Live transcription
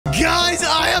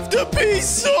have to pee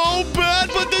so bad,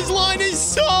 but this line is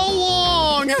so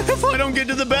long. If I don't get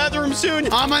to the bathroom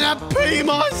soon, I'm gonna pee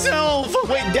myself.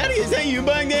 Wait, Daddy, is that you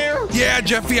back there? Yeah,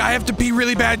 Jeffy, I have to pee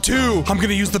really bad too. I'm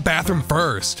gonna use the bathroom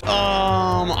first.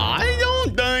 I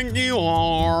don't think you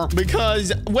are.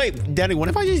 Because, wait, Daddy, what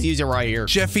if I just use it right here?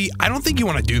 Jeffy, I don't think you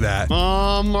want to do that.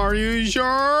 Are you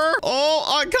sure?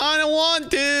 Oh, I kind of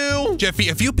want to. Jeffy,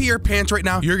 if you pee your pants right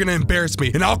now, you're gonna embarrass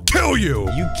me and I'll kill you.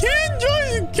 You can't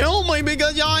just kill me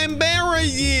because I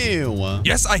embarrass you.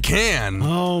 Yes, I can.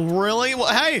 Oh, really? Well,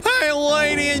 hey,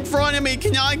 lady in front of me,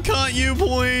 can I cut you,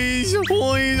 please?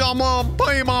 Please, I'm gonna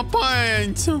pee my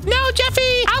pants. No,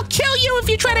 Jeffy, I'll kill you if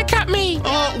you try to cut me.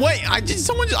 Wait, I just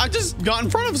got in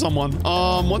front of someone.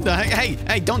 What the heck?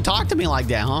 Hey, don't talk to me like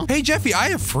that, huh? Hey, Jeffy, I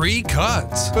have free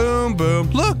cuts. Boom, boom.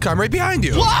 Look, I'm right behind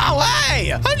you. Whoa, hey,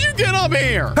 how'd you get up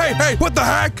here? Hey, what the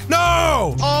heck?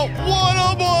 No! Oh, what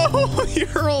up?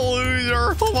 You're a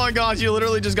loser. Oh my gosh, you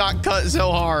literally just got cut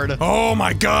so hard. Oh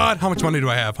my God, how much money do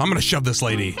I have? I'm gonna shove this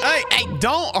lady. Hey,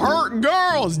 don't hurt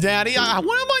girls, Daddy. What have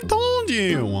I told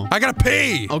you? I gotta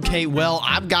pee. Okay, well,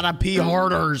 I've gotta pee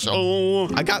harder, so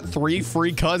I got 3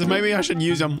 free cuts. Maybe I should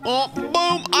use them. Oh,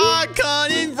 boom, I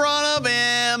cut in front of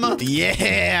him.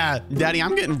 Yeah, Daddy,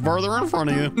 I'm getting further in front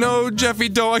of you. No, Jeffy,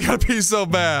 don't. I gotta pee so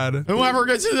bad. Whoever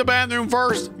gets to the bathroom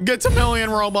first gets $1 million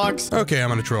Robux. Okay, I'm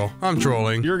gonna troll. I'm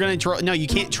trolling. You're gonna troll? No, you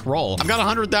can't troll. I've got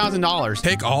 $100,000.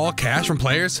 Take all cash from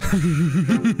players?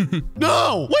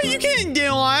 No, wait, you can't do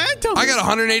that. I got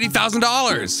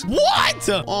 $180,000. What?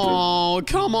 Oh,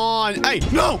 come on. Hey,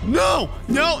 no,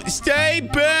 stay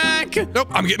back. Nope,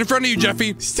 I'm getting in front of you,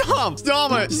 Jeffy. Stop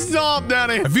it. Stop,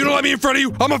 Daddy. If you don't let me in front of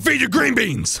you, I'm gonna feed you green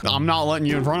beans. I'm not letting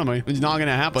you in front of me. It's not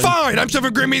gonna happen. Fine, I'm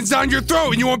shoving green beans down your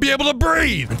throat and you won't be able to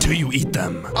breathe until you eat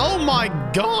them. Oh my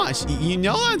gosh, you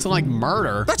know that's like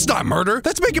murder. That's not murder.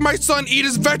 That's making my son eat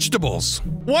his vegetables.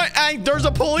 What? Hey, there's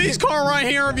a police car right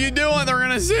here. If you do it, they're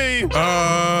gonna see.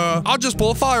 I'll just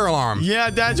pull a fire alarm. Yeah,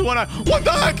 that's what what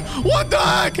the heck? What the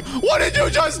heck? What did you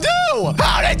just do?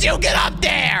 How did you get up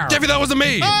there? Jeffy, that wasn't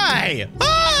me. Hey,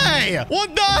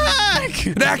 what the heck?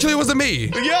 It actually wasn't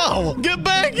me. Yo, get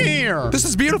back here. This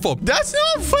is beautiful. That's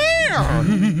not fair.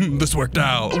 This worked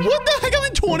out. What the heck? I'm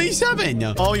in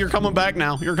 27. Oh, you're coming back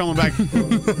now. You're coming back.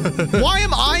 Why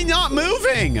am I not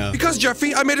moving? Because,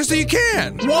 Jeffy, I made it so you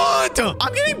can. What?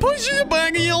 I'm getting pushed to the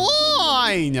back of your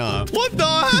line. What the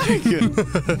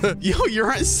heck? Yo,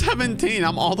 you're at 17.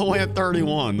 I'm all the way at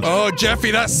 31. Oh,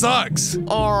 Jeffy, that sucks.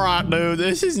 All right, dude.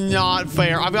 This is not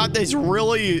fair. I've got this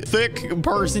really thick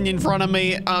person in front of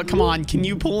me. Come on. Can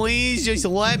you please just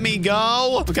let me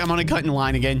go? Okay, I'm gonna cut in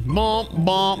line again. Bump,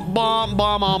 bump, bump,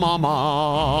 bump, bump, bump,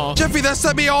 bump. Jeffy, that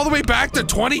set me all the way back to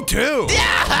 22.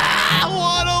 Yeah!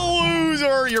 What a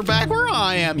loser. You're back where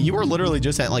I am. You were literally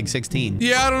just at like 16.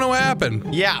 Yeah, I don't know what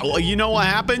happened. Yeah, well, you know what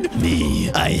happened?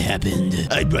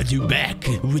 I brought you back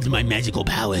with my magical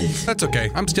powers. That's okay.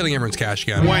 I'm stealing everyone's cash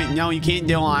again. Wait, no, you can't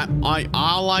do that.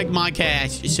 I like my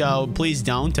cash, so please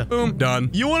don't. Boom, done.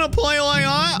 You want to play like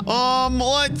that?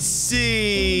 Let's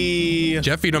see.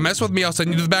 Jeffy, don't mess with me. I'll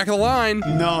send you to the back of the line.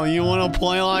 No, you want to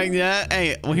play like that?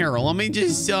 Hey, here, let me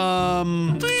just,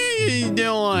 do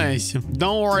this.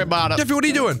 Don't worry about it. Jeffy, what are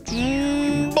you doing?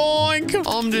 Boink.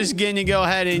 I'm just gonna go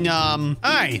ahead and,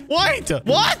 hey, wait.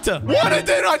 What? What I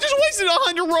did? I just wasted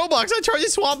 100 Robux. I tried to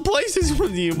swap places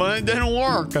with you, but it didn't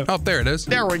work. Oh, there it is.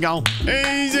 There we go.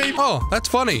 Easy. Oh, that's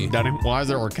funny. Daddy, why is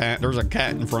there a cat? There's a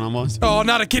cat in front of us. Oh,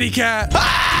 not a kitty cat.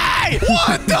 Hey!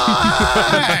 What the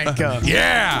heck?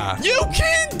 Yeah. You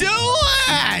can't do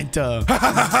that.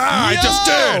 I just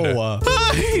did.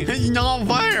 Hey, it's not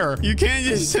fair. You can't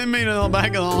just send me to the back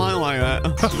of the line like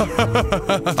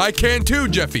that. I can too,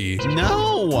 Jeffy.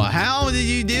 No. How did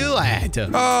you do that?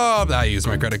 Oh, I used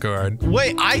my credit card.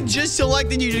 Wait, I just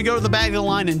selected you to go to the back of the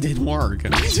line and didn't work.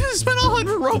 I just spent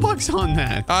 100 Robux on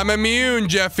that. I'm immune,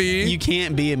 Jeffy. You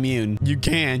can't be immune. You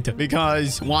can't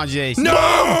because watch this.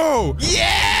 No!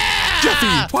 Yeah! Jeffy,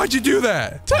 why'd you do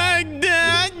that? Take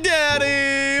that,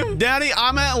 Daddy. Daddy,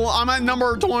 I'm at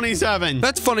number 27.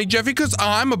 That's funny, Jeffy, because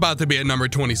I'm about to be at number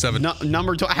 27. No,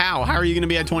 how? How are you going to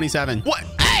be at 27? What?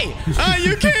 Hey,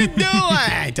 you can't do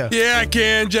that. Yeah, I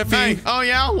can, Jeffy. Hey, oh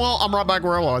yeah? Well, I'm right back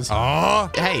where I was. Oh.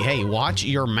 Hey, watch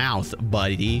your mouth,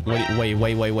 buddy. Wait.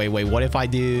 What if I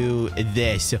do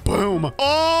this? Boom.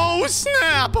 Oh,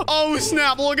 snap.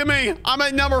 Look at me. I'm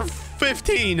at number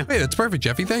 15. Hey, that's perfect,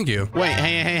 Jeffy. Thank you. Wait,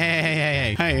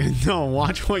 hey, no,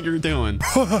 watch what you're doing.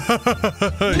 No,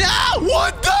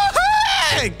 what the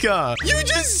heck? You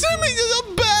just sent me to the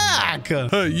back.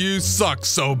 suck. You suck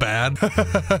so bad.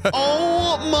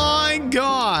 Oh my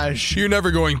gosh. You're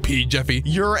never going PEED, Jeffy.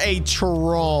 You're a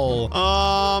troll.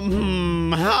 How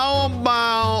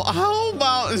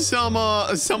about some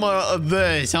of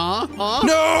this, huh?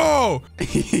 No!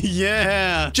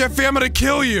 Yeah. Jeffy, I'm gonna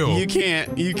kill you. You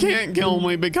can't kill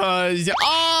me because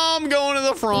I'm going to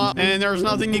the front and there's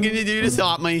nothing you can do to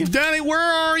stop me. Daddy, where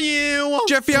are you?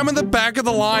 Jeffy, I'm in the back of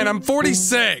the line. I'm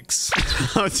 46.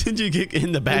 How did you get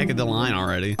in the back of the line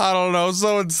already? I don't know.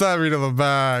 Someone sent me to the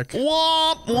back.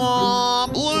 Womp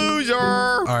womp, loser.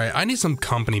 All right, I need some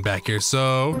company back here,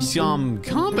 so... Some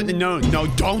company? No,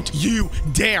 don't you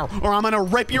dare, or I'm gonna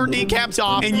rip your kneecaps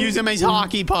off and use them as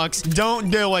hockey pucks. Don't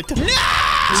do it. No!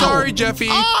 Sorry, Jeffy.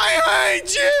 I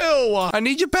hate you. I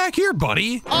need you back here,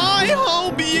 buddy. I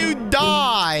hope you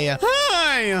die.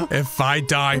 Hey. If I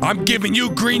die, I'm giving you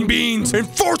green beans and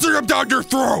forcing them down your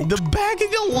throat. The back of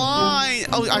the line.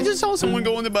 Oh, I just saw someone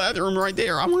go in the bathroom right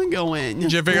there. I want to go in.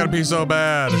 Jeffy, I gotta pee so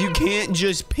bad. You can't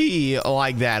just pee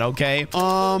like that, okay?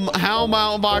 How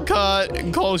about if I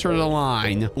cut closer to the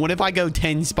line? What if I go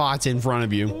 10 spots in front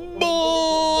of you?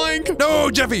 Boink!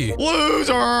 No, Jeffy!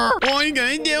 Loser! What are you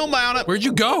gonna do about it? Where'd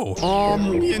you go?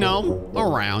 You know,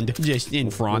 around. Just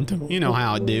in front. You know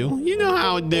how I do. You know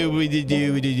how I do.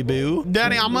 Boo.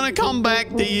 Daddy, I'm gonna come back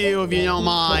to you if you don't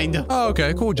mind. Oh,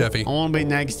 okay. Cool, Jeffy. I wanna be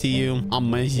next to you. I'll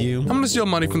miss you. I'm gonna steal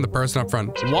money from the person up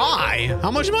front. Why?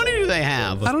 How much money do they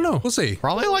have? I don't know. We'll see.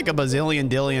 Probably like a bazillion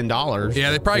dillion dollars.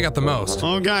 Yeah, they probably got the most.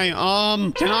 Okay,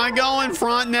 can I go in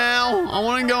front now? I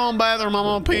want to go in the bathroom. I'm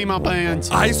gonna pee my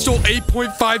pants. I stole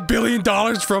 $8.5 billion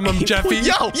from him, Jeffy.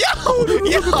 Yo! How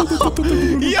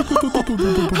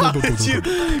did you?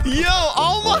 Yo!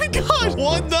 Oh my gosh!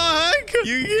 What the heck?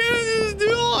 You can't just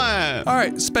do that. All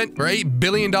right, spent $8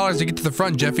 billion to get to the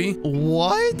front, Jeffy.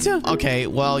 What? Okay,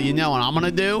 well, you know what I'm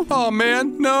gonna do? Oh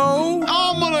man, no.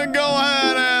 I'm gonna go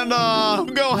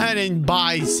ahead and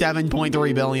buy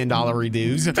 $7.3 billion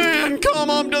redos and come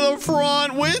up to the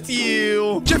front with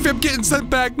you. Jeffy, I'm getting sent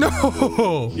back.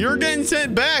 No. You're getting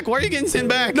sent back. Why are you getting sent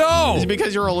back? No. Is it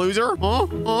because you're a loser?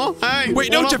 Hey.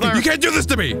 Wait, no, Jeffy, you can't do this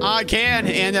to me. I can,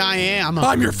 and I am.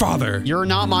 I'm your father. You're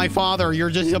not my father. You're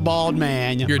just a bald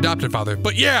man. Your adopted father,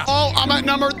 but yeah. Oh, I'm at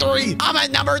number 3. I'm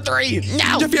at number 3.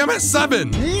 No. Jeffy, I'm at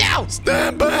 7. No.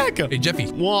 Stand back. Hey, Jeffy.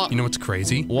 What? You know what's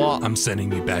crazy? What? I'm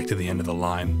sending you back to the end of the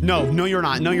line. No, you're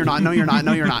not. No, you're not.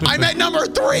 I'm at number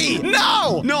 3.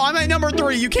 No, I'm at number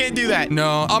 3. You can't do that.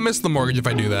 No, I'll miss the mortgage if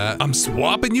I do that. I'm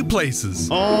swapping you places.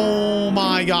 Oh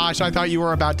my gosh, I thought you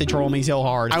were about to troll me so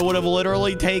hard. I would have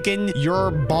literally taken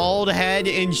your bald head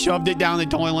and shoved it down the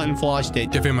toilet and flushed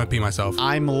it. Jeffy, I'm gonna pee myself.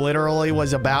 I'm literally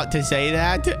was about to say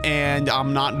that, and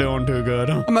I'm not doing too good.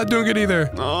 I'm not doing good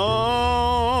either.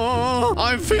 Oh,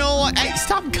 I feel like... Hey,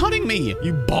 stop cutting me,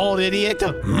 you bald idiot.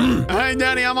 Hey,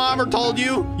 Daddy, have I ever told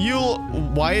you?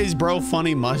 Why is bro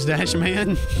funny mustache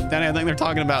man? Daddy, I think they're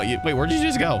talking about you. Wait, where'd you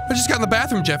just go? I just got in the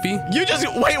bathroom, Jeffy. You just...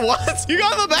 Wait, what? You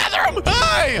got in the bathroom?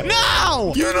 Hey,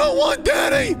 no! You know what,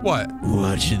 Daddy? What?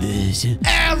 Watch this.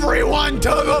 Everyone to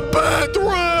the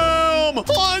bathroom!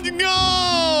 Let's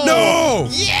go! No!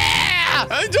 Yeah!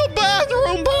 It's a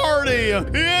bathroom party!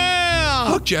 Yeah!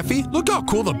 Look, Jeffy, look how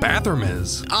cool the bathroom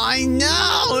is. I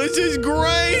know! This is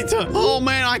great! Oh,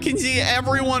 man, I can see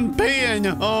everyone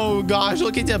peeing. Oh, gosh,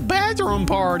 look, it's a bathroom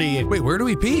party. Wait, where do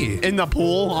we pee? In the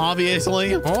pool,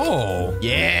 obviously. Oh.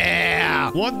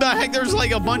 Yeah! What the heck? There's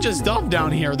like a bunch of stuff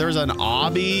down here. There's an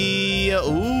obby.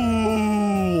 Ooh.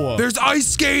 There's ice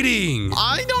skating.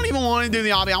 I don't even want to do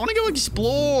the obby. I want to go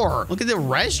explore. Look at the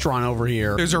restaurant over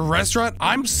here. There's a restaurant?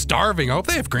 I'm starving. I hope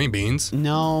they have green beans.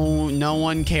 No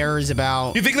one cares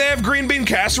about... You think they have green bean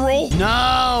casserole?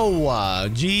 No.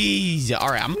 Jeez. All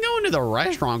right, I'm going to the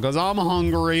restaurant because I'm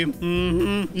hungry.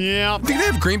 Yeah. You think they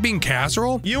have green bean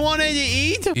casserole? You wanted to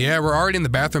eat? Yeah, we're already in the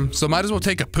bathroom, so might as well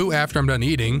take a poo after I'm done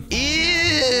eating. Ew.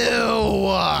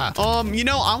 You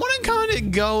know, I want to kind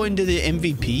of go into the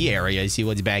MVP area and see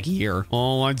what's back here.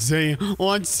 Oh, let's see.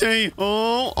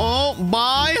 Oh,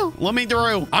 bye. Let me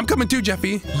through. I'm coming too,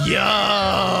 Jeffy.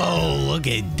 Yo, look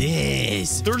at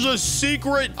this. There's a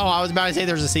secret. Oh, I was about to say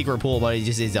there's a secret pool, but it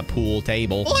just is a pool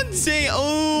table. Let's see.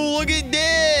 Oh, look at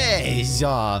this.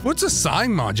 What's a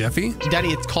sign mod, Jeffy? Daddy,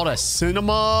 it's called a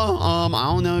cinema.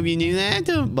 I don't know if you knew that,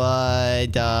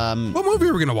 but what movie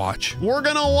are we gonna watch? We're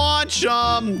gonna watch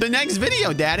the next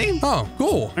video, Daddy. Oh,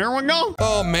 cool. Here we go.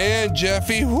 Oh man,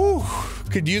 Jeffy. Whew.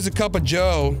 Could use a cup of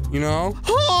Joe, you know?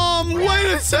 Wait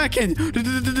a second.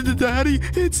 Daddy,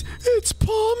 it's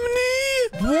Pomni.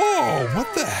 Whoa,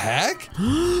 what the heck?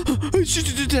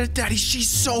 Daddy, she's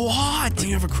so hot. Do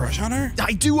you have a crush on her?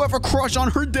 I do have a crush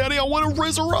on her, Daddy. I want to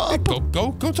rizz her up.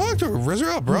 Go talk to her. Rizz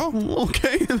her up, bro.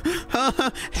 Okay.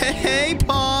 Hey,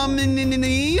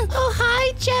 Pomni. Oh,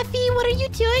 hi, Jeffy. What are you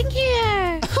doing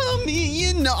here?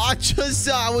 You know, I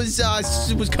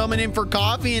was coming in for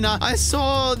coffee and I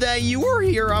saw that you were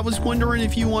here. I was wondering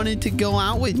if you wanted to go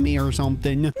out with me or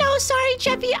something. No, sorry,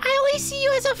 Jeffy. I only see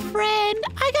you as a friend.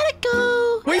 I gotta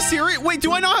go. Wait, Siri. Wait,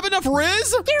 do I not have enough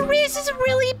Riz? Your Riz is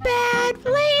really bad.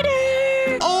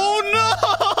 Later. Oh,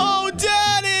 no,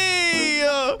 Daddy.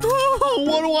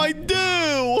 What do I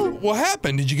do? What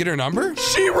happened? Did you get her number?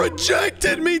 She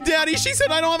rejected me, Daddy. She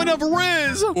said I don't have enough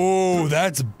Riz. Oh,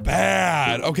 that's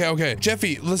bad. Okay.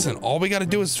 Jeffy, listen, all we gotta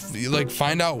do is like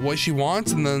find out what she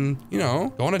wants and then, you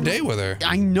know, go on a date with her.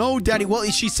 I know, Daddy. Well,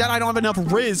 she said I don't have enough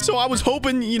Riz. So I was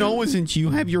hoping, you know, since you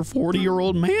have your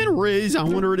 40-year-old man Riz, I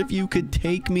wondered if you could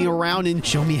take me around and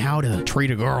show me how to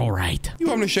treat a girl right. You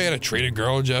want me to show you how to treat a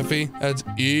girl, Jeffy? That's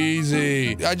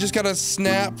easy. I just got a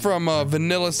snap from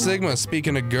Vanilla Sigma,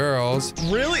 speaking of girls.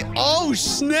 Really? Oh,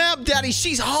 snap, Daddy.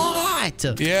 She's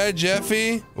hot. Yeah,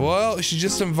 Jeffy. Well, she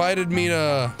just invited me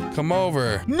to come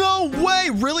over. No way.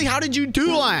 Really? How did you do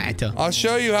that? I'll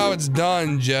show you how it's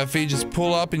done, Jeffy. Just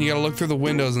pull up and you gotta look through the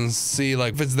windows and see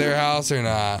like if it's their house or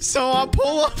not. So I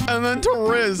pull up and then to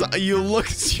Riz, you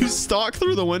stalk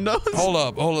through the windows? Hold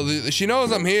up. She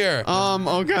knows I'm here.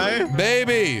 Okay.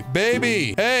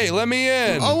 Baby. Hey, let me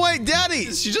in. Oh, wait,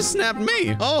 Daddy. She just snapped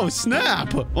me. Oh,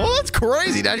 snap. Oh, that's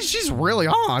crazy, Daddy. She's really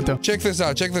hot. Check this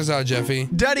out, Jeffy.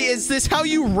 Daddy, is this how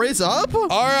you Riz up? All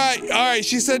right.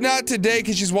 She said not today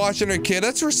because she's watching her kid.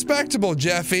 That's respectable,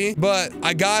 Jeffy. But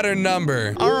I got her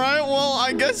number. All right, well,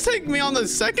 I guess take me on the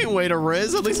second way to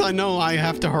Riz. At least I know I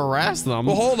have to harass them.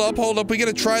 Well, hold up. We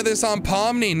gotta try this on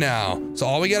Pomni now. So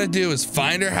all we gotta do is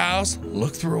find her house,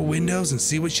 look through her windows, and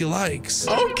see what she likes.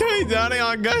 Okay, Daddy,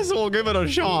 I guess we'll give it a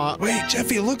shot. Wait,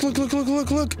 Jeffy, look.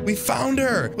 We found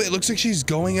her. Wait, it looks like she's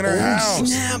going in her house.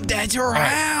 Snap, that's her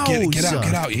house.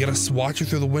 Get out. You gotta watch her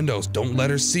through the windows. Don't let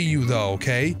her see you, though,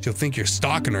 okay? She'll think you're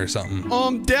stalking her or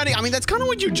something. Daddy, I mean, that's kind of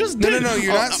what you just did. No,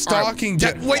 you're not stalking.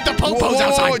 Right. Wait, the popo's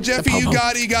outside. Whoa, Jeffy, you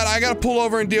got it. I gotta pull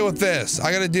over and deal with this.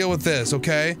 I gotta deal with this,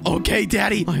 okay? Okay,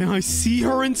 Daddy. I see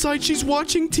her inside. She's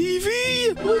watching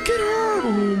TV. Look at her.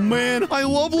 Oh, man. I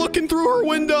love looking through her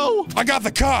window. I got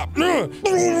the cop. Daddy,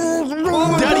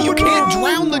 you can't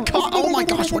drown the cop. Oh, my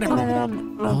gosh, whatever.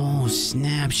 Oh,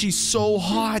 snap. She's so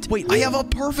hot. Wait, I have a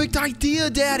perfect idea,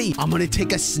 Daddy. I'm gonna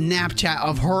take a Snapchat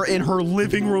of her in her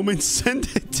living room and send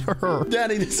it to her.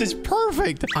 Daddy, this is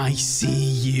perfect. I see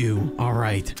you. All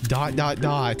right. ...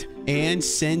 And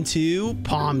send to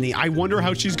Pomni. I wonder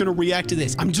how she's gonna react to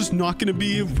this. I'm just not gonna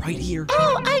be right here.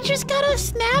 Oh, I just got a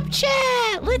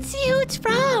Snapchat. Let's see who it's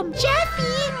from. Jeffy.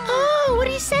 Oh, what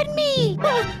did he send me?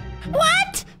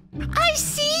 What? I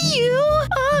see you.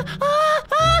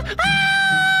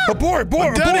 Boy,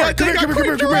 Daddy, come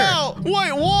here.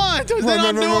 Wait, what?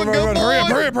 Run.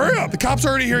 Hurry up. The cop's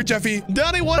already here, Jeffy.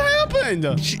 Daddy, what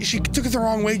happened? She took it the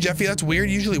wrong way, Jeffy. That's weird.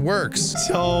 Usually works.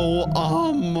 So,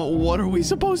 what are we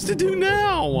supposed to do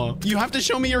now? You have to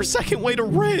show me your second way to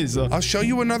Riz. I'll show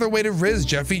you another way to Riz,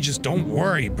 Jeffy. Just don't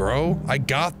worry, bro. I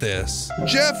got this.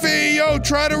 Jeffy, yo,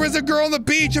 try to Riz a girl on the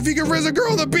beach. If you can Riz a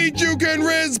girl on the beach, you can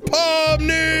Riz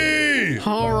Pomni.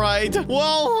 All right.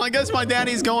 Well, I guess my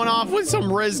daddy's going off with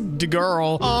some Riz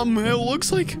girl. It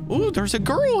looks like, ooh, there's a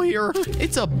girl here.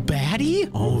 It's a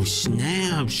baddie? Oh,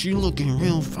 snap. She looking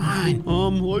real fine.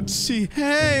 Let's see.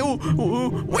 Hey,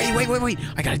 wait.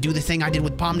 I gotta do the thing I did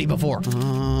with Pomni before.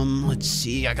 Let's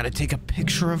see. I gotta take a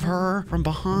picture of her from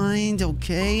behind.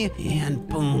 Okay. And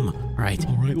boom. All right,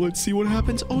 let's see what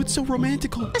happens. Oh, it's so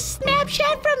romantical. A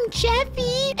Snapchat from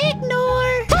Jeffy.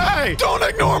 Ignore. Hey, don't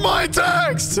ignore my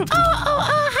text.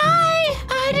 Hi.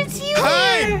 I didn't see you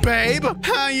Hey, there. babe.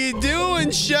 How you doing,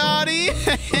 shawty?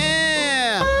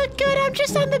 Good. I'm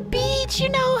just on the beach. You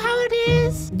know how it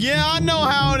is. Yeah, I know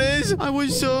how it is. I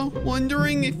was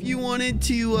wondering if you wanted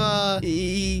to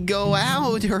go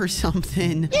out or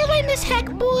something. You're lame as heck,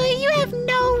 boy. You have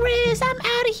no Riz. I'm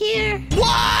out of here.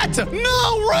 What?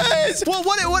 No Riz?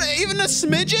 What? Even a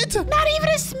smidget? Not even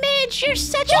a smidge. You're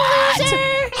such a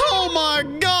loser. Oh my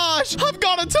gosh! I've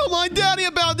got to tell my daddy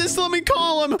about this. Let me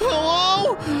call him.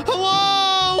 Hello?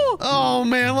 Oh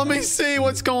man, let me see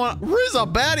what's going on.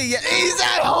 RZA Betty, he's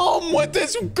at home with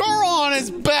this girl on his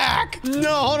back.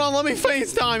 No, hold on, let me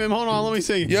FaceTime him. Hold on, let me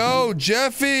see. Yo,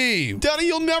 Jeffy. Daddy,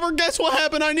 you'll never guess what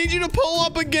happened. I need you to pull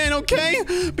up again,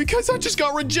 okay? Because I just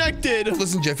got rejected.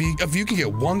 Listen, Jeffy, if you can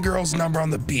get one girl's number on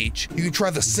the beach, you can try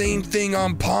the same thing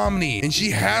on Pomni, and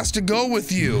she has to go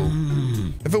with you.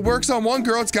 If it works on one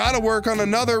girl, it's gotta work on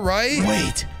another, right?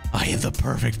 Wait, I have the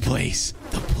perfect place.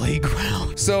 The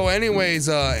playground. So anyways,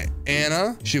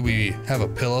 Anna, should we have a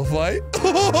pillow fight?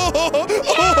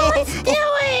 Let's do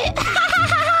it.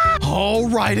 All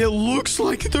right, it looks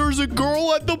like there's a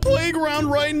girl at the playground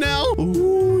right now.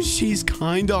 Ooh, she's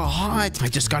kind of hot. I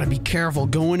just got to be careful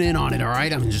going in on it, all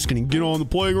right? I'm just going to get on the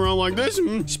playground like this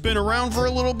and spin around for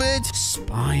a little bit.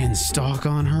 Spy and stalk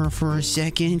on her for a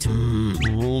second.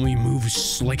 Let me move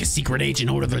like a secret agent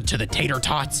over to the tater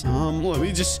tots. Let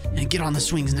me just get on the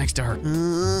swings next to her.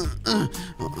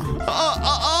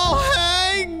 Oh,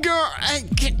 hey, girl.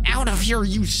 Get out of here,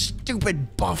 you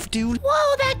stupid buff dude.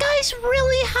 Whoa, that guy's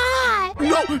really hot.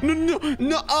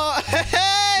 No.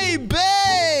 Hey,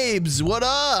 babes. What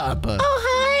up? Oh,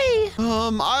 hi.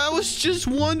 I was just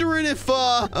wondering if,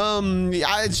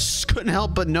 I just couldn't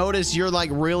help but notice you're like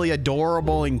really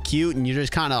adorable and cute and you're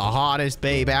just kind of the hottest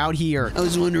babe out here. I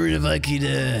was wondering if I could,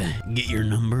 get your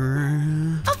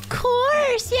number. Of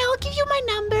course. Yeah, I'll give you my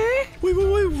number. Wait,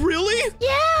 really?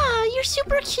 Yeah, you're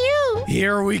super cute.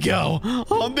 Here we go.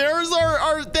 There's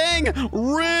our thing.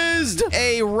 Rizzed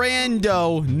a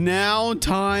rando. Now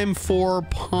time for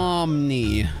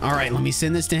Pomni. All right, let me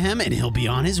send this to him and he'll be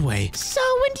on his way. So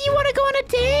when do you want to go on a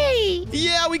date?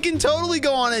 Yeah, we can totally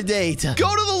go on a date. Go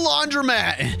to the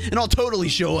laundromat and I'll totally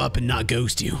show up and not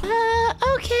ghost you.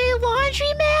 Okay,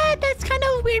 laundromat? That's kind of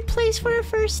a weird place for a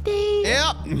first date.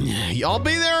 Yep, I'll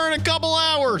be there in a couple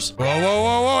hours.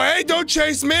 Whoa, hey, don't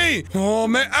chase me. Oh,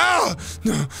 man,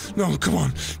 no, come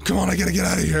on, I gotta get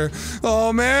out of here.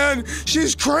 Oh, man,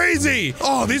 she's crazy.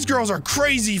 Oh, these girls are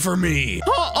crazy for me.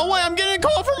 Oh wait, I'm getting a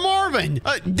call from Marvin.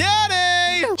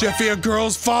 Daddy! Jeffy, a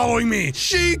girl's following me.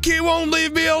 She won't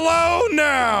leave me alone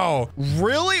now.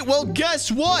 Really? Well,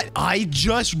 guess what? I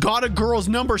just got a girl's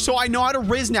number, so I know how to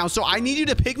Riz now. So I need you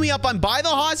to pick me up. I'm by the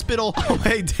hospital. Oh,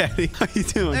 hey, Daddy. How you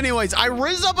doing? Anyways, I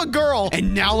Riz up a girl,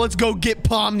 and now let's go get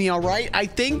Pomni, all right? I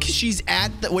think she's at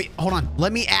the... Wait, hold on.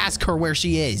 Let me ask her where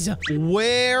she is.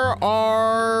 Where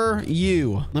are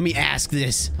you? Let me ask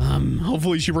this.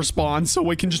 Hopefully she responds so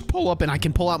we can just pull up and I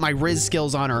can pull out my Riz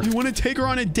skills on her. I want to take her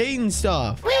on a date and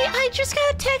stuff. Wait, I just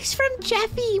got a text from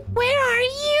Jeffy. Where are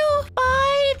you?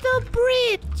 By the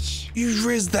bridge. You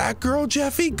rizzed that girl,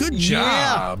 Jeffy? Good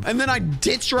job. Yeah. And then I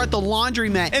ditched her at the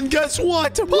laundromat. And guess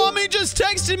what? Mommy just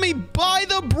texted me by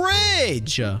the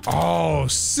bridge. Oh,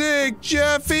 sick,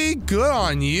 Jeffy. Good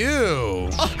on you.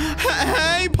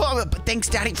 Hey, thanks,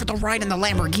 Daddy, for the ride in the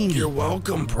Lamborghini. You're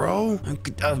welcome, bro.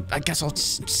 I guess I'll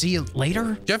see you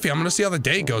later. Jeffy, I'm gonna see how the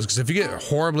date goes, because if you get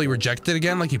horribly rejected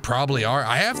again, like you probably are,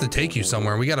 I have to take you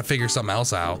somewhere. We gotta figure something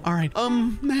else out. All right.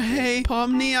 Hey,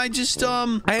 Pomni,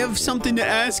 I have something to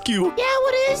ask you. Yeah,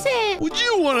 what is it? Would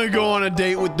you want to go on a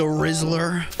date with the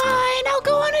Rizzler? Fine, I'll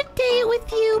go on a date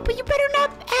with you, but you better not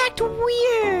act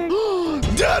weird.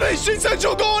 Daddy, she said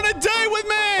she'll go on a date with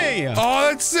me! Oh,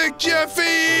 that's sick,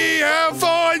 Jeffy! Have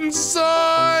fun,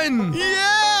 son!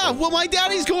 Yeah! Well, my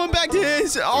daddy's going back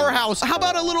to our house. How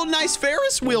about a little nice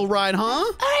Ferris wheel ride, huh?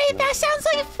 All right, that sounds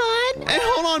like fun. And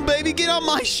hold on, baby, get on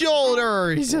my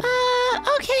shoulders.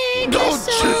 Okay, guess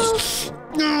so.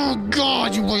 Oh,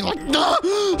 God, you weigh like...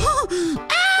 Ow!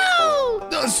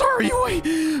 Sorry, you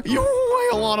weigh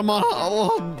a lot of my...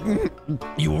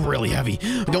 You were really heavy.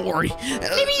 Don't worry.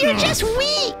 Maybe you're just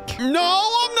weak.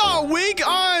 No, I'm not weak.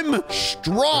 I'm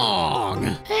strong.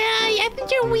 Yeah, I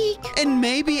think you're weak. And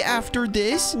maybe after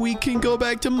this, we can go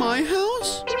back to my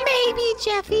house? Maybe,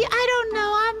 Jeffy. I don't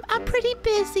know. I'm pretty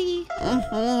busy.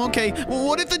 Okay. Well,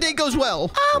 what if the date goes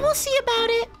well? We'll see about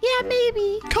it. Yeah,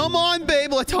 maybe. Come on,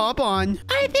 babe. Let's hop on.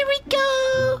 All right, there we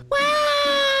go.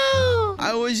 Wow.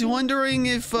 I was wondering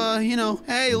if,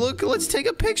 hey, look, let's take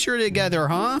a picture together,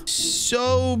 huh?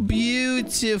 So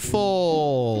beautiful.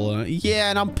 Yeah,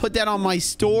 and I'll put that on my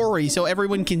story so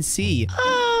everyone can see.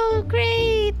 Oh,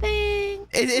 great. Thanks.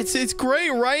 It's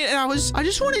great, right? And I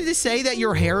just wanted to say that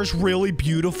your hair is really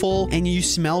beautiful and you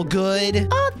smell good.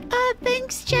 Oh,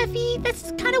 thanks, Jeffy.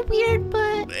 That's kind of weird,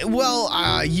 but...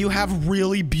 Well, you have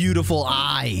really beautiful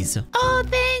eyes. Oh,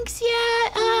 thanks. Yeah,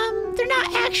 they're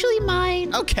not actually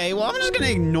mine. Okay, well, I'm just gonna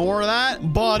ignore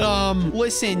that. But,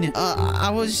 listen, I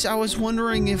was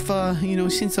wondering if,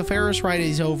 since the Ferris ride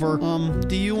is over,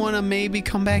 do you want to maybe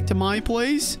come back to my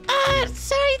place?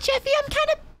 Sorry, Jeffy. I'm kind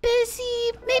of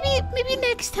busy. Maybe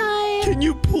next time. Can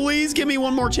you please give me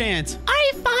one more chance? All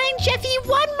right, fine, Jeffy.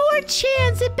 One more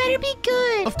chance. It better be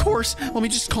good. Of course. Let me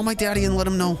just call my daddy and let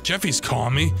him know. Jeffy's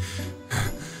calling me.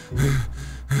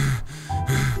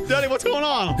 Daddy, what's going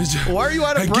on? Why are you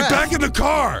out of breath? Get back in the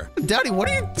car. Daddy, what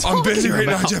are you talking about? I'm busy right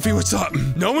now, Jeffy. What's up?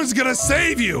 No one's gonna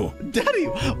save you. Daddy,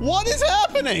 what is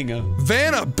happening?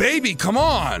 Vanna, baby, come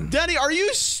on. Daddy, are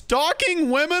you stalking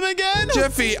women again?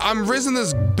 Jeffy, I'm rizzing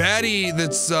this baddie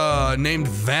that's named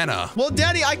Vanna. Well,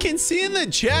 Daddy, I can see in the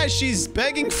chat she's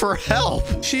begging for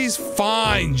help. She's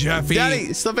fine, Jeffy.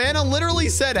 Daddy, Savannah literally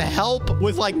said help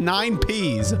with like 9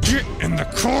 P's. Get in the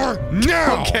car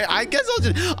now. Okay, I guess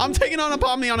I'm taking on a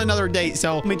Pomni on another date,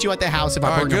 so I'll meet you at the house if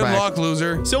I bring her back. Good luck,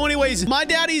 loser. So anyways, my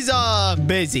daddy's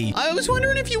busy. I was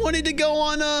wondering if you wanted to go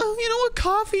on a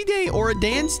coffee date or a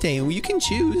dance date. Well, you can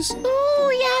choose. Ooh,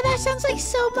 yeah, that sounds like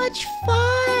so much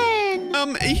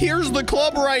fun. Here's the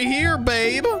club right here,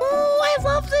 babe. Ooh, I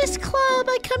love this club.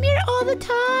 I come here all the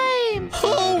time.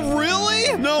 Oh,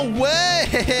 really? No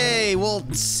way. Well,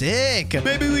 sick.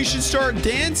 Maybe we should start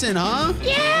dancing, huh?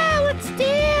 Yeah, let's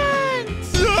dance.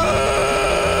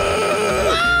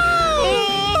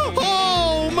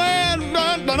 Oh, man.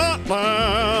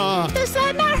 Does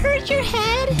that not hurt your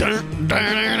head?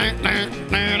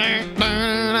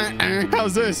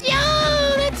 How's this? Yo,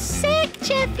 that's sick,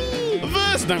 Jeffy.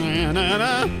 This. Whoa,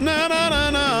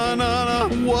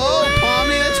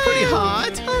 Pomni, that's pretty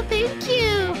hot. Oh, thank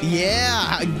you.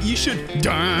 Yeah, you should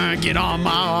get on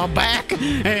my back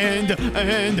and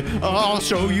I'll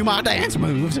show you my dance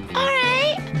moves. All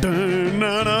right.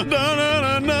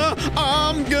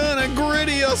 I'm gonna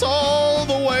gritty us all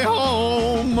the way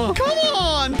home. Come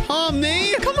on,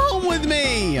 Pomni. Come home with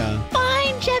me.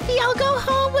 Fine, Jeffy. I'll go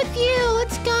home with you.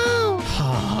 Let's go.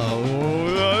 Oh,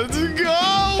 let's go.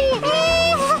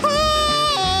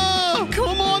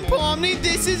 Come on, Pomni.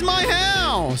 This is my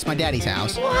house. My daddy's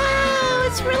house. Wow,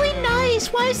 it's really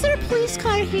nice. Why is there a police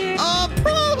car here?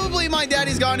 Probably my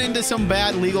daddy's gotten into some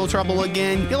bad legal trouble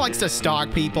again. He likes to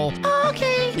stalk people. Oh,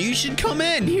 okay. You should come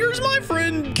in. Here's my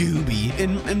friend Gooby,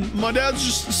 and my dad's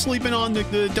just sleeping on the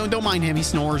don't mind him. He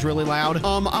snores really loud.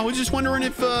 I was just wondering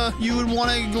if you would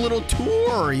want a little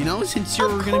tour, since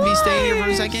you're gonna be staying here for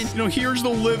a second. Here's the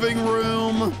living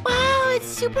room. Wow, it's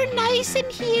super nice in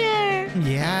here.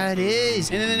 Yeah, it is.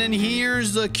 And then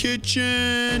here's the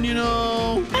kitchen,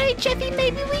 All right, Jeffy,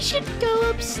 maybe we should go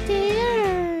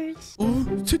upstairs. Oh,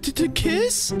 to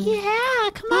kiss? Yeah,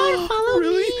 come on, follow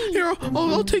really? me. Here,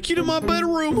 I'll take you to my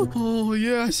bedroom. Oh,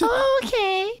 yes. Oh,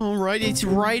 okay. All right, it's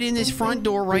right in this front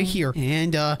door right here.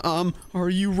 And, are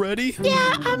you ready?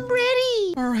 Yeah, I'm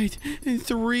ready. All right, in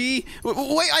 3...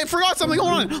 Wait, I forgot something.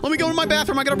 Hold on. Let me go to my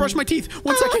bathroom. I gotta brush my teeth.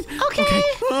 One second. Okay.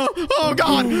 Oh,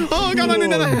 God. Oh, God, I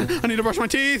need to brush my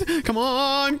teeth. Come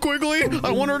on, quickly. I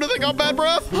don't want her to think I'm bad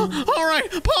breath. All right,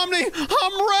 Pomni,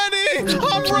 I'm ready.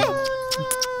 I'm ready.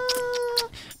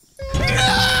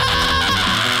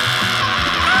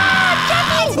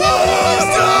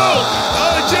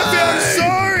 Jeffy, I'm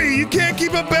sorry. You can't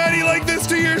keep a baddie like this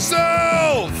to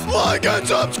yourself. Like and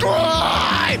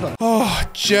subscribe. Oh,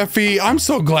 Jeffy, I'm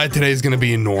so glad today's gonna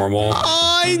be normal.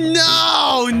 I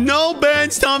know. No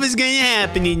bad stuff is gonna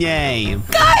happen today.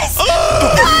 Guys!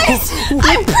 Guys!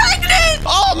 I'm pregnant!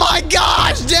 Oh my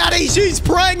gosh, Daddy, she's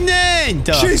pregnant.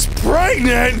 She's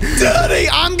pregnant? Daddy,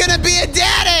 I'm gonna be a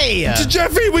daddy.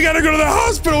 Jeffy, we gotta go to the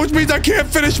hospital, which means I can't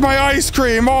finish my ice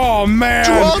cream. Oh, man.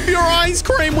 Drop your ice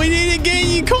cream. We need to get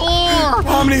in your car.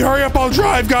 Pomni, hurry up. I'll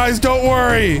drive, guys. Don't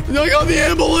worry. I got the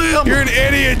ambulance. You're an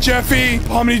idiot, Jeffy.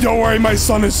 Pomni, don't worry. My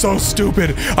son is so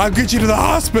stupid. I'll get you to the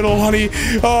hospital, honey.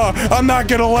 I'm not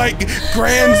gonna let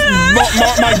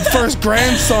my first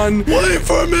grandson. Wait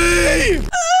for me.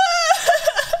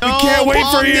 We can't wait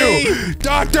for you.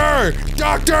 Doctor!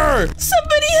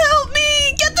 Somebody help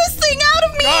me! Get this thing out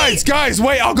of me! Guys,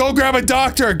 wait. I'll go grab a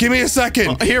doctor. Give me a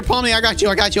second. Here, Pomni, I got you.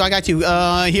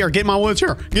 Here, get in my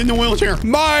wheelchair. Get in the wheelchair.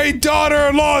 My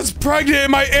daughter-in-law's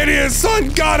pregnant. My idiot son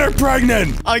got her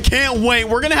pregnant. I can't wait.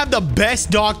 We're gonna have the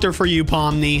best doctor for you,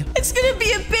 Pomni. It's gonna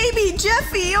be a baby,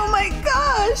 Jeffy! Oh my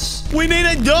gosh! We need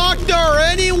a doctor,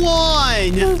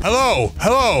 anyone! Hello.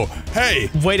 Hey.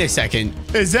 Wait a second.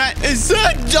 Is that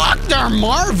Dr.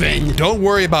 Marvin? Don't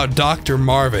worry about Dr.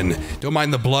 Marvin. Don't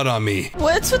mind the blood on me.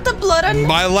 What's with the blood on me?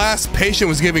 My last patient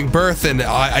was giving birth and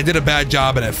I did a bad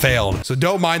job and it failed. So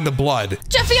don't mind the blood.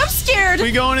 Jeffy, I'm scared.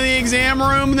 We going to the exam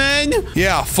room then?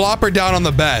 Yeah, flop her down on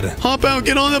the bed. Hop out,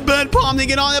 get on the bed, Pomni,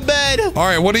 get on the bed. All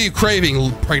right, what are you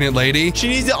craving, pregnant lady? She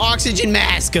needs the oxygen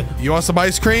mask. You want some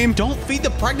ice cream? Don't feed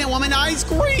the pregnant woman ice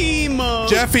cream.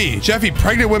 Jeffy,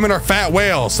 pregnant women are fat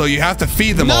whales, so you have to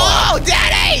feed them a lot. No,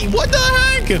 Daddy! What the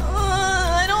heck?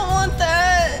 I don't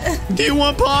Do you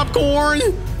want popcorn?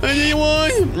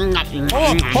 Anyone?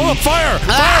 Hold up, fire!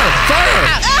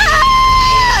 Fire!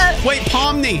 Ah! Wait,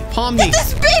 Pomni. Get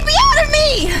this baby out of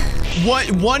me!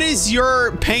 What is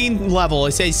your pain level?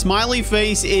 It says smiley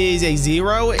face is a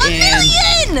 0 A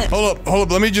and million! Hold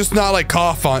up. Let me just not like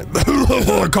cough on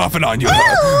coughing on you.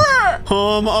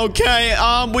 okay.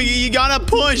 You gotta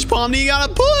push, Pomni. You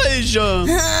gotta push.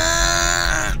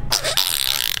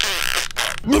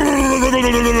 No,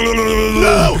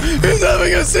 he's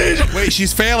having a seizure. Wait,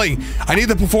 she's failing. I need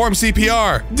to perform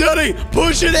CPR. Daddy,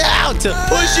 push it out.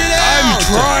 Push it out. I'm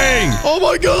trying. Oh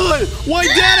my God. Why,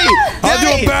 Daddy? I'll do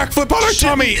Daddy. a backflip on her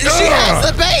tummy. She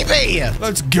has the baby.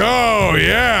 Let's go.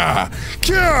 Yeah.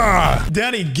 Yeah.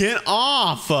 Daddy, get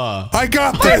off. I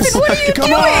got this. What are you Come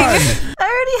doing? on. I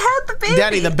already had the baby.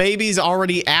 Daddy, the baby's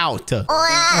already out. Oh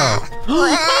my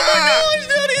gosh,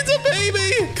 Daddy, it's a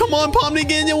baby. Come on, Pomni,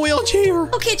 get in the wheelchair.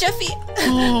 Okay, Jeffy.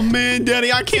 Oh man,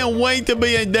 Daddy, I can't wait to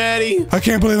be a daddy. I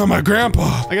can't believe I'm my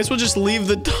grandpa. I guess we'll just leave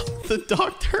the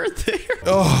doctor there.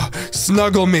 Oh,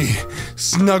 snuggle me.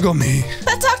 Snuggle me.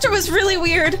 That doctor was really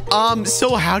weird.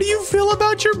 So how do you feel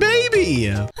about your baby?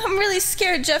 I'm really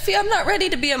scared, Jeffy. I'm not ready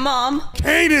to be a mom.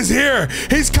 Kane is here.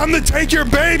 He's come to take your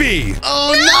baby.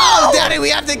 Oh no, Daddy, we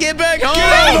have to get back home. Get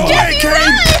out of the way,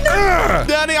 Jeffy, Kane.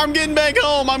 Daddy, I'm getting back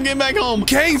home. I'm getting back home.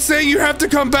 Kane's saying you have to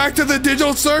come back to the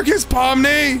digital circus,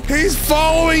 Pomni. He's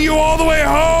following you all the way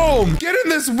home. Get in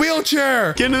this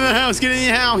wheelchair. Get in the house. Get in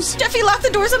the house. Jeffy, lock the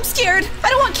doors. I'm scared. I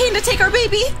don't want Kane to take our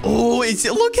baby. Oh,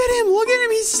 look at him. Look at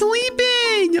him. He's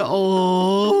sleeping.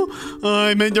 Oh,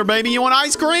 I meant your baby. You want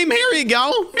ice cream? Here you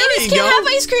go. Babies can't have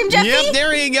ice cream, Jeffy. Yep,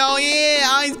 there you go. Yeah,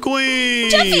 ice cream.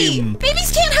 Jeffy,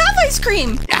 babies can't have ice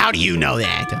cream. How do you know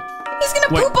that? He's gonna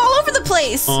Wait. poop all over the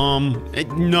place.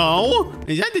 No.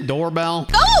 Is that the doorbell?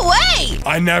 Go away.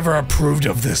 I never approved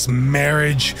of this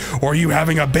marriage, or you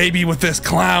having a baby with this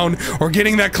clown, or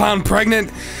getting that clown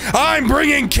pregnant. I'm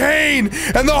bringing Kane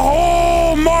and the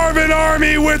whole Marvin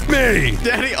army with me.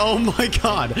 Daddy, oh my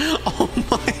God. Oh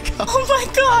my God. Oh my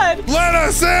God. Let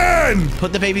us in.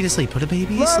 Put the baby to sleep. Put the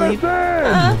baby to Let sleep.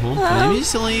 us in. Put the baby to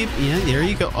sleep. Yeah, there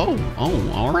you go. Oh,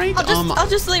 all right. I'll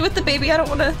just lay with the baby. I don't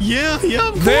want to. Yeah, of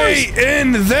course. They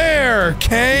in there,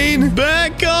 Kane.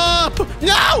 Back up!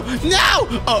 No!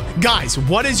 Oh, guys,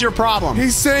 what is your problem?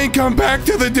 He's saying come back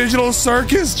to the digital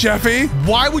circus, Jeffy.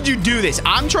 Why would you do this?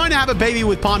 I'm trying to have a baby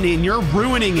with Pomni and you're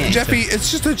ruining it. Jeffy,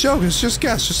 it's just a joke. It's just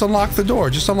guess. Just unlock the door.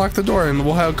 Just unlock the door and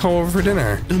we'll come over for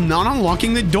dinner. I'm not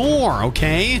unlocking the door,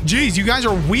 okay? Jeez, you guys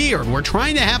are weird. We're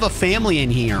trying to have a family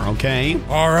in here, okay?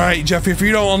 All right, Jeffy, if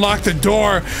you don't unlock the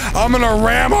door, I'm gonna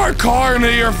ram our car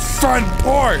into your front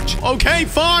porch. Okay,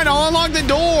 fine. I'll unlock the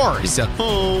doors.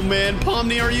 Oh, man.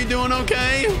 Pomni, are you doing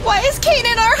okay? Why is Kane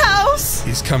in our house?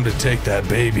 He's come to take that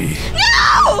baby.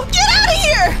 No! Get out of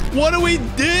here! What do we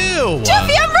do?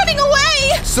 Jeffy, I'm running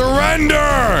away!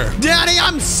 Surrender! Daddy,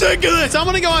 I'm sick of this. I'm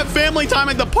gonna go have family time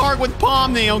at the park with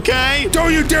Pomni, okay?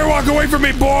 Don't you dare walk away from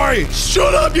me, boy!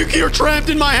 Shut up. You're trapped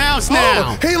in my house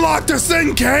now. Oh, he locked us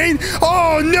in, Kane!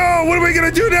 Oh, no! What are we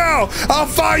gonna do now? I'll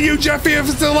fire you, Jeffy, if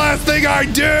it's the last thing I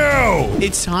do!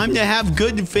 It's time to have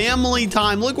good family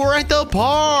time. Look, we're at the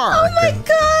park. Oh my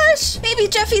gosh! Maybe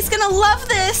Jeffy's gonna love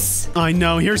this. I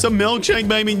know. Here's a milkshake,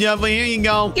 baby Jeffy. Here you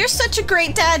go. You're such a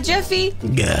great dad, Jeffy.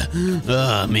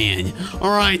 Oh, man.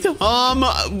 All right.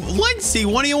 Let's see.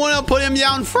 What do you want to put him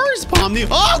down first, Pomni?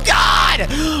 Oh, God!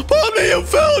 Pomni, you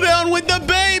fell down with the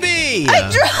baby. I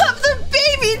dropped the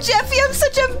baby, Jeffy. I'm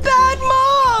such a bad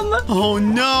mom. Oh,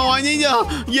 no. I need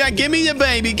to... Yeah, give me the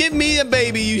baby. Give me the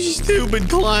baby, you stupid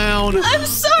clown. I'm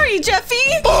sorry, Jeffy.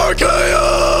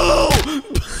 RKO!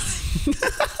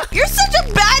 You're such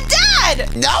a bad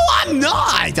dad. No, I'm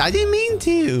not. I didn't mean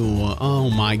to. Oh,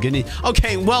 my goodness.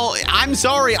 Okay, well, I'm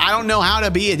sorry. I don't know how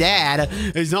to be a dad.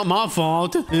 It's not my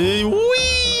fault.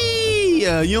 Whee!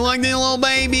 You like the little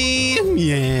baby?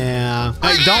 Yeah.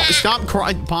 Hey, don't stop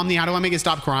crying. Pomni, how do I make it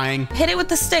stop crying? Hit it with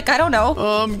the stick. I don't know.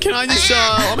 Can I just,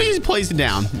 let me just place it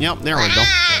down. Yep, there we go.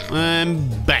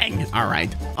 Bang. All right.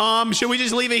 Should we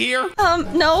just leave it here?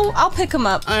 No, I'll pick him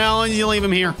up. You leave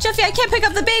him here. Jeffy, I can't pick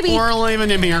up the baby. We're leaving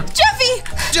him here. Jeffy!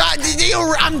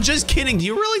 I'm just kidding. Do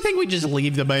you really think we just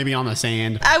leave the baby on the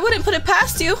sand? I wouldn't put it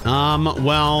past you.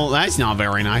 Well, that's not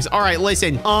very nice. All right,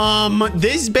 listen.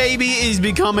 This baby is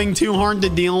becoming too hard to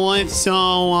deal with. So,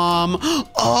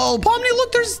 oh, Pomni,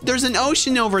 look, there's an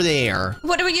ocean over there.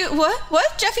 What?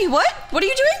 Jeffy, what? What are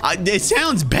you doing? It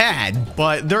sounds bad,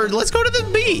 but let's go to the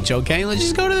beach, okay? Let's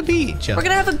just go to the beach. We're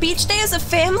gonna have a beach day as a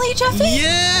family, Jeffy?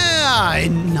 Yeah,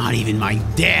 and not even my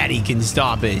daddy can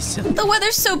stop us. The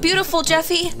weather's so beautiful,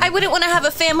 Jeffy. Jeffy. I wouldn't want to have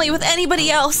a family with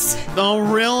anybody else. Oh,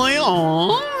 really?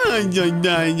 Oh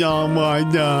my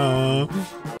God.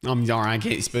 I'm sorry, I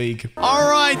can't speak. All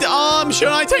right, should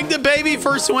I take the baby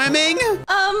for swimming?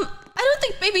 I don't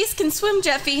think babies can swim,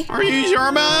 Jeffy. Are you sure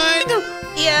about it?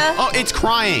 Yeah. Oh, it's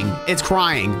crying. It's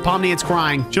crying. Pomni, it's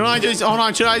crying. Should I just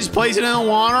place it in the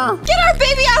water? Get our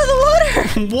baby out of the water.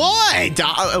 What?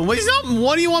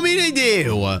 What do you want me to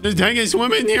do? Just take it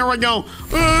swimming. Here we go.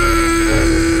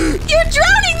 You're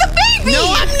drowning the baby.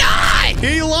 No, I'm not.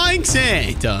 He likes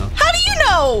it. How do you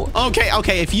know? Okay.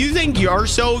 If you think you're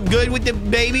so good with the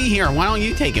baby, here, why don't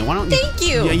you take it? Why don't you? Thank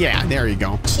you. Yeah, there you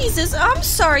go. Jesus, I'm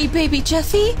sorry, baby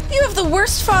Jeffy. You have the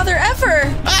worst father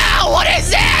ever. Ow, what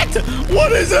is it?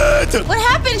 What is it? What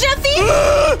happened, Jeffy?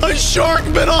 A shark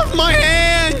bit off my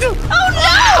hand. Oh,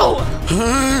 no!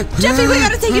 Jeffy, we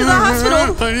gotta take you to the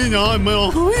hospital. I need a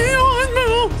hospital.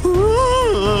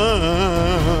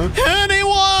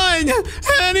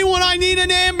 Anyone, I need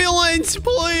an ambulance,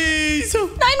 please.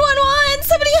 911,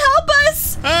 somebody help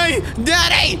us. Hey,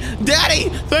 Daddy,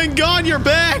 thank God you're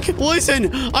back.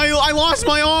 Listen, I lost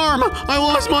my arm.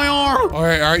 All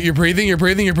right, you're breathing.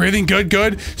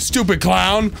 Good. Stupid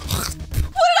clown.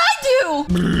 What did I do?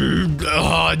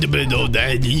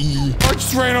 Daddy. I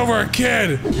just ran over a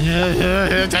kid. Jeffy!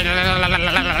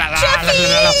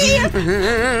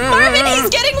 Marvin, he's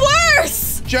getting worse.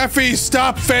 Jeffy,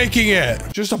 stop faking it.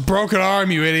 Just a broken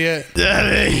arm, you idiot.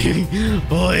 Daddy,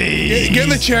 please. Get in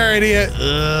the chair, idiot.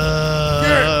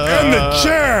 Get in the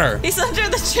chair. He's under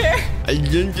the chair. I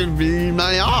didn't be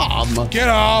my arm. Get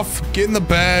off. Get in the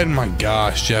bed. My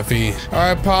gosh, Jeffy. All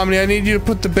right, Pomni, I need you to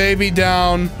put the baby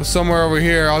down somewhere over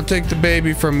here. I'll take the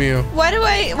baby from you. Why do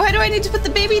I need to put the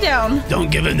baby down?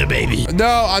 Don't give him the baby. No,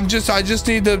 I just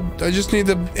need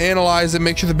to analyze and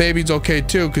make sure the baby's okay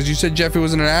too. Because you said Jeffy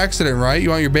was in an accident, right? You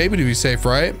want your baby to be safe,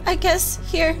 right? I guess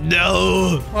here.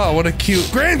 No. Oh, what a cute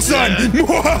grandson. No.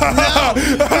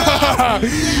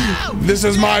 This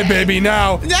is my baby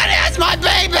now. That is my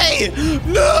baby.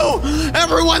 No.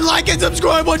 Everyone like and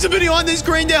subscribe. Watch the video on the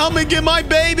screen to help me get my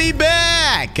baby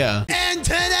back. In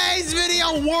today's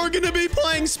video, we're going to be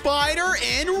playing Spider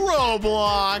in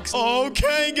Roblox.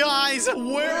 Okay, guys,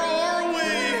 where are we?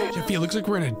 Jeffy, it looks like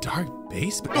we're in a dark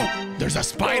basement. Oh, there's a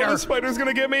spider. Oh, the spider's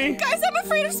gonna get me. Guys, I'm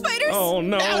afraid of spiders. Oh,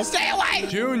 no. No, stay away.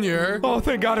 Junior. Oh,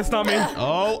 thank God it's not me.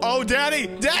 Oh, Daddy.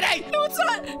 No, it's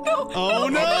not. No. Oh,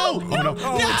 no.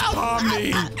 Oh, it's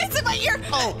Pomni. It's in my ear.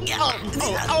 Oh, God.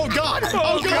 Oh, God.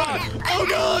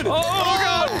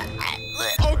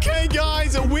 Okay,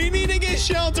 guys, we need to get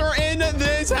shelter in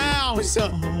this house. Oh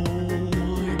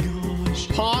my gosh.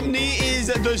 Pomni is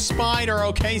the spider,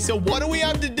 okay? So what do we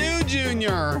have to do,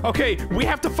 Junior? Okay, we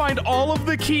have to find all of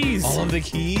the keys. All of the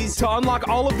keys? To unlock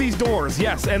all of these doors,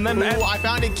 yes. And then... Ooh, I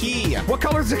found a key. What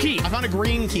color's the key? I found a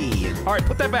green key. All right,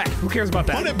 put that back. Who cares about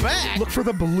that? Put it back? Look for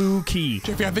the blue key.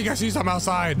 Jeffy, I think I see something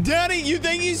outside. Daddy, you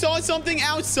think you saw something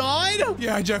outside?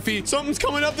 Yeah, Jeffy. Something's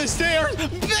coming up the stairs.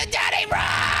 Daddy,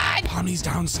 run! Pomni's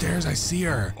downstairs. I see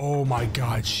her. Oh my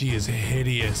God, she is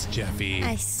hideous, Jeffy.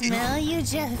 I smell you,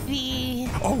 Jeffy.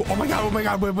 Oh my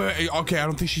God. Wait. Okay, I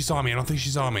don't think she saw me. Oh,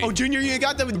 Junior, you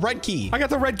got the red key. I got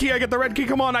the red key.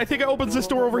 Come on, I think it opens this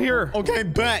door over here. Okay,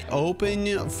 bet.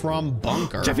 Open from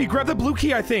bunker. Jeffy, grab the blue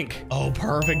key, I think. Oh,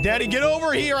 perfect. Daddy, get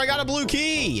over here. I got a blue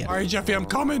key. All right, Jeffy, I'm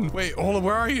coming. Wait, hold on.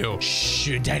 Where are you?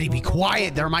 Shh, Daddy, be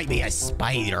quiet. There might be a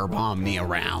spider Pomni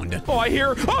around. Oh, I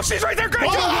hear. Oh, she's right there. Great.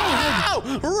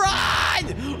 Oh, run!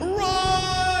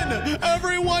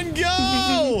 Everyone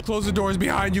go! Close the doors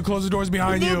behind you. The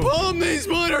Pomni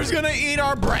spider's gonna eat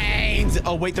our brains.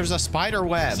 Oh, wait, there's a spider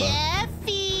web.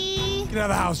 Jeffy. Get out of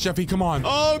the house, Jeffy. Come on.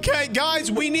 Okay, guys,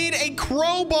 we need a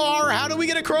crowbar. How do we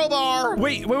get a crowbar?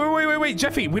 Wait,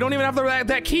 Jeffy, we don't even have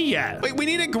that key yet. Wait, we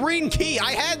need a green key.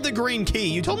 I had the green key.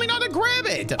 You told me not to grab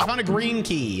it. I found a green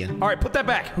key. All right, put that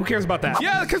back. Who cares about that?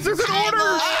 Yeah, because there's an order.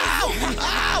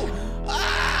 Ow!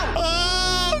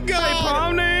 Oh, God. Hey,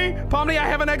 Pomni, I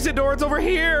have an exit door. It's over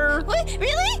here. What?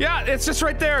 Really? Yeah, it's just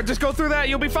right there. Just go through that.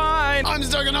 You'll be fine. I'm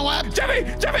stuck in a web. Jeffy,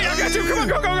 I got you. Come on,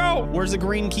 go. Where's the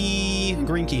green key?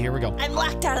 Green key, here we go. I'm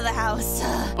locked out of the house.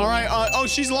 All right, oh,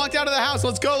 she's locked out of the house.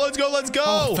 Let's go.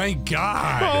 Oh, thank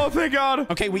God. Oh, thank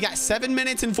God. Okay, we got 7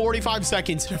 minutes and 45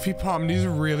 seconds. Jeffy, Pomni's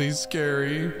really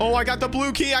scary. Oh, I got the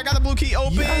blue key.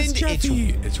 Opened. Yes,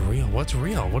 Jeffy. It's real. What's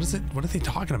real? What is it? What are they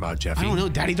talking about, Jeffy? I don't know,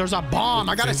 Daddy. There's a bomb.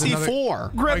 I got a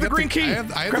C4. Grab the green key.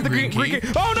 I have the green key.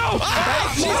 Oh no!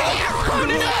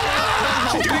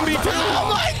 She's getting me too. Oh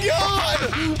my god!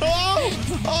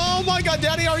 Oh my god,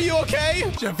 Daddy, are you okay?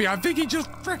 Jeffy, I think he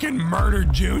just freaking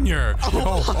murdered Junior.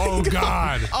 Oh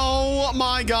god. Oh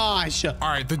my gosh. All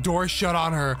right, the door's shut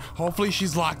on her. Hopefully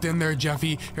she's locked in there,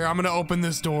 Jeffy. Here, I'm gonna open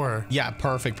this door. Yeah,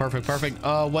 perfect.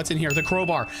 What's in here? The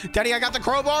crowbar. Daddy, I got the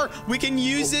crowbar. We can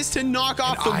use this to knock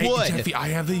off the wood. Jeffy, I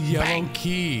have the yellow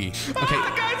key. Okay.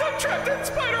 Guys, I'm trapped in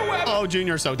spider web. Oh,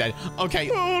 Junior's so dead. Okay.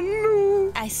 Oh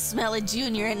no. I smell a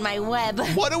Junior in my web.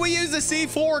 What do we use the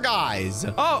C4, guys?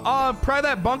 Pry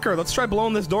that bunker. Let's try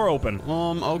blowing this door open.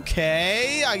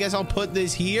 Okay. I guess I'll put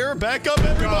this here. Back up,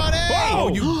 everybody. Oh,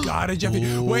 you got it,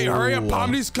 Jeffy. Wait, hurry up.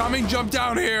 Pomni's coming. Jump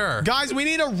down here. Guys, we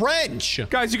need a wrench.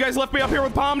 Guys, you guys left me up here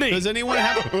with Pomni. Does anyone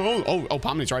have Oh,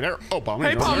 Pomni's right there. Oh, Pomni's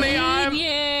Hey, right there.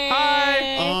 Pomni,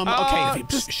 Hi.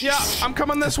 Okay. Yeah, I'm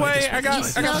coming this way. I got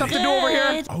stuff to do over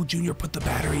here. Oh, Junior, put the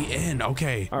battery in.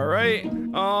 Okay. All right.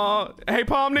 Hey,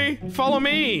 Pomni, follow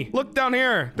me. Look down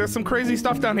here. There's some crazy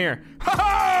stuff down here.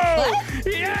 Oh!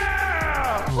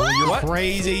 Yeah! Oh, you're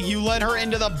crazy. You let her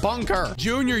into the bunker.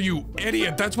 Junior, you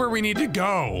idiot. That's where we need to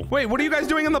go. Wait, what are you guys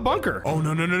doing in the bunker? Oh,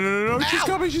 no. She's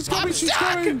coming. She's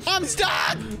coming. I'm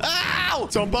stuck. Ow!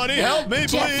 Somebody help me,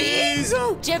 please.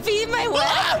 Jeffy in my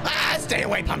web. Stay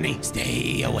away, Pomni.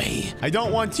 Stay away. I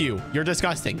don't want you. You're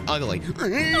disgusting. Ugly.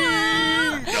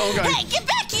 Oh, God. Hey, get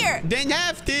back here. Didn't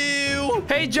have to.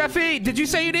 Hey, Jeffy, did you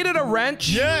say you needed a wrench?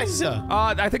 Yes.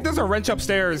 I think there's a wrench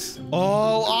upstairs.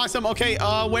 Oh, awesome. Okay,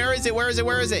 where is it?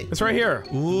 It's right here.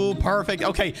 Ooh, perfect.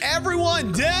 Okay,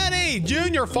 everyone, Daddy,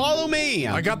 Junior, follow me.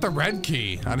 I got the red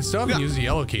key. I still haven't used the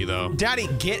yellow key, though. Daddy,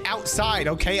 get outside,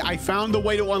 okay? I found the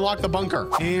way to unlock the bunker.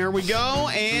 Here we go,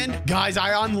 and guys,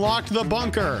 I unlocked the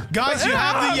bunker. Guys, you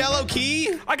have the yellow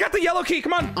key? I got the yellow key.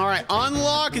 Come on. All right,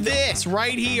 unlock this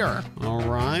right here. All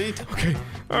right. Okay.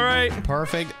 All right.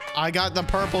 Perfect. I got the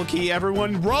purple key.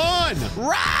 Everyone, run!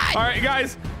 Run! All right,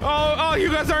 guys. Oh, you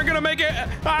guys aren't gonna make it.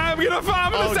 I'm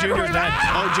gonna Junior's dead.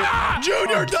 Oh,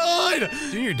 Junior died.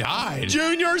 Junior died.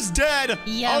 Junior's dead.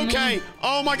 Yummy. Okay.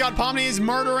 Oh my God, Pomni is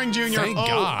murdering Junior. Thank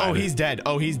God. Oh, he's dead.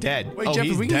 Wait,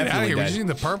 Jeffy, we can get out of here. We just need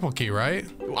the purple key, right?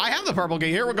 I have the purple key.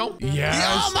 Here we go. Yes.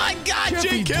 Oh my God,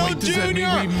 Jeffy, killed does that mean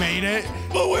Junior. we made it?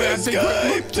 Oh, we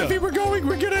escaped. Jeffy, we're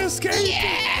gonna escape.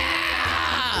 Yeah.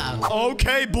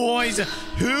 Okay, boys.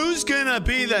 Who's gonna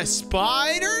be the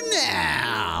spider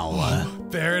now?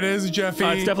 There it is, Jeffy.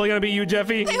 It's definitely gonna be you,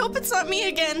 Jeffy. I hope it's not me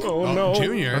again. Oh no,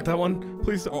 Junior. Not that one.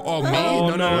 Please. me? Oh,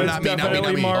 No, it's not me, not me, definitely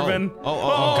not me. Marvin.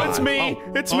 God. It's me.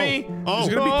 It's me. Oh,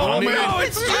 It's gonna be Pomni. no,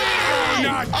 it's me.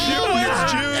 Not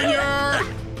Where's Junior.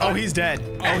 Junior? Oh, he's dead.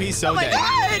 Oh, he's so dead.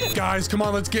 God. Guys, come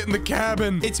on, let's get in the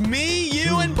cabin. It's me,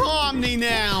 you, and Pomni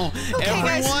now. Okay,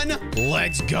 Everyone,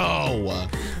 let's go.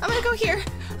 I'm gonna go here.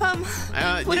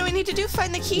 What do we need to do?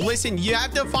 Find the key? Listen, you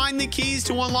have to find the keys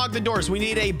to unlock the doors. We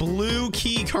need a blue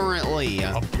key currently.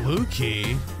 A blue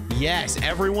key? Yes,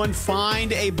 everyone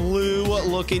find a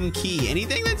blue-looking key.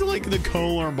 Anything that's like the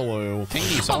color blue. I think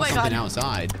you saw my something God.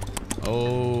 outside.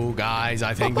 Oh, guys,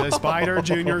 I think the Spider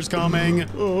Junior's coming.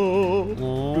 Oh,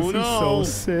 This is no. so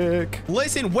sick.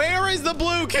 Listen, where is the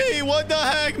blue key? What the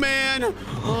heck, man?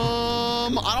 I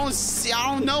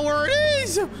don't know where it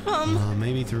is.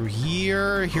 Maybe through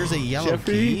here. Here's a yellow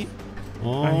Jeffy? key.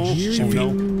 Oh, I hear oh,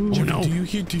 no. you. Oh, no. Do you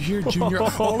hear Junior?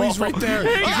 Oh, he's right there.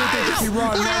 He's right there, Jeffy.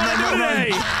 Run, Hey!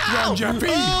 run, Jeffy.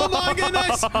 Oh, my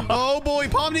goodness. Oh, boy.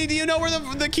 Pomni, do you know where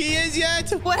the key is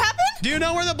yet? What happened? Do you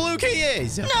know where the blue key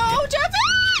is? No,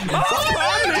 Jeffy!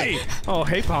 Pomni! Oh,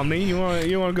 hey, Pomni. You want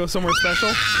to go somewhere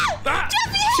special?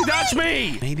 She dodged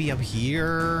me. Maybe up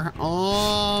here.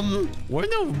 Where's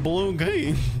the blue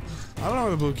key? I don't know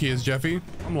where the blue key is, Jeffy.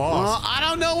 I'm lost. I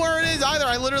don't know where it is either.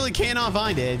 I literally cannot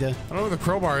find it. I don't know where the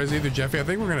crowbar is either, Jeffy. I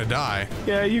think we're gonna die.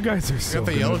 Yeah, you guys are We so got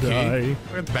the gonna yellow key. die.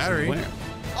 We got the battery. Where?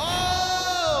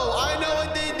 Oh, I know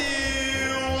what they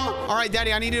do. All right,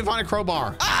 Daddy, I need you to find a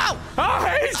crowbar. Ow! Oh,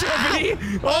 hey, Jeffy!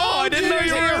 Oh, I didn't know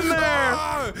you were in there.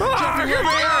 Jeffy, Come here.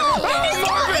 Marvin!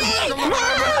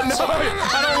 No,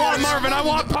 I don't want Marvin. I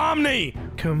want Pomni.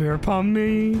 Come here,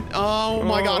 Pomni. Oh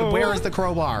my God, where is the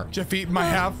crowbar? Jeffy, my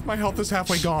health is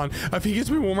halfway gone. If he gets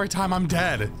me one more time, I'm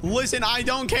dead. Listen, I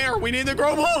don't care. We need the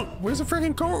crowbar. Where's the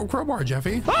freaking crowbar,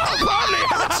 Jeffy? Oh, Pomni!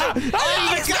 I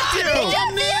didn't expect you. Oh,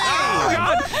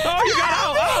 God. Oh, you got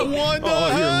out. Oh, What the oh,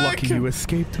 heck? you're lucky you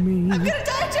escaped me. I'm gonna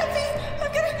die, Jeffy!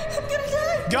 I'm gonna die!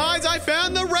 Guys, I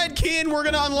found the red key, and we're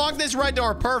gonna unlock this red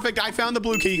door. Perfect. I found the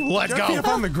blue key. Let's Jeffy, I go.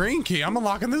 found the green key. I'm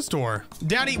unlocking this door.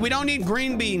 Daddy, we don't need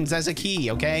green beans as a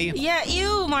key, okay? Yeah,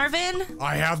 you, Marvin.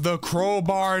 I have the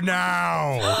crowbar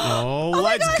now. Oh,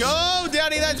 let's go,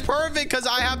 Daddy. That's perfect because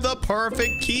I have the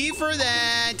perfect key for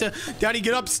that. Daddy,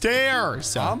 get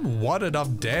upstairs. I'm whatted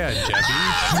up dead, Jeffy.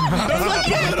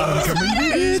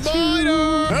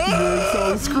 Spider. You're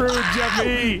so screwed,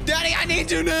 Jeffy. Daddy, I need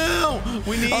you now.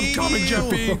 We need I'm coming, you.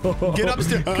 Jeffy. Get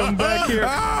upstairs. Come back here.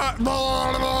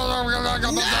 No!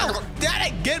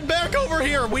 Daddy, get back over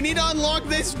here. We need to unlock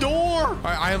this door.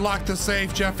 I unlocked the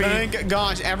safe, Jeffy. Thank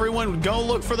gosh, everyone go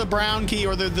look for the brown key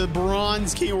or the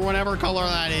bronze key or whatever color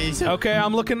that is. Okay,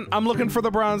 I'm looking for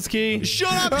the bronze key.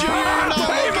 Shut up, Junior!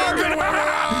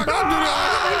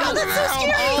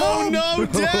 Oh no,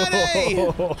 Daddy!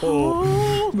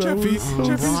 Jeffy's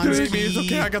gonna bronze eat me. It's key.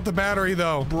 okay. I got the battery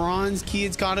though. Bronze key,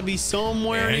 it's gotta be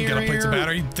somewhere And near gotta place the here.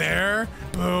 battery there.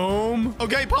 Boom.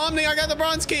 Okay, Pomni, I got the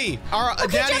bronze key. All right,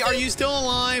 Daddy, Jeffy. are you still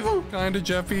alive? Kinda,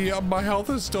 Jeffy. My health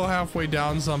is still halfway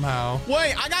down somehow.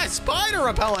 Wait, I got spider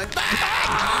repellent.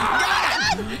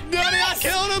 Got him! Daddy, I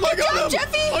killed him. I got him.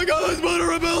 Jeffy. I got the spider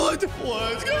repellent.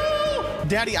 Let's go.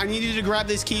 Daddy, I need you to grab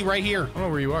this key right here. I don't know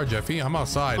where you are, Jeffy. I'm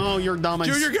outside. Oh, you're dumb.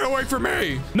 Junior, get away from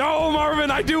me. No,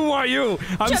 Marvin, I do want you.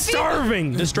 I'm Jeffy.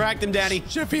 starving. Distract him, Daddy.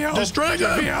 Jeffy, help. Distract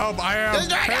Jeffy, him. help. I am.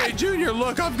 Distract Hey, him. Junior,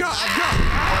 look. I've got.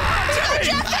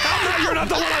 Jeffy, you're not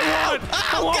the one I want.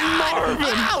 I want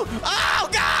Marvin. Oh,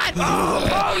 God. Oh,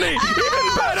 Pomni,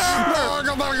 even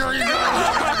better.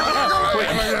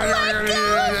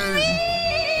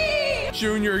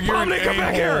 Junior, you're an Pomni, come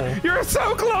back a-hole. here. You're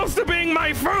so close to being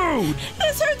my food.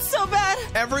 This hurts so bad.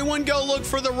 Everyone go look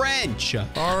for the wrench.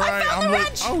 All right, found the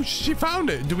wrench. Oh, she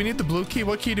found it. Do we need the blue key?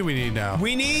 What key do we need now?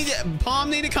 We need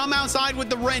Pomni to come outside with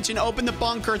the wrench and open the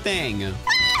bunker thing.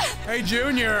 Hey,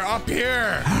 Junior, up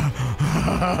here.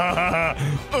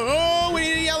 Oh, we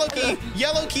need a yellow key.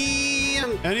 Yellow key.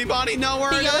 Anybody know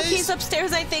where The it yellow is? key's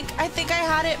upstairs, I think. I think I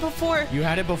had it before. You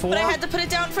had it before? But I had to put it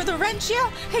down for the wrench. Yeah.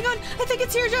 Hang on. I think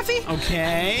it's here, Jeffy.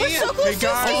 Okay. We're so close Hey, to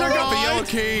guys, seeing I got the it. yellow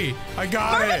key. I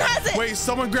got Marvin it. has it. Wait,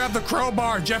 someone grab the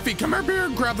crowbar. Jeffy, come up here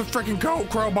and grab the freaking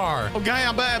crowbar. Okay,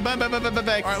 I'm back.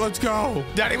 All right, let's go.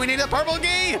 Daddy, we need a purple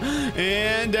key.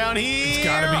 And down here. It's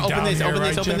gotta be open down this, here, open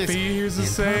right, this, open this. Jeffy? Here's the Yeah,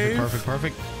 safe.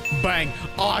 Perfect. Bang.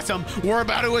 Awesome. We're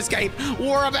about to escape.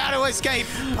 We're about to escape.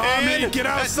 Pomni, get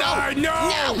outside. No.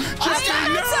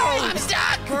 Jeffy, no. I'm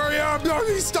stuck. Hurry up. No,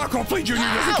 he's stuck. Hopefully Junior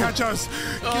doesn't catch us.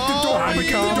 Get the door. I'm Get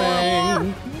the door.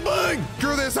 coming. Bang.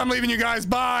 Screw this. I'm leaving you guys.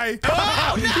 Bye.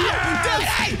 Oh, no.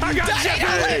 Daddy, I got Daddy, Jeffy.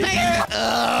 don't let me-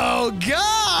 Oh,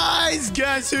 guys.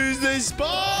 Guess who's the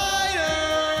spider?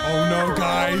 Oh, no,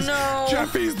 guys. no.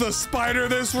 Jeffy's the spider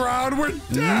this round. We're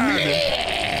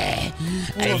dead.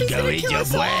 I'm going to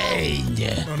brain.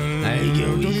 No.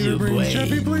 Don't eat your brain.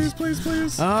 Jeffy, please.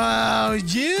 Oh,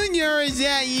 Junior, is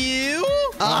that you?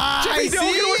 Jeffy,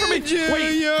 don't get away from me.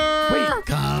 Junior. Wait.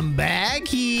 Come back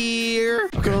here.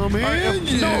 Come here,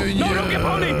 Junior. No, don't get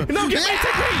Pomni. No, get me.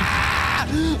 Take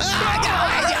me.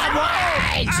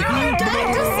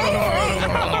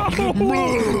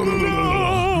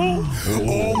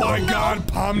 Oh my God,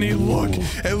 Pomni, look.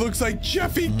 It looks like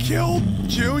Jeffy killed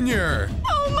Junior.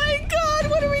 Oh my God.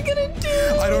 What are we going to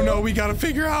do? I don't know. We gotta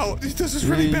figure out. This is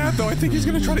really bad, though. I think he's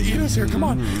gonna try to eat us here. Come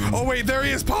on. Oh, wait. There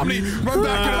he is, Pomni. Run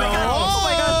back into the house. Oh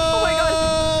my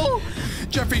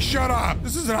God. Jeffy, shut up.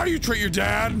 This isn't how you treat your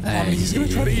dad. Pomni, he's gonna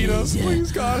try to eat us.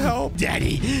 Please, God, help.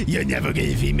 Daddy, you're never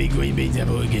gonna feed me green beans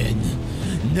ever again.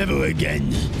 Never again.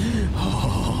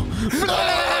 Oh.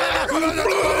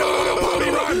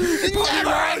 Pomni, run.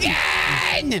 Never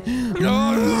again!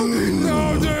 No.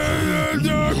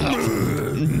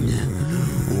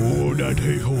 Oh, that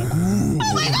hey-ho.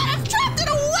 Oh my God. I'm trapped in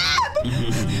a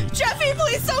web. Jeffy,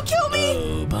 please don't kill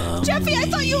me. Jeffy, I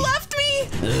thought you left me.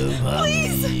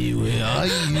 Please. Where are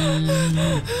you?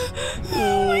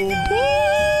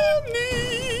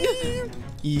 Pomni!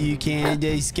 You can't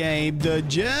escape the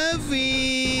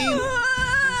Jeffy! You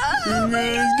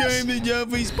can't escape the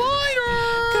Jeffy spider!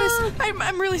 Guys,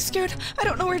 I'm really scared. I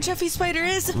don't know where Jeffy Spider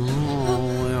is.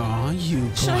 Oh, where are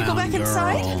you, Should I go back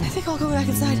inside? I think I'll go back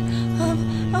inside.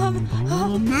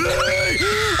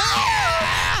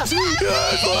 Yes,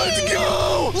 let's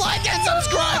go! Like and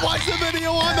subscribe, watch the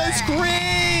video on the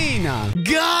screen!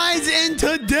 Guys, in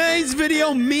today's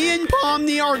video, me and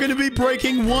Pomni are gonna be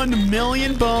breaking 1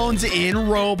 million bones in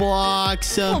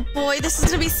Roblox. Oh boy, this is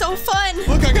gonna be so fun.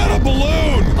 Look, I got a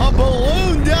balloon. A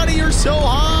balloon, Daddy, you're so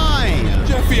high!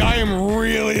 Jeffy, I am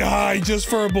really high just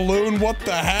for a balloon. What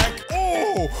the heck?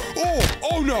 Oh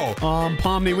no.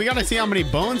 Pomni, we gotta see how many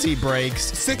bones he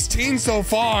breaks. 16 so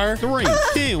far. 3,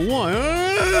 2, 1.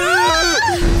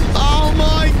 Oh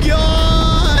my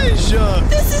gosh!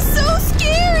 This is so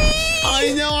scary.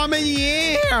 I know, I'm in the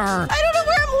air. I don't know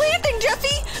where I'm landing,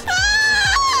 Jeffy.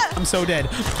 Ah! I'm so dead.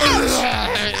 Ouch!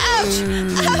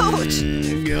 Ouch!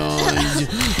 Gosh,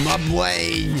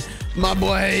 my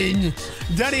brain.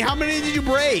 Daddy, how many did you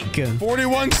break?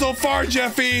 41 so far,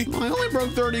 Jeffy. I only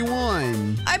broke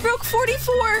 31. I broke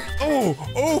 44.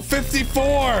 Oh,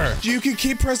 54. You can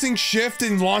keep pressing shift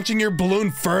and launching your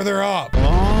balloon further up.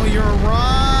 Oh, you're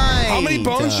right. How many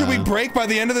bones should we break by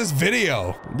the end of this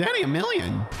video? Daddy,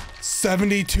 1,000,000.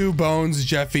 72 bones,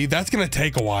 Jeffy. That's gonna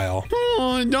take a while.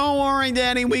 Oh, don't worry,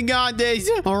 Daddy. We got this.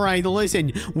 All right,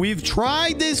 listen. We've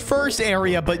tried this first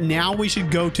area, but now we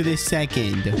should go to the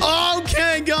second.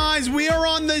 Okay, guys. We are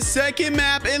on the second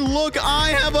map, and look, I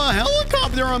have a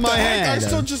helicopter on my head. I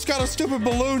still just got a stupid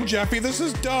balloon, Jeffy. This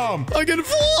is dumb. I can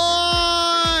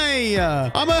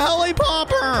fly. I'm a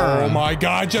helipopper. Oh, my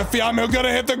God, Jeffy. I'm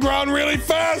gonna hit the ground really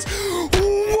fast.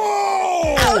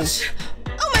 Whoa! Ouch!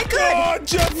 Oh, my God. Oh,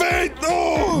 Jeffy.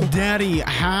 Oh. Daddy,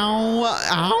 how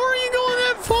are you going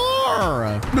that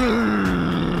far?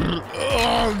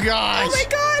 Oh, gosh. Oh, my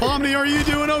God. Pomni, are you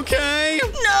doing okay? No!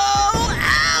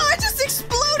 Ow! I just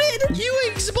exploded! You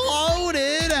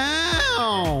exploded?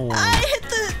 How? I hit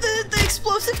the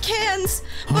explosive cans.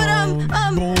 But,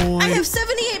 boy. I have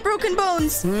 78 broken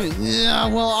bones. Yeah,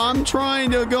 well, I'm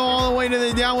trying to go all the way to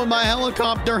the down with my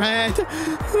helicopter hat.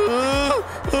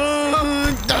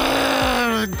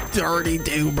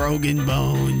 32 broken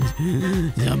bones.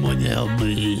 Someone help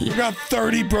me. You got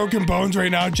 30 broken bones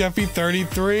right now, Jeffy.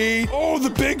 33. Oh, the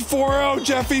big 4-0,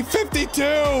 Jeffy. 52.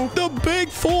 The big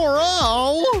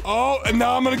 4-0. Oh, and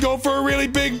now I'm going to go for a really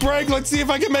big break. Let's see if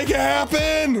I can make it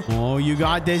happen. Oh, you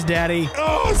got this, Daddy.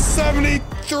 Oh,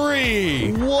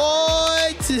 73.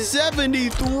 What?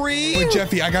 73? Wait,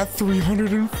 Jeffy, I got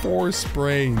 304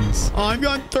 sprains. I've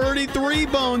got 33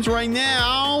 bones right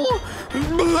now.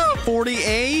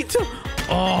 48.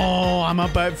 Oh, I'm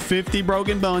up at 50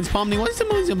 broken bones. Pomni, what's the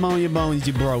most amount of bones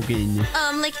you've broken?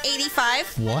 Like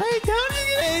 85. What? How did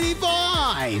you get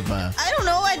 85? I don't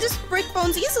know. I just break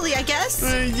bones easily, I guess.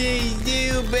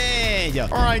 Stupid.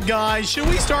 All right, guys, should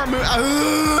we start moving?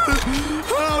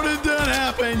 How did that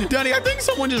happen? Daddy, I think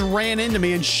someone just ran into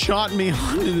me and shot me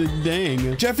onto the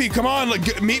thing. Jeffy, come on.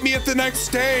 Meet me at the next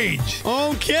stage.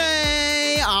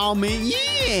 Okay, I'll meet you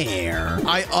there.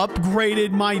 I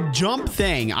upgraded my jump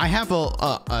thing. I have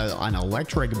an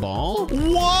electric ball.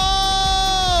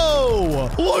 Whoa!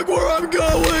 Look where I'm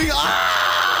going.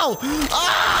 Ow!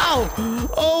 Ow!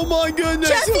 Oh my goodness.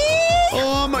 Jeffy!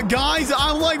 Guys,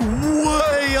 I'm like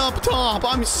way up top.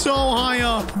 I'm so high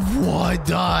up. What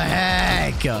the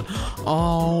heck?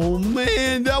 Oh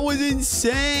man, that was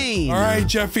insane. All right,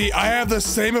 Jeffy, I have the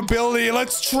same ability.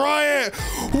 Let's try it.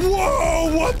 Whoa,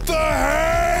 what the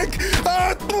heck?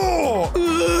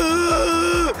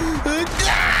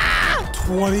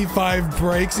 25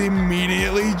 breaks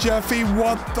immediately, Jeffy.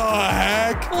 What the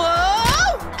heck?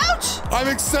 Whoa! Ouch! I'm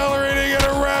accelerating at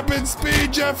a rapid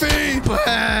speed, Jeffy.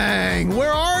 Bang!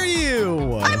 Where are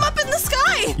you? I'm up in the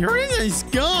sky! You're in the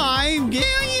sky? Get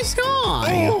out of the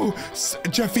sky! Oh,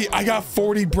 Jeffy, I got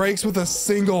 40 breaks with a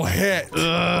single hit.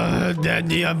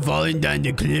 Daddy, I'm falling down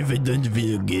the cliff. It doesn't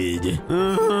feel good.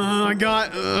 I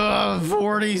got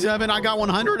 47. I got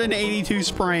 182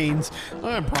 sprains.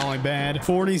 Probably bad.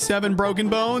 47 broken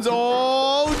bones.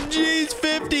 Oh, geez,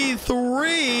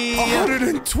 53.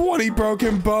 120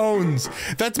 broken bones.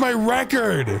 That's my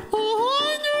record. 120.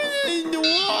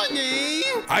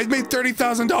 I made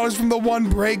 $30,000 from the one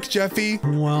break, Jeffy.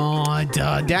 What?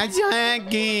 That's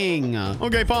hacking.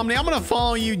 Okay, Pomni, I'm gonna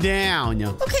follow you down.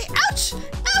 Okay, ouch!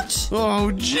 Ouch! Oh,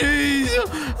 jeez.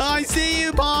 I see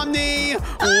you, Pomni.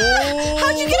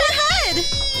 How'd you get ahead?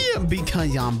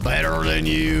 Because I'm better than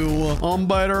you. I'm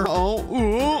better. Oh,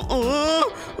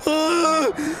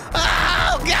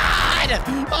 God!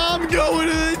 I'm going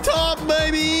to the top,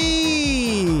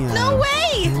 baby. No way!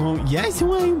 Oh, yes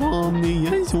way, Pomni.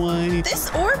 Yes way. This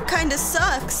orb kinda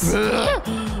sucks.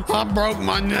 I broke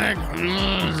my neck.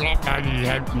 Somebody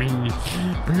help me.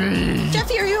 Please.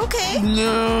 Jeffy, are you okay?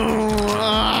 No,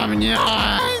 I'm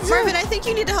not. Marvin, I think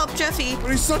you need to help Jeffy.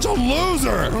 But he's such a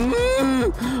loser.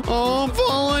 Oh, I'm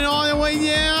falling all the way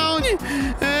down.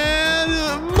 And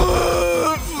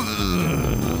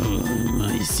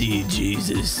I see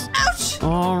Jesus. Ouch!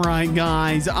 All right,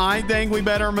 guys. I think we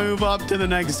better move up to the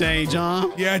next stage, huh?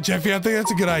 Yeah, Jeffy, I think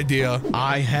that's a good idea.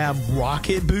 I have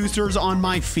rocket boosters on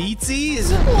my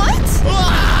feetsies. What?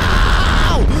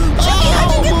 Wow!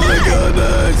 how'd you get my that?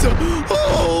 goodness!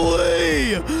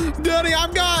 Holy! Daddy,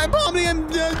 I've got Pomni and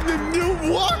new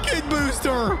rocket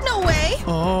booster. No way.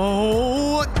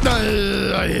 Oh,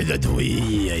 I hit a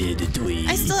twee. I hit a twee.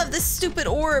 I still have this stupid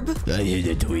orb. I hit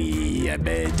a twee. I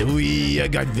bet a twee. I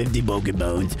got 50 broken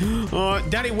bones.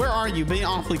 Daddy, where are you? Being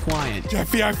awfully quiet.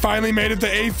 Jeffy, I finally made it to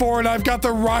A4 and I've got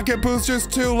the rocket boosters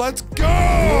too. Let's go! Oh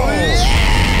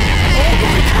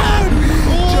my God!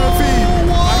 Jeffy,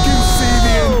 I can see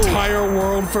the entire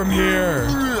world from here.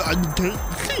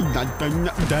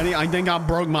 Daddy, I think I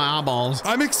broke my eyeballs.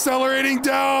 I'm accelerating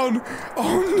down.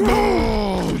 Oh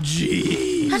no! Oh,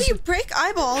 jeez. How do you break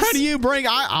eyeballs? How do you break?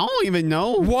 I don't even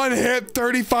know. One hit,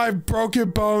 35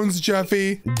 broken bones,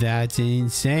 Jeffy. That's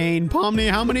insane. Pomni,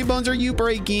 how many bones are you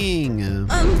breaking?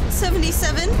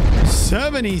 77.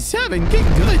 77?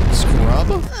 Get good,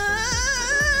 scrub.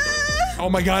 Oh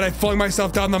my God, I flung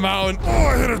myself down the mountain. Oh,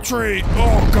 I hit a tree.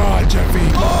 Oh God, Jeffy.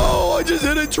 Oh, I just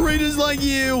hit a tree just like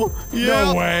you.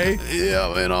 No way.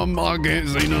 Yeah, and I can't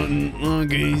see nothing. I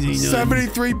can't see nothing.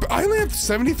 73. I only have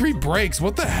 73 breaks.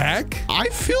 What the heck? I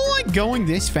feel like going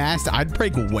this fast, I'd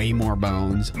break way more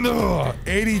bones. Ugh,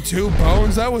 82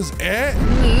 bones. That was it.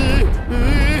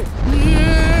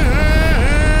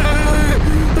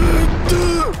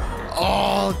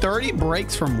 Oh, 30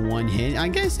 breaks from one hit. I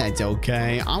guess that's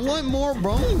okay. I want more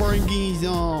bone breakies,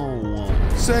 though.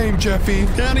 Same, Jeffy.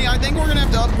 Daddy, I think we're gonna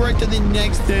have to upgrade to the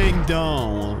next thing,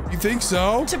 though. You think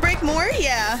so? To break more?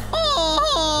 Yeah.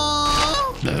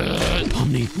 Oh,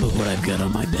 Pomni, look what I've got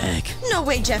on my back. No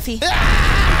way, Jeffy.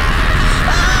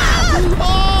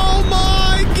 Oh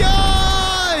my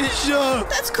gosh!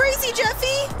 That's crazy,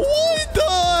 Jeffy. What the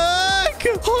heck?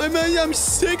 I'm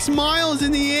 6 miles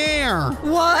in the air.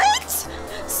 What?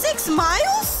 6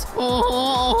 miles?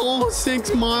 Oh,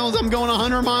 6 miles. I'm going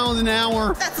 100 miles an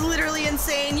hour. That's literally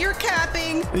insane. You're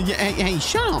capping. Hey,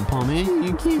 shut up, Pomni.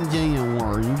 You can't say a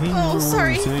word. You can't Oh,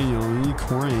 sorry. say you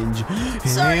cringe.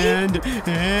 Sorry. And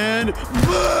bang!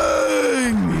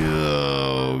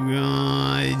 Oh,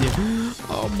 God.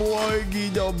 Oh, boy,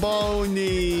 get the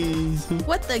bonies.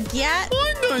 What the gat?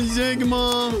 What the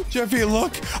Sigma? Jeffy,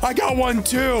 look, I got one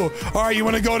too. All right, you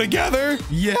want to go together?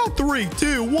 Yeah, 3,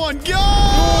 2, 1, go!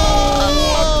 Oh,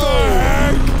 what the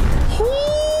heck?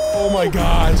 Oh my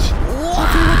gosh. Jeffy,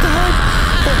 what the heck?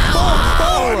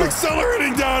 Oh, I'm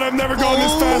accelerating down. I'm never going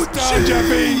this fast down,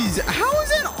 Jeffy. How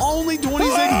is it only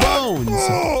 26 bones?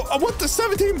 Oh, what the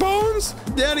 17 bones?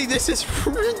 Daddy, this is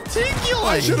ridiculous.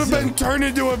 I should have been turned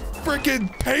into a freaking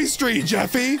pastry,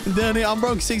 Jeffy. Daddy, I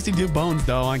broke 62 bones,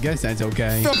 though. I guess that's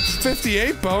okay.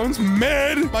 58 bones?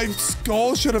 Mid? My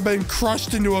skull should have been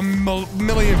crushed into a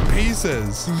million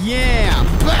pieces. Yeah,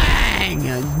 bang!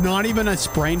 Not even a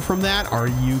sprain from that? Are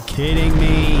you kidding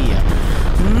me?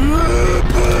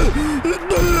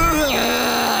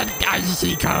 I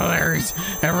see colors.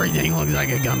 Everything looks like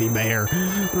a gummy bear.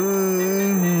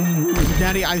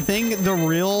 Daddy, I think the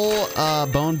real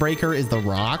bone breaker is the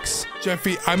rocks.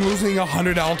 Jeffy, I'm losing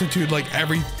 100 altitude like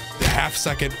every half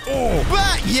second. Oh!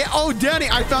 Yeah, oh, Daddy,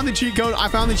 I found the cheat code. I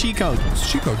found the cheat code. What's the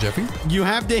cheat code, Jeffy? You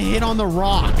have to hit on the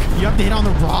rock. You have to hit on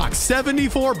the rock.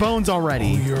 74 bones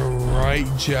already. Oh, you're right,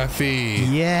 Jeffy.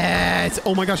 Yes.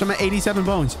 Oh my gosh, I'm at 87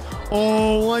 bones.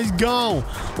 Oh, let's go.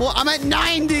 Well, I'm at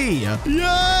 90.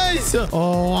 Yes.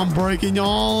 Oh, I'm breaking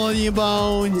all of your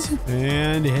bones.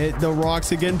 And hit the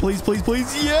rocks again, please, please,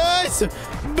 please. Yes.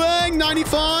 Bang,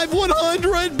 95,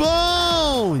 100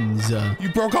 bones. You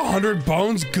broke 100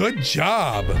 bones? Good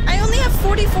job. I only have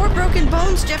 44 broken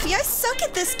bones, Jeffy. I suck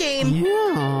at this game.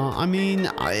 Yeah, I mean,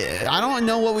 I don't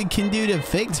know what we can do to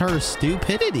fix her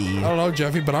stupidity. I don't know,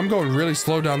 Jeffy, but I'm going really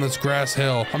slow down this grass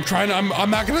hill. I'm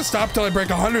not going to stop till I break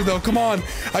 100, though. Come on.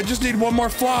 I just need one more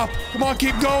flop. Come on,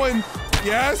 keep going.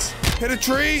 Yes. Hit a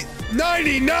tree.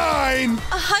 99.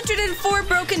 104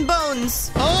 broken bones.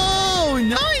 Oh,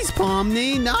 nice,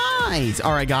 Pomni. Nice.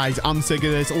 All right, guys, I'm sick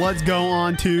of this. Let's go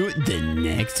on to the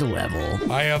next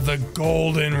level. I have the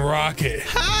golden rocket.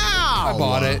 How? I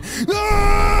bought it.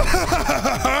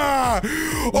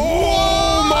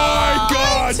 Oh my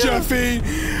God, Jeffy.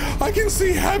 I can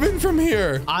see heaven from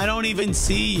here. I don't even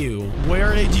see you.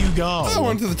 Where did you go? I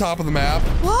went to the top of the map.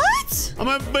 What? I'm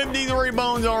at 53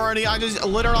 bones already. I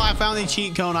found the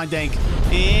cheat code, I think.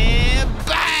 And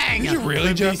bang! Did you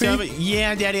really, Jeffy?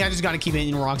 Yeah, Daddy, I just gotta keep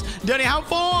hitting rocks. Daddy, how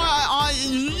far?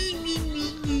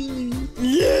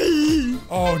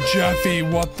 Oh, Jeffy,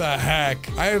 what the heck?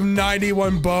 I have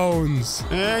 91 bones.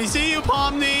 I see you,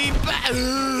 Pomni.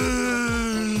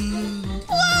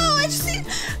 Whoa, I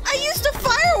used a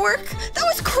firework. That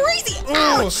was crazy.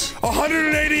 Ouch. Oh,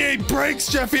 188 breaks,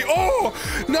 Jeffy. Oh,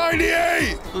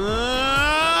 98.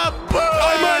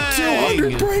 I'm at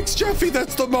 200 breaks, Jeffy.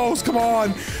 That's the most. Come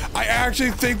on. I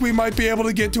actually think we might be able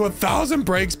to get to 1,000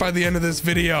 breaks by the end of this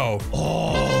video.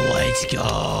 Oh, let's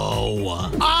go.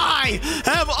 I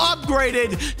have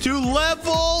upgraded to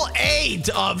level 8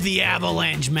 of the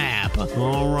avalanche map.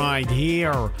 All right,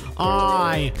 here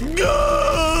I go.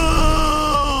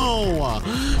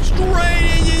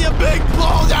 Straight into the big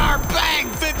boulder. Bang,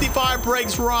 55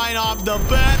 breaks right off the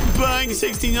bat. Bang,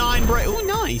 69 breaks. Oh,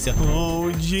 nice.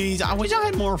 Oh, jeez. I wish I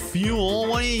had more fuel.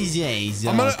 What is this?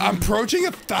 I'm approaching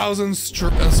 1,000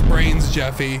 sprains,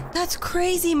 Jeffy. That's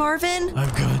crazy, Marvin.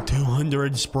 I've got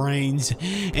 200 sprains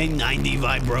and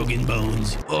 95 broken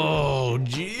bones. Oh,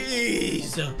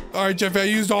 jeez. All right, Jeffy,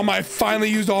 I finally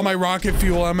used all my rocket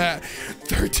fuel. I'm at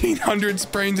 1,300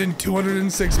 sprains and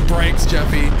 206 breaks,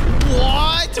 Jeffy.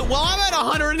 What? Well, I'm at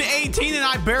 118 and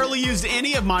I barely used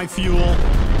any of my fuel.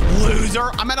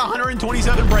 Loser. I'm at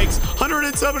 127 breaks.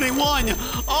 171.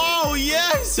 Oh,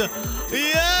 yes.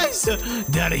 Yes.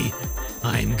 Daddy,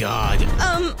 I'm God.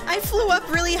 I flew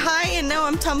up really high and now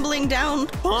I'm tumbling down.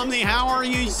 Pomni, how are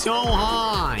you so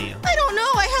high? I don't know.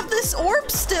 I have this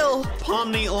orb still.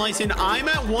 Pomni, listen, I'm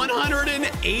at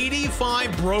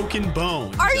 185 broken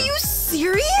bones. Are you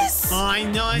serious? I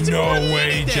know. It's No more than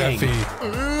way, anything. Jeffy.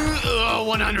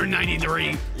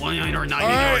 193. 193. All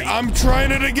right, I'm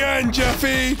trying it again,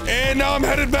 Jeffy. And now I'm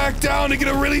headed back down to get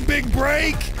a really big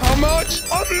break. How much?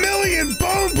 1,000,000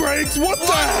 bone breaks. What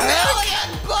the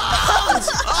heck? Bones!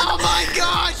 Oh my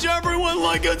gosh, everyone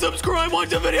like and subscribe, watch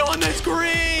the video on the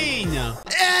screen.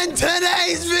 In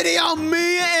today's video,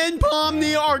 me and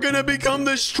Pomni are gonna become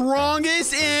the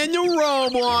strongest in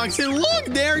Roblox. And look,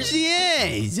 there she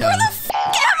is. Where the f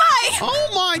am I? Oh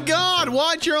my god,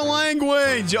 watch your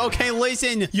language. Okay,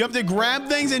 listen, you have to grab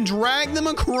things and drag them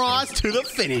across to the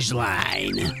finish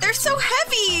line. They're so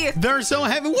heavy. They're so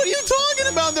heavy. What are you talking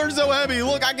about? They're so heavy.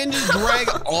 Look, I can just drag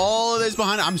all of this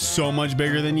behind. I'm so much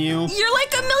bigger than you. You're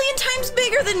like 1,000,000 times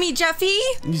bigger than me, Jeffy.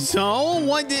 So,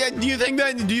 what do you think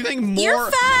more?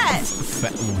 You're fat.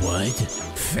 What?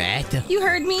 Fat? You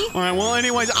heard me. All right, well,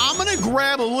 anyways, I'm going to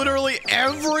grab literally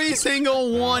every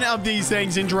single one of these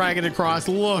things and drag it across.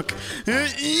 Look.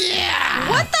 Yeah.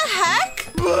 What the heck?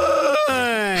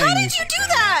 Bang. How did you do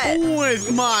that?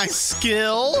 With my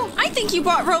skill. I think you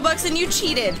bought Robux and you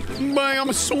cheated. Bang,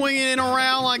 I'm swinging it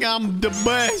around like I'm the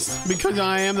best because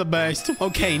I am the best.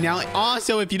 Okay, now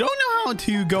also, if you don't know how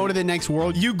to go to the next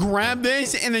world, you grab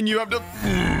this and then you have to...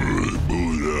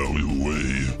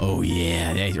 Oh,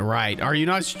 yeah, that's right. Are you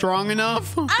not strong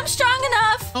enough? I'm strong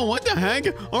enough. Oh, what the heck?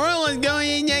 All right, let's go to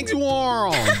the next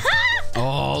world.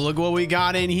 Oh, look what we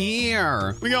got in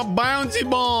here. We got bouncy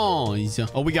balls.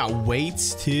 Oh, we got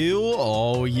weights too.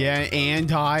 Oh, yeah, and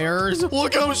tires.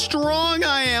 Look how strong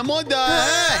I am. What the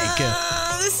heck?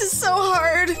 This is so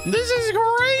hard. This is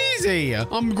crazy.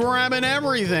 I'm grabbing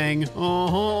everything.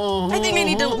 I think I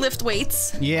need to lift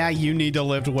weights. Yeah, you need to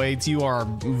lift weights. You are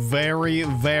very,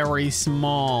 very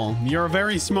small. You're a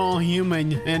very small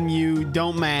human, and you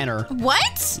don't matter.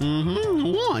 What?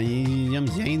 Mm-hmm. What? I'm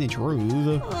saying the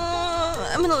truth.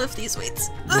 I'm gonna lift these weights.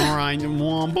 All right.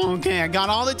 Okay, I got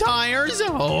all the tires.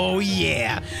 Oh,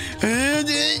 yeah. And,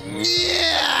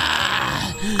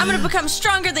 yeah. I'm gonna become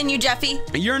stronger than you, Jeffy.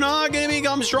 You're not gonna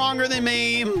become stronger than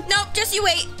me. Nope, just you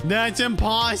wait. That's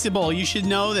impossible. You should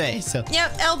know this.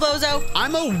 Yep, Elbozo.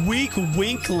 I'm a weak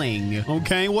winkling.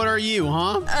 Okay, what are you,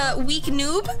 huh? Weak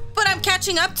noob, but I'm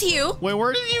catching up to you. Wait,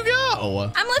 where did you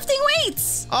go? I'm lifting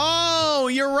weights. Oh,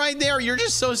 you're right there. You're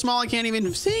just so small I can't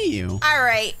even see you. All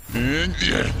right.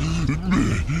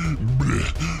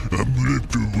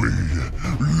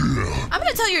 I'm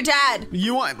gonna tell your dad.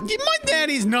 My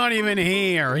daddy's not even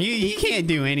here. He can't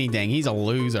do anything. He's a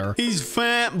loser. He's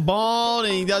fat, bald,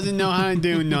 and he doesn't know how to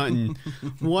do nothing.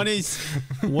 What is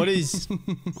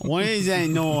that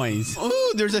noise?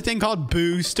 Ooh, there's a thing called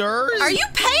boosters. Are you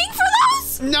paying for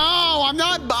those? No, I'm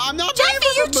not. Jeffy,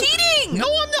 you're cheating. No,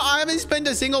 I'm not. I haven't spent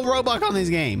a single Robux on this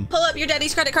game. Pull up your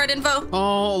daddy's credit card info.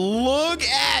 Oh, look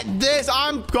at this.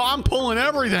 I'm pulling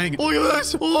everything. Look at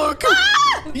this. Look.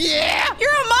 Ah! Yeah.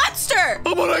 You're a monster.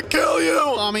 I'm gonna kill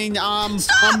you. I mean,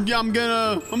 Stop. I'm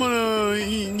gonna,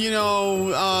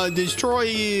 destroy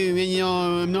you. And,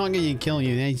 I'm not gonna kill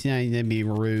you. That'd be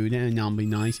rude. And I'll be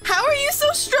nice. How are you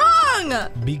so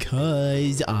strong?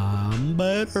 Because I'm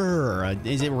better.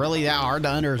 Is it really that hard to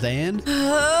understand?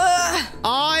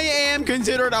 I am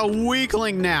considered a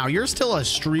weakling now. You're still a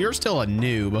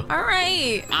noob. All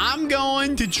right. I'm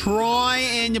going to try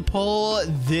and pull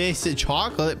this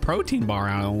chocolate protein bar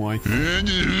out of the way.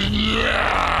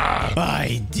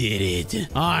 I did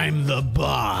it. I'm the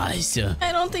boss.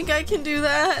 I don't think I can do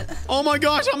that. Oh my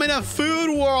gosh, I'm in a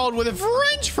food world with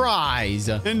French fries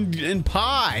and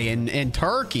pie and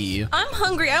turkey. I'm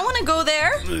hungry. I want to go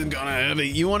there. It's gonna heavy.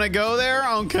 You want to go there?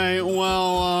 Okay,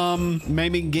 well,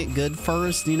 maybe get good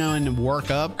first, you know, and work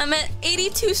up. I'm at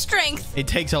 82 strength. It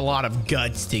takes a lot of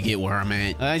guts to get where I'm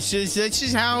at. That's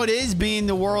just how it is being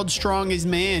the world's strongest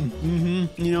man.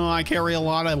 You know, I carry a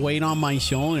lot of weight on my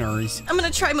shoulders. I'm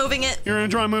gonna try moving it. You're gonna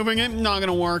try moving it? Not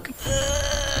gonna work.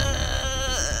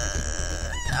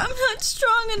 I'm not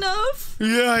strong enough.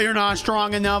 Yeah, you're not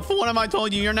strong enough. What have I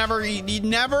told you? You never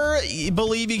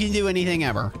believe you can do anything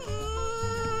ever.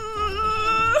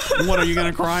 What, are you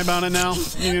gonna cry about it now?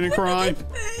 You gonna cry?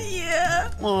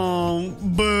 Yeah. Oh,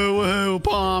 boo-hoo,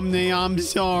 Pomni. I'm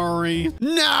sorry.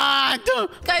 Not!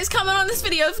 Guys, comment on this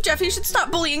video if Jeffy should stop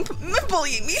bullying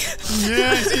me.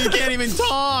 Yes, you can't even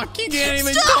talk. You can't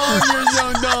even talk. You're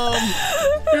so dumb.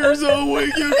 You're so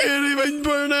weak. You can't even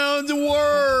pronounce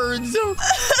words.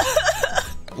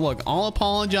 Look, I'll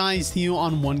apologize to you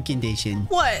on one condition.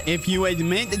 What? If you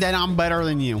admit that I'm better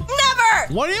than you.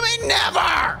 Never! What do you mean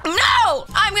never? No!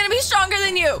 I'm gonna be stronger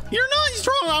than you. You're not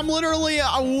strong. I'm literally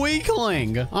a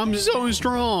weakling. I'm so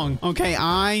strong. Okay,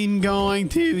 I'm going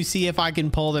to see if I can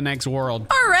pull the next world.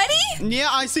 Already? Yeah,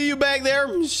 I see you back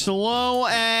there. Slow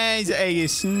as a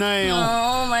snail.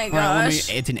 Oh my All right,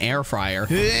 gosh. it's an air fryer.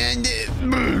 And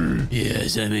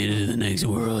yes, I made it to the next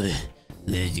world.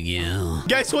 Let's go.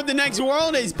 Guess what the next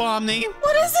world is, Pomni?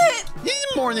 What is it?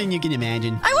 It's more than you can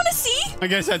imagine. I want to see. I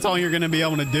guess that's all you're going to be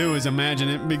able to do is imagine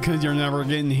it because you're never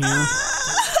getting here.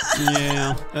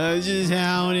 Yeah, that's just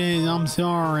how it is. I'm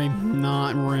sorry.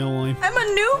 Not really. I'm a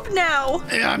noob now.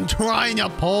 I'm trying to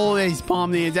pull this,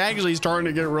 Pomni. It's actually starting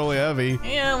to get really heavy.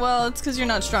 Yeah, well, it's because you're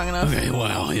not strong enough. Okay,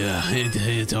 well, yeah,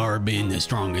 it's hard being the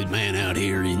strongest man out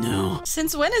here, you know.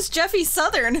 Since when is Jeffy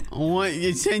Southern? What?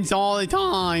 Since all the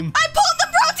time. I pulled the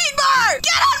protein bar!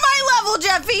 Get on my level,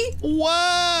 Jeffy!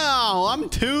 Wow, I'm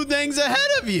 2 things ahead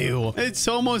of you. It's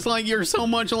almost like you're so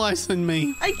much less than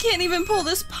me. I can't even pull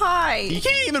this pie. You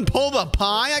can't even pull the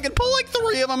pie. I can pull like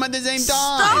 3 of them at the same time.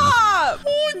 Stop!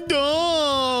 Oh,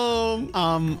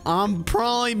 dumb. I'm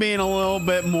probably being a little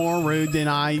bit more rude than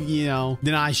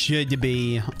I should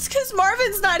be. It's because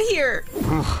Marvin's not here.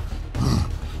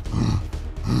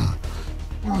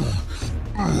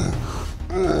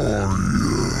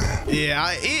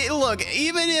 Yeah, look,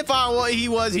 even if he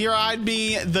was here, I'd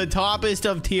be the toppest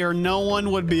of tier. No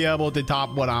one would be able to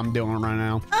top what I'm doing right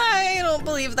now. I don't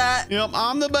believe that. Yep,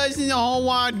 I'm the best in the whole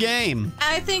wide game.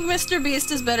 I think Mr.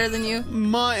 Beast is better than you.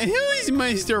 Who is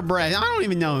Mr. Breast? I don't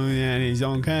even know who that is,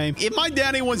 okay? If my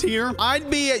daddy was here, I'd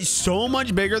be so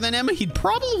much bigger than him, he'd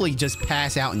probably just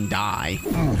pass out and die.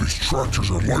 Oh, these tractors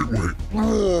are lightweight.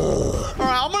 All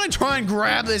right, I'm gonna try and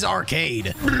grab this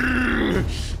arcade.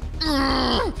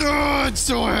 Oh, it's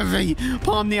so heavy.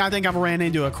 Pomni, I think I've ran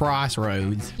into a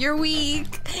crossroads. You're weak.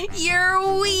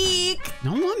 You're weak.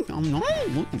 No, I'm not.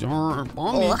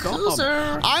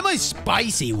 Loser. I'm a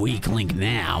spicy weakling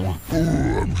now.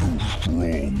 Oh, I'm so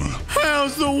strong.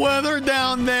 How's the weather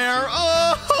down there?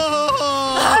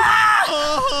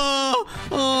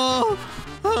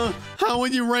 How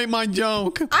would you rate my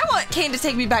joke? I want Kane to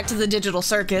take me back to the digital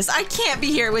circus. I can't be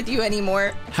here with you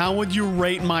anymore. How would you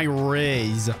rate my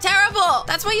riz? Terrible.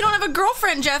 That's why you don't have a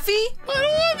girlfriend, Jeffy. I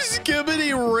don't have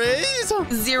skibbity riz.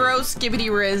 0 skibbity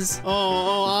riz.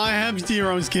 Oh, I have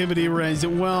 0 skibbity riz.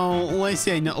 Well,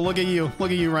 listen, look at you.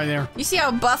 Look at you right there. You see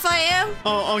how buff I am?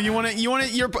 Oh,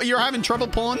 you're having trouble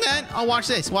pulling that? Oh, watch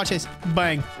this. Watch this.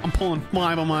 Bang. I'm pulling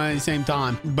 5 of them at the same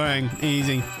time. Bang.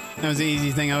 Easy. That was the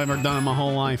easiest thing I've ever done in my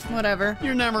whole life. Whatever.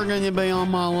 You're never going to be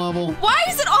on my level. Why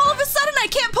is it all of a sudden I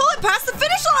can't pull it past the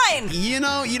finish line? You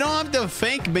know, you don't have to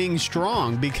fake being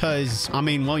strong because, I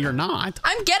mean, well, you're not.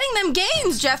 I'm getting them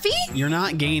gains, Jeffy. You're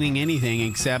not gaining anything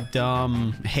except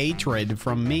hatred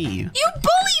from me. You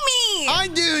bully me. I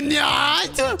do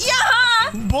not.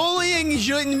 Yeah. Bullying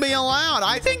shouldn't be allowed.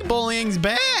 I think bullying's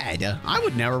bad. I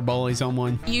would never bully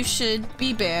someone. You should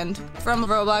be banned from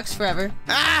Roblox forever.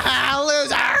 Ah,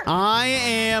 loser. I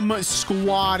am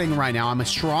squatting right now. I'm a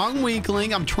strong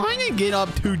weakling. I'm trying to get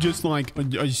up to just like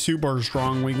a super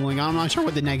strong weakling. I'm not sure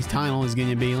what the next title is going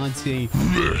to be. Let's see.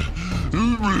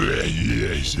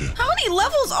 Yes. How many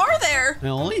levels are there?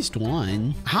 At least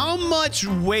 1. How much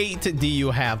weight do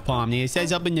you have, Pomni? It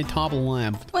says up in the top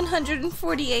left.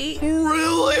 148.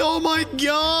 Really? Oh my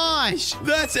gosh.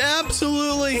 That's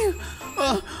absolutely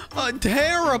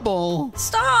Terrible.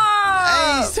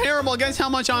 Stop! Hey, terrible. Guess how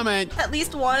much I'm at? At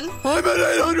least one. I'm at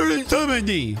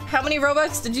 870. How many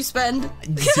Robux did you spend?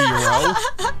 0.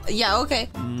 Yeah, okay.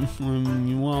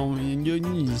 Well,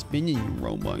 you're spending your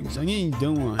Robux. I ain't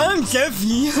doing. I'm Jeffy.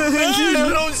 You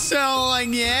don't sound like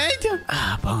it.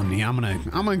 Pomni, I'm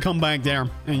gonna come back there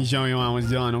and show you how it's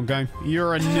done, okay?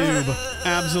 You're a noob.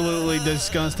 Absolutely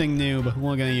disgusting noob.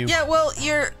 Look at you. Yeah, well,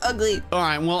 you're ugly. All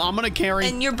right, well, I'm gonna carry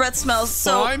And your breath smells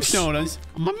so... 5 sodas.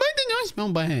 My breath does not smell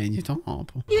bad. It's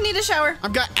awful. You need a shower.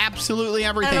 I've got absolutely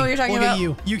everything. I know what you're talking Look about. at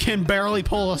you. You can barely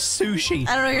pull a sushi.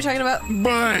 I don't know what you're talking about.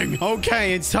 Bang.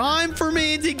 Okay, it's time for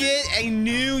me to get a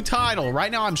new title.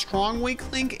 Right now, I'm Strong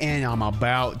Weakling, and I'm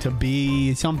about to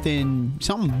be something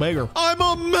bigger. I'm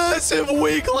a massive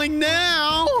weakling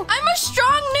now. I'm a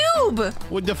strong noob.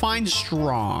 What defines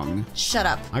strong? Shut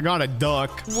up. I got a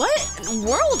duck. What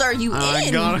world are you I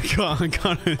in? got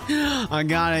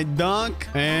a duck,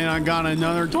 and I got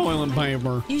another toilet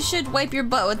paper. You should wipe your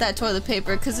butt with that toilet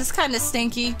paper because it's kind of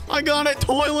stinky. I got a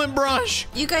toilet brush.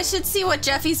 You guys should see what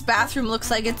Jeffy's bathroom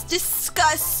looks like. It's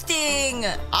disgusting.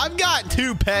 I've got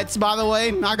 2 pets, by the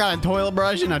way. I got a toilet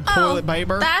brush and a toilet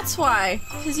paper. That's why.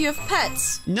 Because you have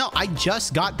pets. No, I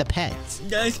just got the pets.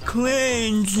 That's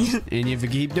cringe. And if you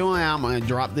keep doing that, I'm gonna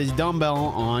drop this dumbbell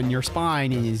on your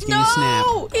spine and it's gonna snap.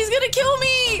 No! He's gonna kill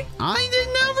me!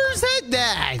 Never said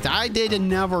that. I did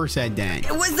never said that.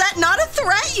 Was that not a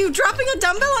threat? You dropping a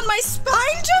dumbbell on my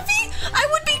spine, Jeffy? I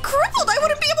would be crippled. I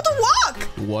wouldn't be able to walk.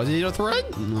 Was it a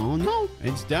threat? No.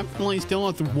 It's definitely still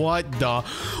a threat. What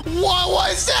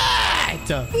was that?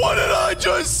 What did I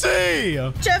just see?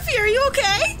 Jeffy, are you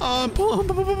okay?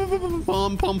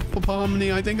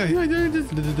 Pomni, I think I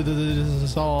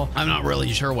saw. I'm not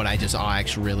really sure what I just saw,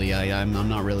 actually. I'm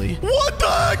not really. What the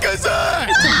heck is that?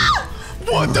 Ah!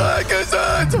 What the heck is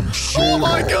that? Oh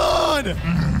my god!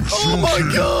 Oh my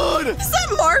god! Is that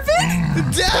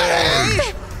Marvin?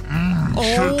 Daddy!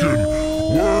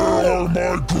 Where are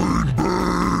my green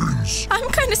beans? I'm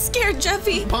kind of scared,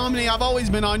 Jeffy. Pomni, I've always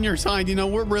been on your side. You know,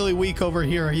 we're really weak over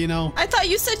here, you know. I thought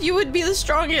you said you would be the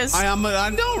strongest. I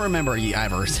don't remember you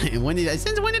ever saying.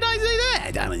 Since when did I say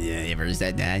that? I don't ever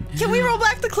said that. Can we roll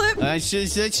back the clip? That's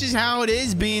just how it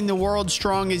is being the world's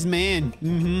strongest man.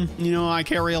 You know, I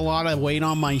carry a lot of weight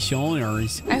on my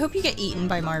shoulders. I hope you get eaten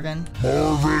by Marvin.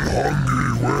 Marvin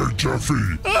hungry, where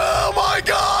Jeffy? Oh my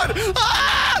god!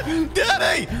 Ah!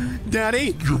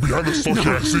 Daddy! You're behind the stuff,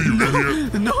 can't see you,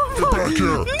 idiot. No! Get back here.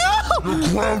 No! You're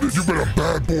grounded. You've been a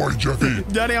bad boy, Jeffy.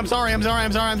 Daddy, I'm sorry.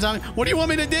 What do you want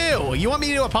me to do? You want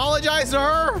me to apologize to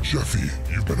her? Jeffy,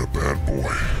 you've been a bad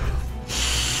boy.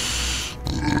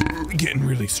 Getting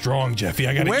really strong, Jeffy.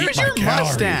 I gotta eat my Where's your calories.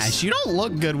 mustache? You don't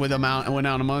look good without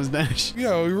a mustache.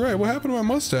 Yo, you're right. What happened to my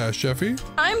mustache, Jeffy?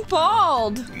 I'm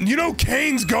bald. You know,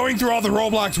 Kane's going through all the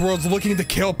Roblox worlds looking to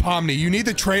kill Pomni. You need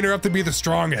the trainer up to be the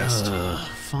strongest.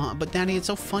 Fun, but Daddy, it's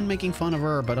so fun making fun of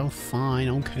her, but oh, fine,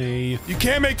 okay. You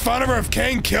can't make fun of her if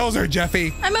Kane kills her,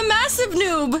 Jeffy. I'm a massive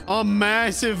noob. A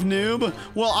massive noob?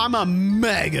 Well, I'm a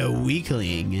mega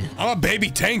weakling. I'm a baby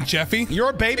tank, Jeffy. You're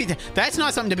a baby. That's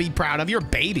not something to be proud of. You're a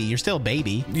baby. You're still a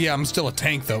baby. Yeah, I'm still a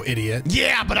tank, though, idiot.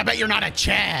 Yeah, but I bet you're not a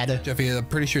Chad. Jeffy, I'm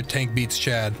pretty sure Tank beats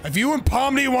Chad. If you and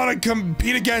Pomni want to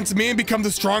compete against me and become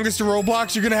the strongest in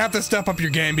Roblox, you're gonna have to step up your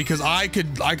game because I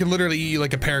could literally eat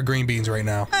like a pair of green beans right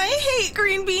now. I hate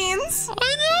green beans.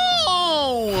 I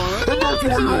know. And that's why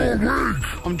you're all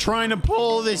weak. I'm trying to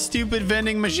pull this stupid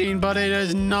vending machine, but it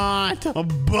is not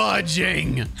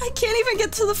budging. I can't even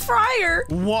get to the fryer.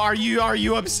 What, are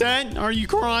you upset? Are you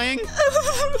crying?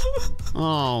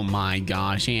 Oh my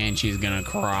gosh, and she's gonna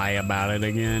cry about it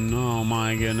again. Oh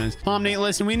my goodness. Pomni,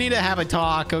 listen, we need to have a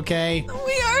talk, okay?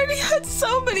 We already had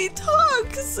so many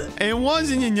talks. It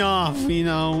wasn't enough, you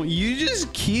know. You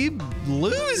just keep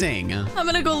losing. I'm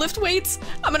gonna go lift weights.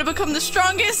 I'm gonna become the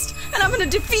strongest, and I'm gonna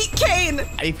defeat Kane.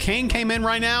 If Kane came in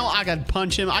right now, I could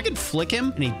punch him. I could flick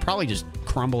him, and he'd probably just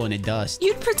crumble into dust.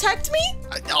 You'd protect me?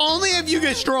 Only if you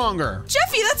get stronger.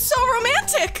 Jeffy, that's so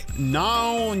romantic.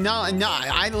 No.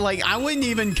 I wouldn't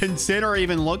even consider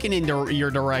even looking into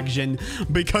your direction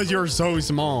because you're so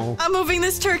small. I'm moving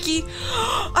this turkey.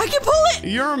 I can pull it.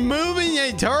 You're moving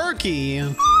a turkey.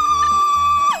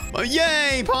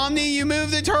 Yay, Pomni, you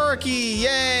moved the turkey.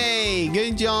 Yay,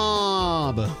 good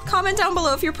job. Comment down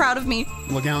below if you're proud of me.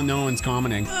 Look out, no one's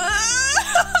commenting.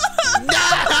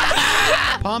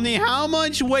 Pomni, how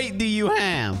much weight do you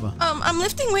have? I'm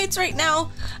lifting weights right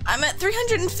now. I'm at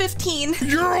 315.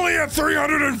 You're only at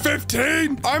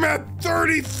 315? I'm at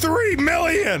 33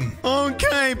 million.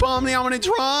 Okay, Pomni, I'm gonna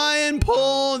try and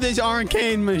pull this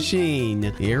arcade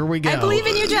machine. Here we go. I believe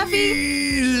in you, Jeffy.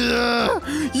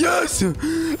 Yes,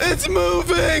 it's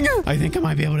moving. I think I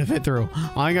might be able to fit through.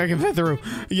 I think I can fit through.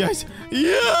 Yes,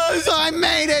 yes, I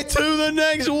made it to the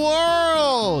next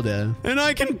world. And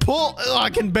I can pull. Oh, I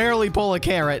can barely pull a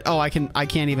carrot. Oh, I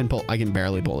can't even pull. I can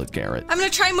barely pull a carrot. I'm gonna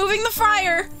try moving the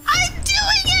fryer. I'm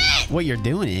doing it. What, you're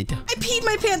doing it? I peed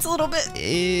my pants a little bit.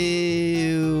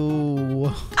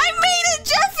 Ew. I made it,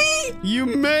 Jeffy. You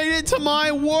made it to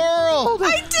my world.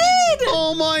 I did.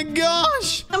 Oh my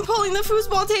gosh. I'm pulling the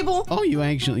foosball table. Oh, you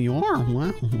are.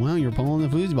 Wow, you're pulling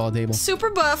the foosball table. Super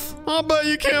buff. I bet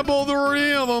you can't pull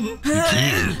 3 of them.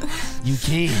 You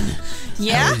can.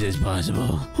 Yeah? How is this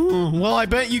possible? Well, I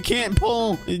bet you can't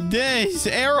pull this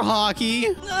air hockey.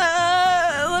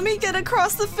 Let me get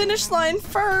across the finish line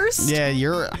first. Yeah,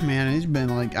 man, it's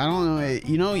been like, I don't know.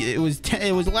 You know, it was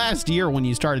last year when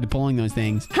you started pulling those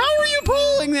things. How are you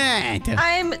pulling that?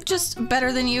 I'm just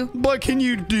better than you. But can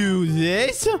you do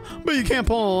this? But you can't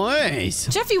pull this.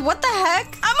 Jeffy, what the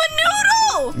heck? I'm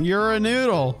a noodle! You're a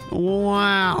noodle.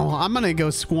 Wow. I'm going to go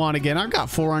squat again. I've got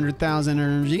 400,000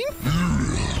 energy.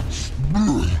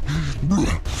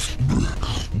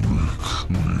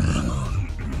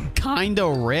 Kinda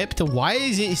ripped? Why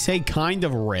does it say kind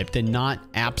of ripped and not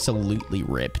absolutely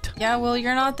ripped? Yeah, well,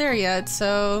 you're not there yet,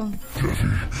 so... Jeffy,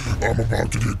 I'm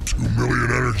about to get 2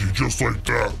 million energy just like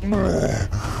that.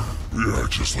 Yeah,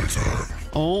 just like that.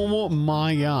 Oh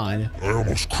my god. I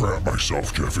almost crapped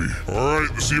myself, Jeffy. All right,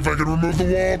 let's see if I can remove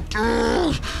the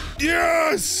wall.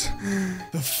 Yes!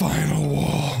 The final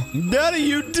wall. Daddy,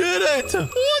 you did it!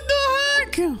 What the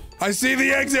heck? I see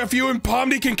the exit. If you and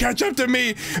Pomni can catch up to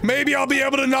me, maybe I'll be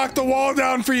able to knock the wall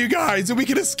down for you guys and we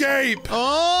can escape.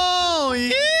 Oh,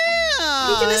 yeah!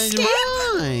 We can escape?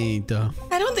 Right.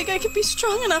 I don't think I could be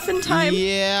strong enough in time.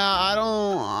 Yeah, I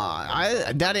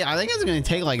don't... Daddy, I think it's gonna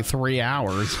take like 3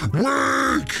 hours.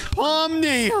 Wake!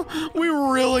 Pomni, we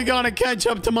really gotta catch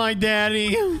up to my daddy.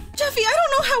 Jeffy, I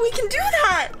don't know how we can do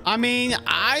that. I mean,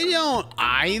 I don't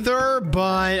either,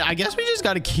 but I guess we just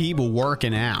gotta keep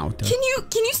working out. Can you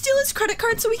steal his credit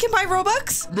card so we can buy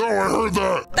Robux? No, I heard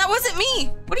that. That wasn't me.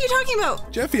 What are you talking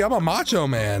about? Jeffy, I'm a macho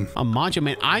man. A macho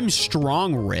man. I'm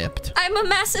strong ripped. I'm a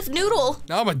massive noodle.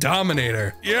 I'm a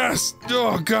dominator. Yes.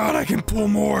 Oh, God, I can pull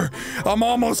more. I'm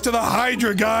almost to the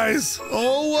Hydra, guys.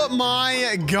 Oh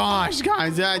my gosh,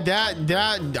 guys.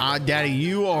 Daddy,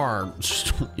 you're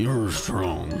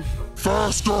strong.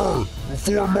 Faster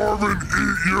before Marvin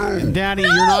eat you. Daddy,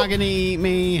 you're not gonna eat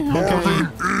me. Marvin Okay. eat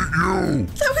you.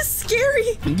 That was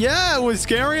scary. Yeah, it was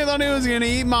scary. I thought he was gonna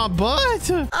eat my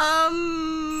butt.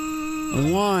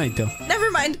 What?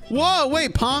 Never mind. Whoa,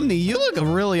 wait, Pomni, you look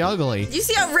really ugly. You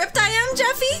see how ripped I am,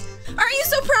 Jeffy? Aren't you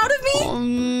so proud of me?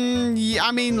 Yeah,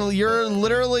 I mean, you're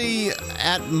literally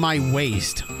at my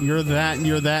waist. You're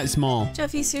that small.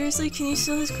 Jeffy, seriously, can you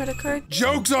steal his credit card?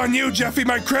 Joke's on you, Jeffy.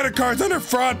 My credit card's under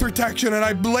fraud protection, and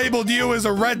I labeled you as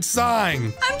a red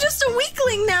sign. I'm just a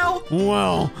weakling now.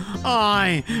 Well,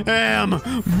 I am.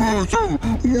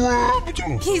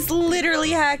 He's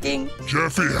literally hacking.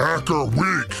 Jeffy, hacker,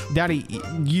 weak. Daddy,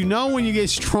 you know when you get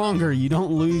stronger, you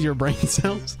don't lose your brain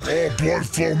cells. All blood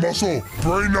flow muscle,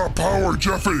 brain not power,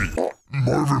 Jeffy.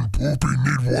 Marvin poopy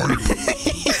need wipe.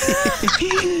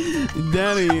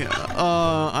 Daddy,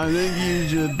 I think you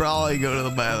should probably go to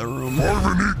the bathroom.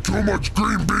 Marvin eat too much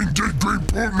green bean, did green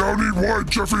poop, now need wipe,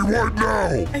 Jeffy, wipe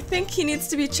now. I think he needs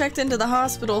to be checked into the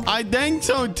hospital. I think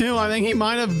so too. I think he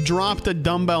might have dropped a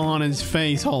dumbbell on his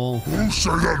face hole. Who say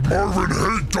that Marvin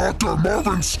hate Dr.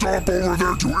 Marvin stop over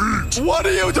there to eat? What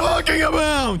are you talking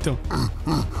about?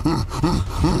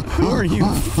 Who are you?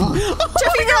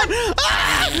 Jeffy, God!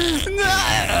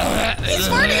 He's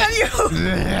farting on you!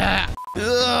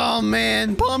 Oh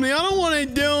man, Pomni, I don't want to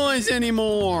do this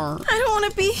anymore. I don't want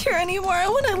to be here anymore. I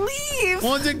want to leave.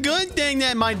 Well, it's a good thing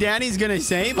that my daddy's gonna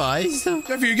save us.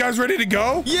 Jeffy, you guys ready to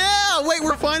go? Yeah, wait,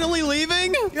 we're finally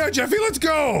leaving? Yeah, Jeffy, let's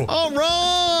go. All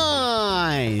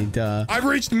right. I've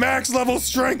reached max level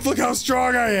strength. Look how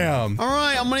strong I am. All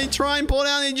right, I'm gonna try and pull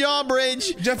down the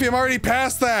drawbridge. Jeffy, I'm already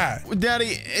past that.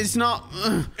 Daddy, it's not...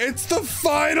 It's the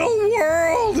final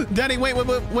world. Daddy, wait,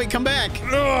 come back.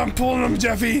 Oh, I'm pulling him,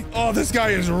 Jeffy. Oh, this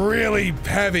guy is really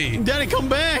heavy. Daddy, come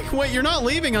back. Wait, you're not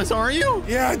leaving us, are you?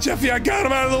 Yeah, Jeffy, I got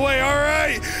him out of the way. All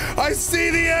right. I see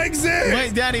the exit.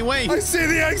 Wait, Daddy, wait. I see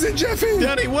the exit, Jeffy.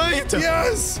 Daddy, wait.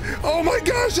 Yes. Oh my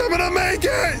gosh, I'm gonna make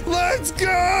it. Let's go.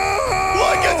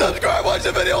 Like and subscribe, watch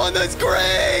the video on the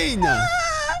screen.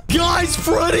 Guys,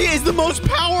 Freddy is the most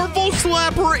powerful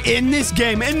slapper in this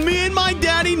game, and me and my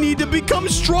daddy need to become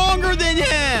stronger than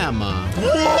him.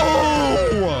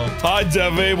 Whoa! Hi,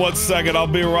 Jeffy. 1 second. I'll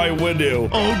be right with you.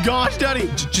 Oh, gosh, daddy.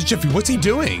 Jeffy, what's he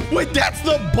doing? Wait, that's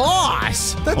the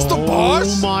boss. That's the boss?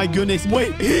 Oh, my goodness.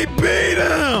 Wait, he beat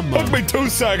him. Took me 2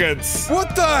 seconds.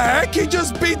 What the heck? He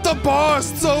just beat the boss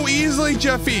so easily,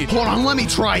 Jeffy. Hold on, let me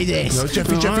try this. No,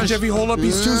 Jeffy, hold up.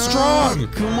 He's too strong.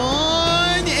 Come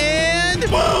on, and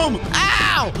boom.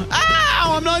 Ow!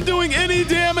 Ow! I'm not doing any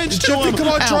damage to him. Jeffy, come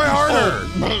on, try harder.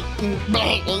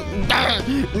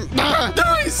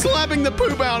 He's slapping the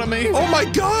poop out of me. Oh my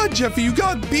God, Jeffy, you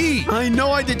got beat. I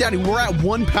know I did, Daddy. We're at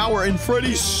 1 power, and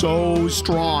Freddy's so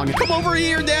strong. Come over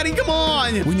here, Daddy. Come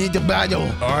on. We need to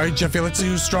battle. All right, Jeffy, let's see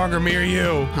who's stronger, me or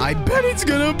you. I bet it's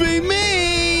gonna be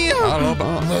me. I don't know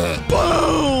about that.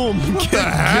 Boom! What the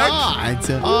heck? God,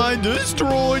 I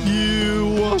destroyed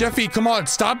you. Jeffy, come on,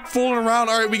 stop fooling around.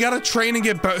 All right, we gotta train and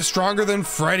get stronger than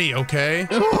Freddy, okay?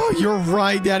 Oh, you're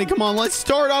right, Daddy. Come on, let's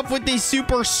start off with the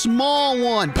super small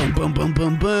one. Boom, boom, boom,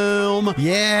 boom, boom.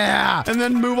 Yeah. And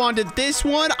then move on to this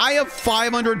one. I have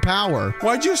 500 power.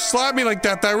 Why'd you slap me like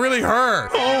that? That really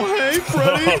hurt. Oh, hey,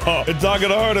 Freddy. It's not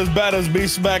gonna hurt as bad as me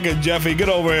smacking Jeffy. Get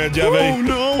over here, Jeffy. Oh,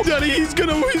 no. Daddy, he's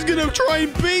gonna try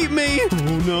and beat me.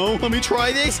 Oh, no. Let me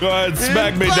try this. Go ahead,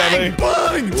 smack me, bang, Jeffy.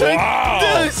 Bang! Take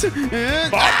this.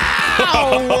 And,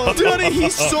 ow! Daddy,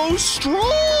 he's so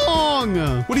strong.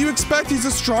 What do you expect? He's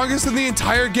the strongest in the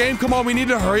entire game. Come on, we need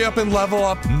to hurry up and level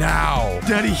up now.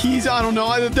 Daddy, I don't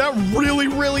know. That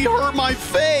really hurt my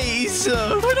face.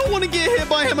 I don't want to get hit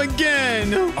by him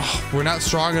again. Oh, we're not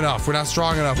strong enough. We're not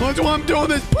strong enough. That's why I'm doing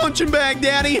this punching bag,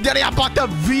 Daddy. Daddy, I bought the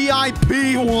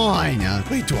VIP one.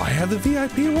 Wait, do I have the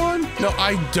VIP one? No,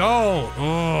 I don't.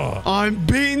 Ugh. I'm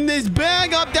beating this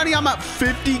bag up, Daddy. I'm at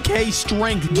 50K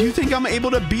strength. Do you think I'm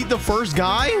able to beat the first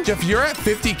guy? Jeff, you're at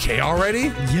 50K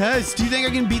already? Yes. Do you think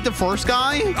I can beat the first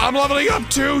guy? I'm leveling up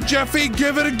too, Jeffy.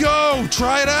 Give it a go.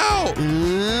 Try it out.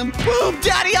 Boom,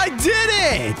 Daddy, I did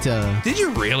it. Did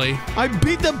you really? I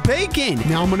beat the bacon.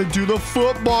 Now I'm going to do the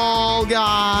football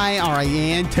guy. All right,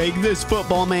 and take this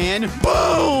football man.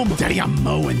 Boom. Daddy, I'm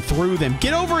mowing through them.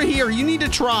 Get over here. You need to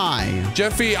try.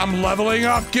 Jeffy, I'm leveling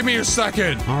up. Give me a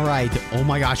second. All right. Oh,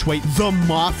 my gosh. Wait, the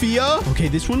Mafia? Okay,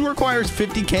 this one requires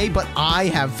 50K, but I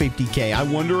have 50K. I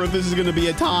wonder if this is going to be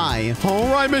a tie. All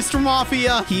right, Mr.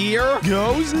 Mafia. Here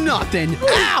goes nothing.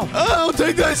 Ow. Oh,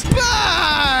 take this.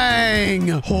 Bang.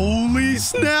 Holy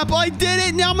snap. I did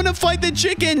it. Now I'm going to fight the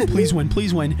chicken. Please win.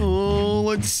 Please win. Oh,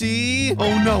 let's see.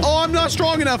 Oh, no. Oh, I'm not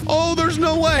strong enough. Oh, there's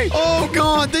no way. Oh,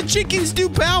 God. The chicken's too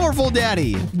powerful,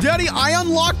 Daddy. Daddy, I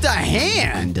unlocked a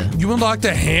hand. You unlocked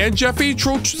a hand, Jeffy?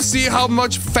 See how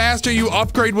much faster you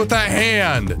upgrade with that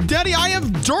hand. Daddy, I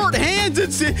have dirt hands.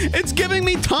 It's giving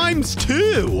me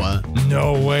 ×2.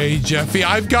 No way, Jeffy.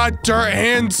 I've got dirt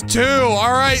hands too.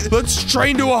 All right, let's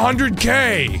train to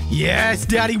 100K. Yes,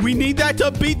 Daddy. We need that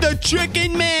to beat the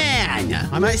chicken man.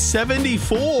 I'm at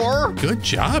 74. Good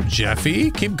job,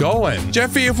 Jeffy. Keep going.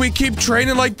 Jeffy, if we keep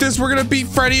training like this, we're going to beat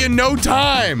Freddy in no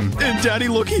time. And Daddy,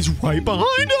 look, he's right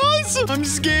behind us. I'm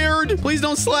scared. Please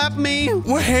don't slap me.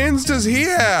 What hands does he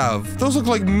have? Those look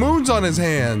like moons on his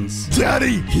hands.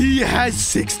 Daddy, he has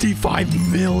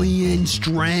 65 million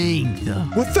strength.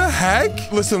 What the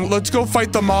heck? Listen, let's go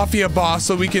fight the Mafia boss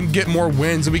so we can get more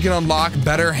wins and we can unlock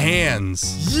better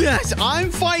hands. Yes,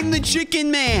 I'm fighting the chicken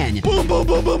man. Boom, boom,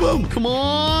 boom, boom, boom. Come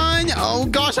on. Oh,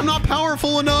 gosh, I'm not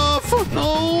powerful enough.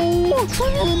 Oh,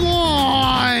 come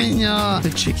on. The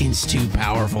chicken's too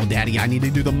powerful, Daddy. I need to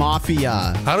do the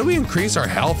Mafia. How do we increase our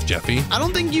health, Jeffy? I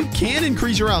don't think you can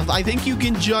increase your health. I think you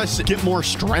can just get more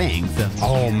strength.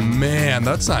 Oh, man,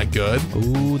 that's not good.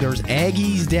 Ooh, there's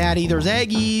eggies, Daddy. There's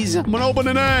eggies. I'm gonna open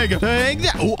an egg. Take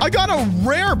that. Oh, I got a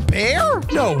rare bear.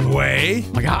 No way.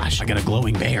 Oh my gosh, I got a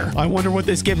glowing bear. I wonder what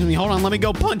this gives me. Hold on, let me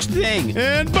go punch the thing.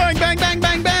 And bang, bang, bang,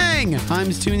 bang, bang.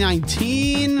 Times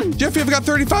 219. Jeffy, I've got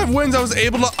 35 wins. I was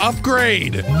able to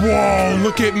upgrade. Whoa,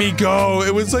 look at me go.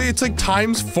 It's like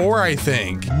 ×4, I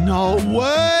think. No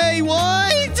way. What?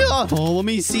 Oh, let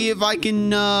me see if I can,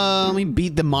 let me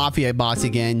beat the Mafia boss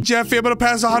again. Jeffy, I'm gonna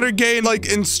pass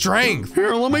 100K, in strength.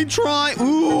 Here, let me try.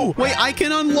 Ooh, wait, I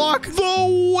can unlock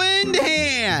the wind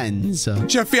hands.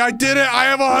 Jeffy, I did it. I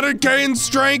have 100K in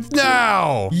strength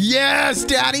now. Yes,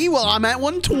 Daddy. Well, I'm at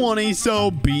 120,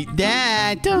 so beat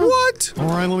that. What? All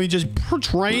right, let me just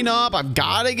train up. I've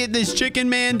got to get this chicken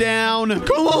man down.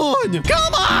 Come on.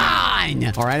 Come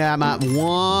on. All right, I'm at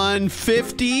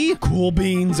 150. Cool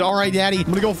beans. All right, Daddy. I'm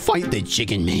going to go fight the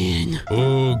chicken man.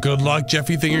 Ooh, good luck,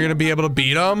 Jeffy. Think you're going to be able to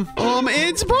beat him?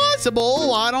 It's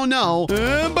possible. I don't know.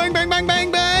 Bang, bang, bang,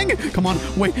 bang, bang. Come on.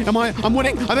 Wait, I'm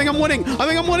winning. I think I'm winning.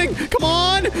 Come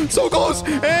on. So close.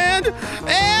 And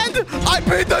I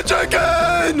beat the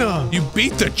chicken. You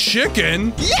beat the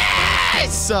chicken?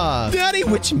 Yes! Daddy,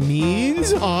 which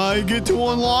means I get to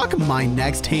unlock my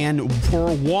next hand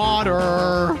for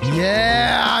water.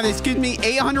 Yeah, this gives me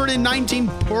 819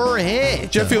 per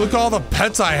hit. Jeffy, look at all the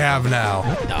pets I have now.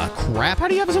 Crap, how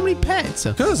do you have so many pets?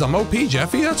 Because I'm OP,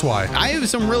 Jeffy, that's why. I have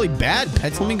some really bad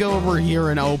pets. Let me go over here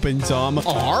and open some.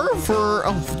 R for,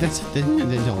 that's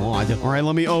a lot. All right,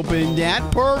 let me open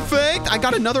that. Perfect. I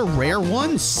got another rare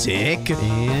one. Sick.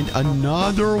 And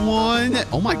another one.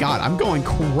 Oh my God, I'm going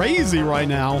crazy right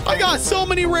now. I got so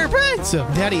many rare pets.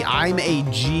 Daddy, I'm a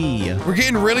G. We're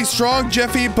getting really strong,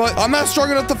 Jeffy, but I'm not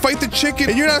strong enough to fight the chicken,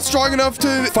 and you're not strong enough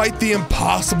to fight the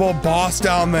impossible boss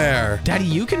down there. Daddy,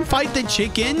 you can fight the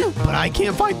chicken, but I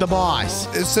can't fight the boss.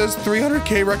 It says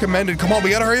 300K recommended. Come on,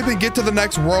 we gotta hurry up and get to the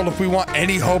next world if we want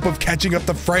any hope of catching up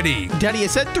to Freddy. Daddy,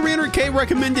 it said 300K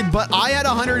recommended, but I had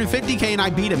 150K and I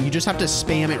beat him. You just have to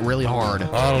spam it really hard.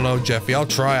 I don't know, Jeffy. I'll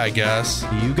try, I guess.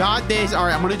 You got this. All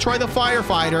right, I'm gonna try the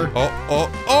firefighter. Oh,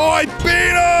 I beat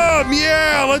him!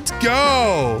 Yeah, let's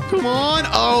go. Come on.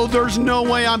 Oh, there's no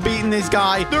way I'm beating this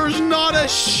guy. There's not a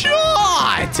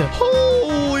shot.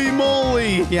 Holy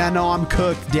moly. Yeah, no, I'm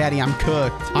cooked, Daddy. I'm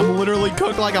cooked. I'm literally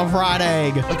cooked like a fried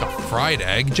egg. Like a fried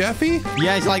egg, Jeffy?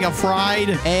 Yeah, it's like a fried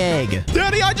egg.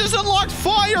 Daddy, I just unlocked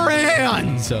fire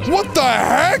hands. What the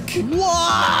heck?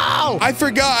 Wow. I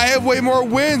forgot I have way more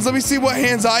wins. Let me see what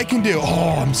hands I can do.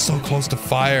 Oh, I'm so close to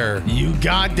fire. You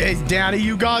got this, Daddy.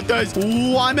 You got this.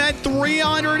 Ooh, I'm at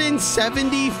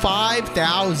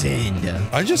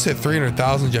 375,000. I just hit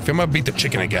 300,000, Jeffy. I'm gonna beat the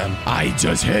chicken again. I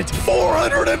just hit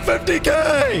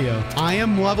 450K. I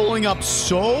am leveling up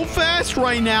so fast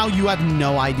right now. You have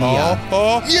no idea.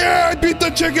 Oh, yeah, I beat the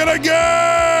chicken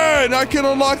again. I can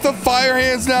unlock the fire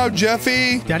hands now,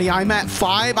 Jeffy. Daddy, I'm at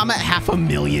 5. I'm at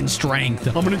 500,000 strength.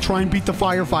 I'm gonna try and beat the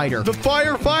firefighter. The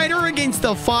firefighter against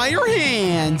the fire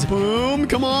hands. Boom,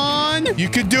 come on. You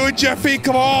can do it, Jeffy.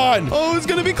 Come on. Oh, it's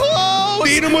gonna be close.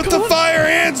 Beat him with the fire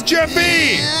hands,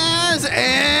 Jeffy. Yes,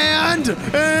 and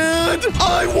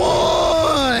I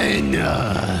won.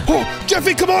 Oh,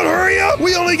 Jeffy, come on, hurry up.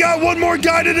 We only got one more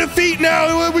guy to defeat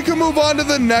now. We can move on to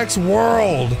the next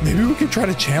world. Maybe we can try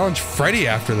to challenge Freddy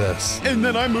after this. And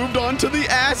then I moved on to the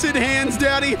acid hands,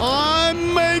 Daddy.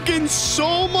 I'm making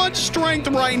so much strength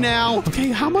right now. Okay,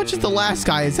 how much is the last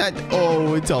guy? Is that?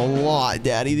 Oh, it's a lot,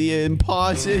 Daddy.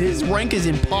 His rank is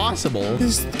impossible.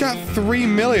 He's got 3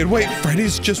 million. Wait,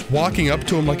 Freddy's just walking up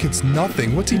to him like it's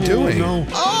nothing. What's he doing? No.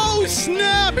 Oh,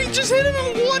 snap. He just hit him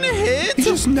in one hit. He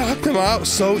just knocked him out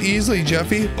so easily,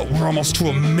 Jeffy. But we're almost to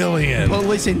 1 million. But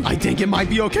listen, I think it might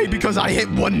be okay because I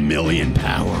hit 1 million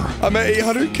power. I'm at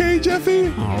 800K, Jeffy.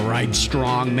 All right,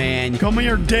 strong man. Come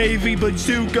here, Davy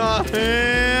Bazooka.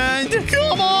 And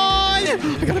come on. I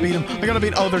gotta beat him.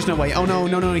 Oh, there's no way. Oh,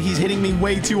 no. He's hitting me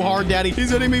way too hard, Daddy.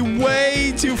 He's hitting me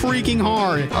way too freaking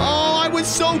hard. Oh, I was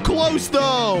so close,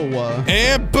 though.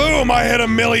 And boom, I hit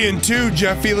 1 million too,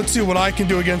 Jeffy. Let's see what I can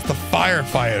do against the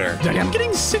firefighter. Daddy, I'm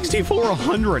getting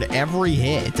 6,400 every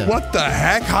hit. What the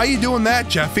heck? How you doing that,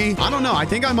 Jeffy? I don't know. I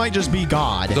think I might just be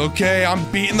God. Okay, I'm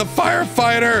beating the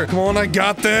firefighter. Come on, I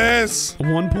got this.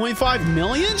 1.5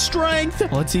 million strength.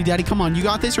 Let's see, Daddy. Come on. You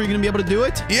got this? Are you going to be able to do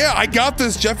it? Yeah, I got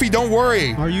this, Jeffy. Don't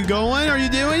worry. Are you going? Are you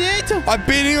doing it? I'm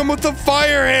beating him with the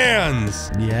fire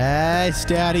hands. Yes,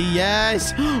 Daddy.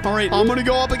 Yes. All right. I'm going to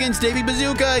go up against Davy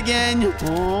Bazooka again.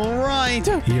 All right.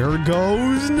 Here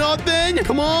goes nothing.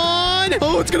 Come on.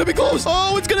 Oh, it's going to be close.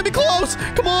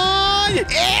 Come on.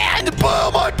 And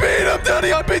boom, I beat him,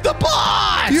 Daddy. I beat the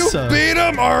boss. You beat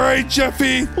him? All right,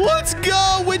 Jeffy. Let's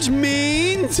go, which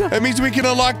means... That means we can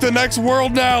unlock the next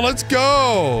world now. Let's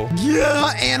go.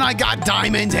 Yeah, and I got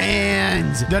diamond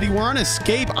hands. Daddy, we're on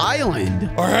Escape Island.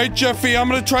 All right, Jeffy, I'm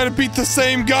going to try to beat the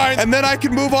same guy, and then I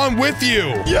can move on with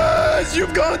you. Yes,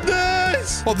 you've got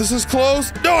this. Oh, this is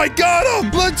close. No, I got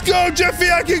him. Let's go, Jeffy.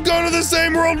 I can go to the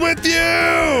same world with you.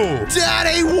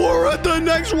 Daddy, we're at the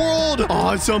next world.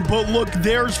 Awesome, but look,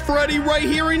 there's Freddy right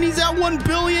here, and he's at 1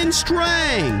 billion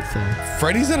strength.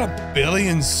 Freddy's at 1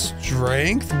 billion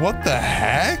strength? What the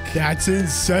heck? That's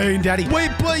insane, Daddy.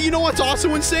 Wait, but you know what's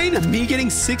also insane? Me getting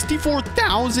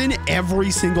 64,000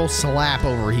 every single slap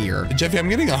over here. Jeffy, I'm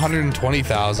getting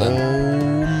 120,000.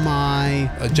 Oh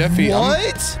my. Jeffy,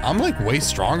 what? I'm like way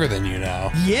stronger than you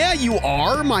now. Yeah, you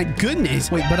are. My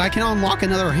goodness. Wait, but I can unlock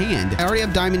another hand. I already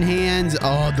have diamond hands.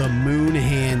 Oh, the moon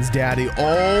hands, Daddy.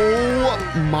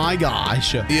 Oh my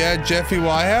gosh. Yeah, Jeffy,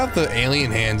 well, I have the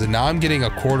alien hands, and now I'm getting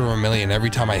 250,000 every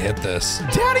time I hit this.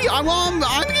 Daddy, I'm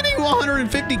getting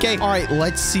 150K. All right,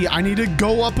 let's see. I need to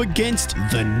go up against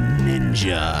the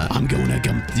ninja. I'm going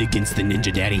against the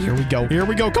ninja, Daddy. Here we go. Here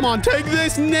we go. Come on, take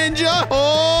this, ninja.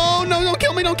 Oh, no, don't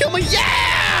kill me. Don't kill me.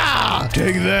 Yeah!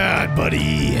 Take that,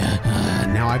 buddy.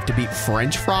 Now I have to beat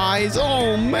French fries.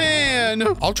 Oh, man.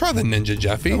 I'll try the ninja,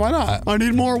 Jeffy. Why not? I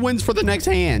need more wins for the next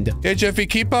hand. Yeah, Jeffy,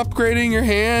 keep upgrading your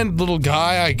hand, little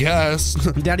guy, I guess.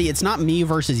 Daddy, it's not me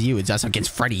versus you. It's us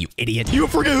against Freddy, you idiot. You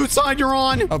forget whose side you're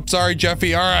on. I'm sorry,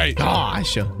 Jeffy. All right.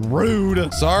 Gosh,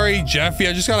 rude. Sorry, Jeffy.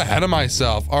 I just got ahead of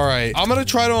myself. All right. I'm going to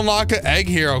try to unlock an egg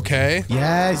here, okay?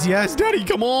 Yes, yes, Daddy,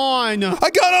 come on. I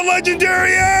got a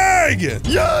legendary egg.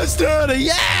 Yes, Daddy,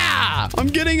 yeah. I'm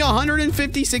getting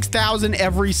 156,000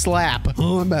 every slap.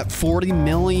 Oh, I'm at 40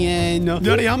 million.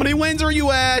 Daddy, how many wins are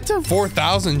you at?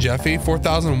 4,000, Jeffy.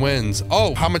 4,000 wins.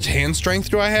 Oh, how much hand strength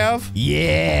do I have?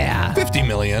 Yeah. 50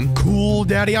 million. Cool,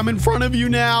 Daddy. I'm in front of you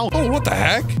now. Oh, what the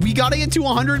heck? We got to get to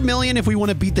 100 million if we want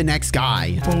to beat the next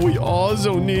guy. But we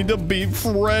also need to beat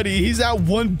Freddy. He's at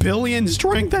 1 billion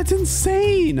strength. That's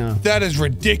insane. That is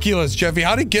ridiculous, Jeffy.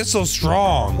 How did he get so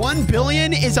strong? 1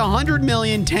 billion is 100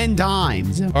 million 10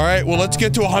 times. All right, well, let's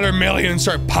get to 100 million and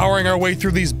start powering our way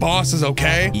through these bosses,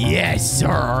 okay? Yes,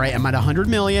 sir. All right, I'm at 100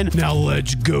 million. Now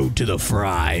let's go to the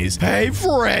fries. Hey,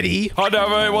 Freddy. Hi,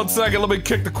 Davey. 1 second. Let me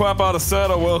kick the crap out of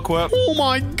Santa real quick. Oh,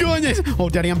 my goodness. Oh,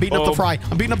 Daddy, I'm beating up the fry.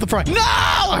 I'm beating up the fry. No!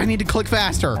 I need to click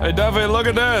faster. Hey, Davey, look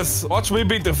at this. Watch me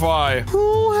beat the fry.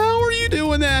 Oh, how are you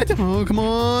doing that? Oh, come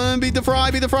on. Beat the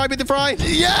fry, beat the fry, beat the fry.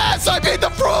 Yes, I beat the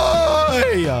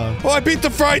fry. Oh, I beat the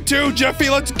fry too, Jeffy.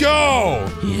 Let's go.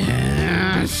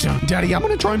 Yes. Daddy, I'm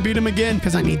going to try and beat him again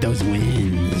because I need those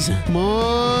wins. Come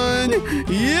on.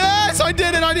 Yes, I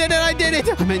did it. I did it. I did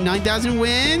it. I'm at 9,000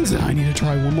 wins. I need to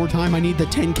try one more time. I need the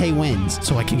 10K wins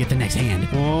so I can get the next hand.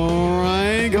 All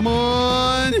right. Come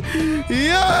on.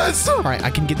 Yes. All right.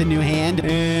 I can get the new hand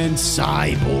and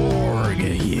cyborg.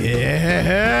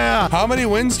 Yeah. How many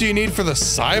wins do you need for the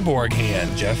cyborg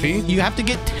hand, Jeffy? You have to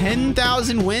get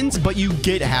 10,000 wins, but you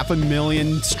get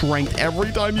 500,000 strength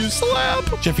every time you slap.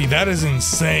 Jeffy, that is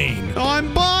insane.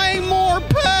 I'm buying more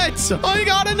pets. I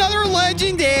got another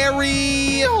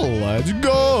legendary. Let's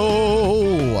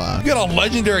go. You got a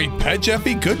legendary pet,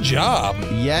 Jeffy? Good job.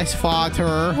 Yes, Father.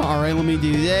 All right, let me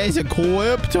do this.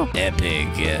 Equipped. Epic.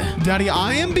 Daddy,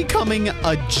 I am becoming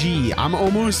a G. I'm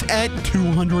almost at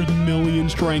 200 million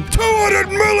strength. 200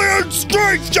 million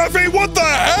strength, Jeffy! What the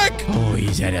heck? Oh,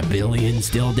 he's at 1 billion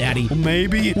still, Daddy. Well,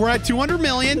 maybe we're at 200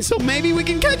 million, so maybe we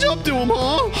can catch up to him,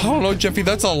 huh? I don't know, Jeffy.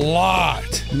 That's a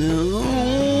lot.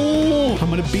 No. I'm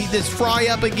gonna beat this fry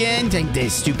up again. Take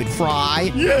this, stupid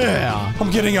fry. Yeah.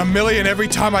 I'm getting 1 million every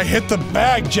time I hit the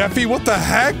bag, Jeffy. What the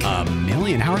heck? 1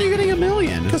 million? How are you getting 1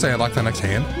 million? Because I unlocked the next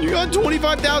hand. You got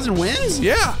 25,000 wins?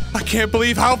 Yeah. I can't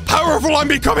believe how powerful I'm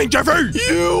becoming, Jeffy.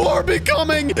 You are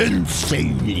becoming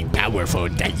insanely powerful,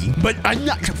 Daddy. But I'm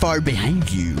not so far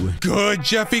behind you. Good,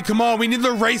 Jeffy. Come on. We need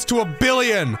the race to 1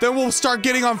 billion. Then we'll start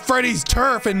getting on Freddy's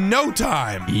turf in no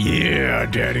time. Yeah,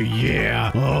 Daddy,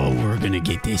 yeah. Oh, we're gonna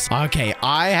get this. Okay,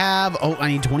 I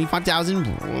need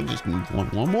 25,000. Oh, just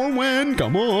one more win.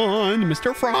 Come on,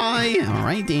 Mr. Fry. All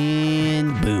right,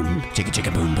 then. Boom. Chicka,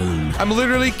 chicka, boom, boom. I'm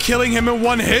literally killing him in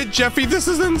 1 hit, Jeffy. This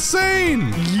is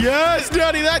insane. Yes,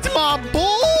 Daddy, that's my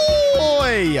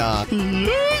boy.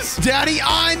 Yes. Daddy,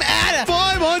 I'm at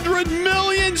 500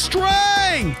 million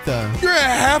strength. You're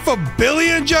at 500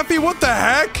 million, Jeffy? What the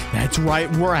heck? That's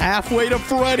right. We're halfway to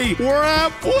Freddy. We're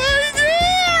halfway there.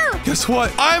 Guess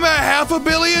what? I'm at 500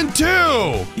 million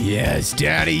too. Yes,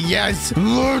 Daddy. Yes.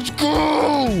 Let's go.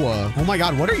 Oh my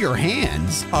God. What are your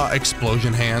hands?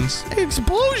 Explosion hands.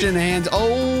 Explosion hands.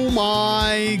 Oh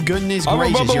my goodness gracious. I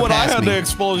remember you're when I past had me. the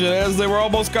explosion hands. They were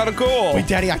almost kind of cool. Wait,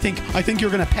 Daddy, I think you're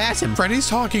gonna pass him. Freddy's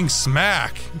talking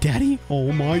smack. Daddy,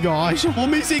 oh my gosh. Let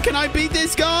me see. Can I beat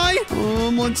this guy?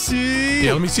 Let's see.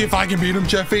 Yeah, let me see if I can beat him,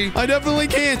 Jeffy. I definitely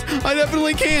can't. I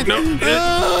definitely can't. No,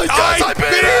 yes, I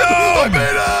beat him! I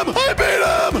beat him! I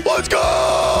beat him! Let's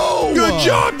go! Good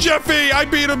job, Jeffy! I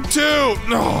beat him too!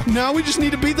 No. Now we just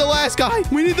need to beat the last guy.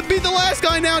 We need to beat the last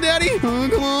guy now, Daddy. Oh,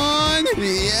 come on.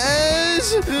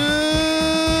 Yes.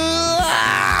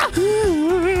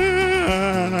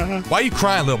 Why are you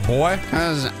crying, little boy?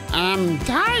 Because I'm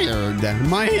tired.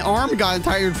 My arm got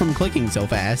tired from clicking so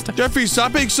fast. Jeffy,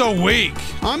 stop being so weak.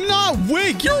 I'm not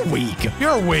weak. You're weak.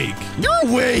 You're weak. You're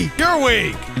weak. You're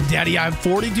weak. Daddy, I have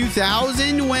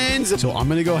 42,000 wins. So I'm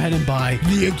going to go ahead and buy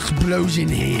the explosion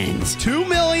hands. 2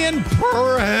 million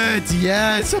per hit.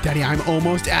 Yes. Daddy, I'm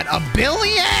almost at 1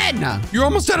 billion. You're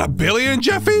almost at 1 billion,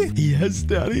 Jeffy? Yes,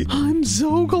 Daddy. I'm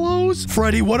so close.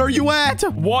 Freddy, what are you at?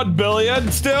 1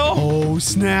 billion still? Oh,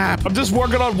 snap. snap. I'm just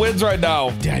working on wins right now.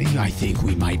 Daddy, I think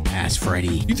we might pass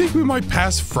Freddy. You think we might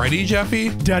pass Freddy, Jeffy?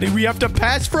 Daddy, we have to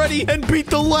pass Freddy and beat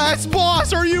the last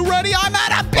boss. Are you ready? I'm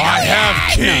at a billion. I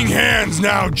have king hands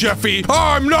now, Jeffy.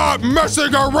 I'm not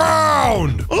messing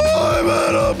around. I'm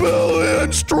at a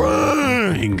billion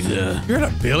strength. You're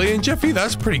at a billion, Jeffy?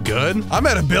 That's pretty good. I'm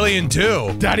at a billion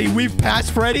too. Daddy, we've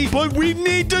passed Freddy, but we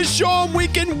need to show him we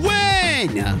can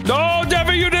win. No,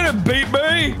 Jeffy, you didn't beat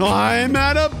me. I'm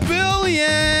at a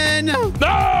billion.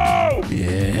 No!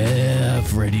 Yeah,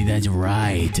 Freddy, that's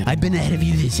right. I've been ahead of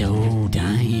you this whole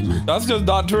time. That's just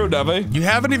not true, Jeffy. You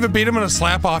haven't even beat him in a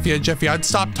slap off yet, Jeffy. I'd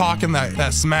stop talking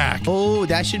that smack. Oh,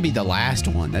 that should be the last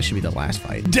one. That should be the last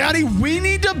fight. Daddy, we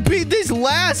need to beat this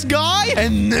last guy,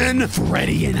 and then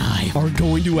Freddy and I are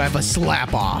going to have a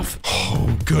slap off.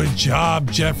 Oh, good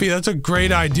job, Jeffy. That's a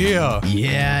great idea.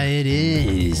 Yeah, it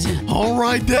is. All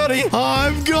right, Daddy,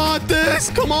 I've got this.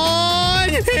 Come on.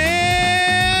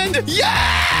 And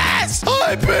yes!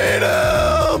 I beat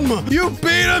him! You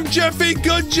beat him, Jeffy.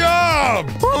 Good job.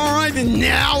 All right,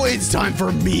 now it's time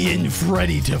for me and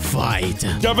Freddy to fight.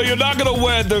 Jeffy, you're not gonna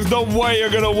win. There's no way you're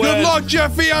gonna win. Good luck,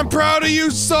 Jeffy. I'm proud of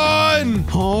you, son.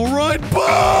 All right,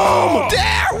 boom!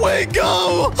 There we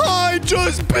go! I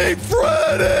just beat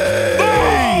Freddy!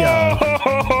 I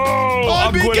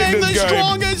I'm winning became this the game.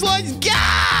 strongest. Let's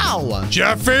go!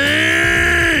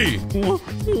 Jeffy!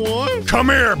 What? Come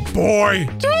here, boy.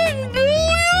 10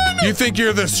 billion? You think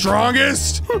you're the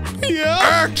strongest? Yeah.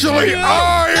 Actually, Yeah.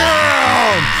 I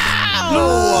am!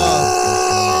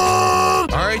 Ow!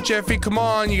 All right, Jeffy, come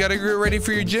on. You gotta get ready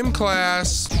for your gym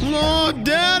class. Oh,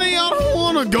 Daddy, I don't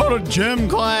want to go to gym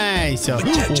class.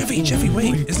 Jeffy,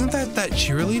 wait. Isn't that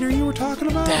cheerleader you were talking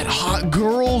about? That hot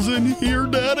girl's in here,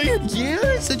 Daddy. Yeah,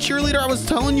 it's the cheerleader I was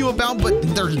telling you about, but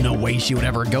there's no way she would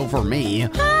ever go for me.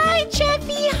 Hi,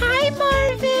 Jeffy. Hi,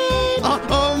 Marvin.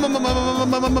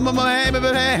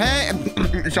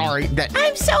 Hey. Sorry.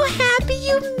 I'm so happy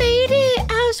you made it.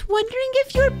 I was wondering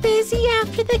if you're busy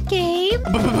after the game.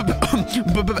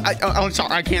 I'm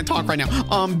sorry, I can't talk right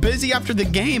now. Busy after the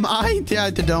game? I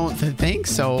don't think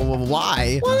so.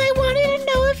 Why? Well, I wanted to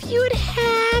know if you'd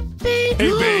happen. Hey,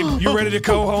 babe, you ready to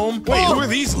go home? Wait, who are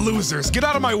these losers? Get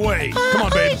out of my way. Come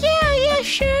on, babe. Yeah,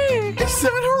 sure. Is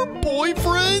that her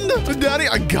boyfriend? Daddy,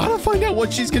 I gotta find out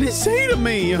what she's gonna say to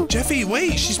me. Jeffy,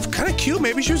 wait. She's kind of cute.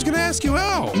 Maybe she was gonna ask you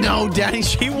out. No, Daddy,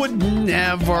 she would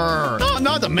never. No,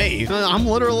 not to me. I'm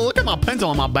literally, look at my pencil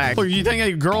on my back. Look, you think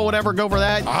a girl would ever go for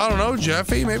that? I don't know,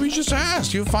 Jeffy. Maybe just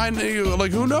ask. You'll find,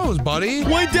 like, who knows, buddy?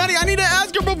 Wait, Daddy, I need to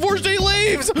ask her before she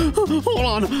leaves. Hold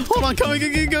on.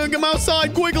 Come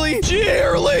outside quickly.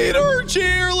 Cheerleader.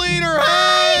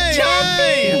 Hey,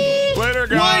 Jeffy. Later,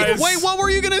 guys. Wait, what were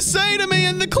you gonna say to me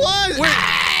in the class?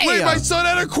 Wait, my son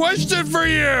had a question for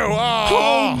you.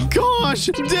 Oh, gosh.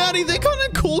 Daddy, they got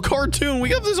a cool cartoon. We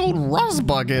got this old rust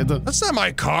bucket. That's not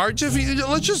my car, Jeffy.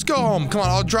 Let's just go home. Come on,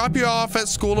 I'll drop you off at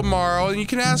school tomorrow, and you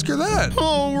can ask her that.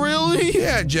 Oh, really?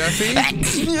 Yeah, Jeffy.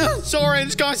 Sorry, I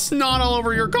just got snot all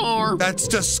over your car. That's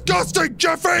disgusting,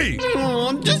 Jeffy.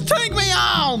 Just take me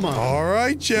home. All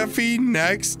right, Jeffy.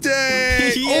 Next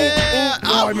day. Yeah.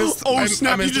 I missed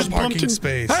snap, I you missed just the parking bumped in-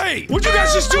 space. Hey, what'd you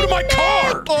guys just do to my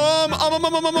car?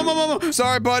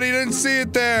 Sorry, buddy. Didn't see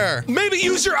it there. Maybe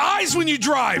use your eyes when you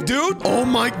drive, dude. Oh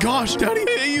my gosh, Daddy,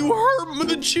 you hurt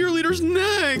the cheerleader's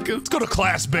neck. Let's go to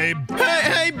class, babe.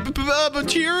 Hey,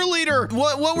 cheerleader,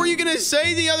 what were you gonna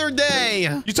say the other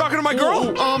day? You talking to my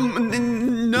girl?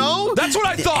 No. That's what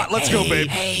I thought. Let's go, babe.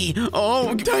 Hey,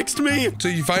 text me. So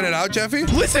you find it out, Jeffy?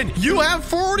 Listen, you have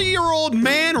 40-year-old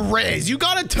man Riz. You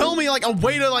gotta tell me like a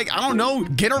way to I don't know,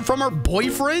 get her from her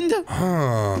boyfriend.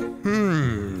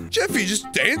 Jeffy,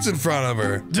 just dance in front of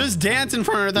her. Just dance in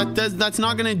front of her. That's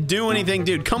not gonna do anything,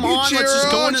 dude. Come on, Cheer let's just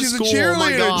her go on. into She's school. a cheerleader, Oh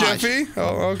my gosh. Jeffy.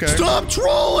 Oh, okay. Stop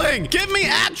trolling! Give me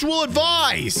actual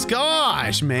advice!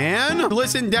 Gosh, man.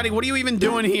 Listen, Daddy, what are you even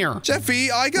doing here?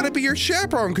 Jeffy, I gotta be your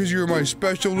chaperone because you're my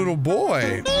special little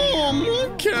boy.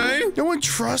 Okay. No one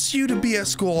trusts you to be at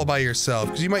school all by yourself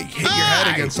because you might hit your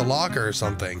head against a locker or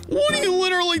something. What are you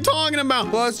literally talking about?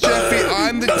 Plus, Jeffy,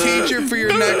 I'm the teacher for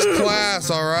your next class,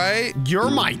 all right? You're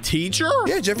my teacher?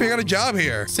 Yeah, Jeffy, I got a job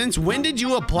here. Since when did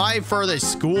you apply for the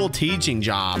school teaching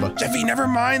job? Jeffy, never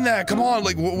mind that. Come on,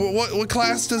 like, what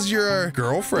class does your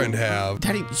girlfriend have?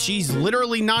 Daddy, she's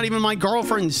literally not even my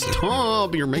girlfriend.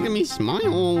 Stop, you're making me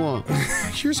smile.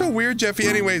 You're so weird, Jeffy.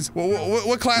 Anyways,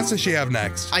 what class does she have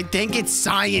next? I think it's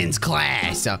science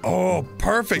class. Oh,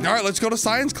 perfect. All right, let's go to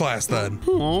science class then.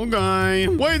 Okay.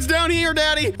 Wait, it's down here,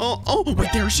 Daddy. Oh, wait,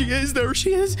 there she is.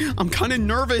 I'm kind of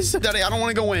nervous. Daddy, I don't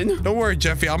want to go in. Don't worry,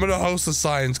 Jeffy. I'm gonna host a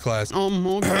science class.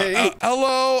 Okay.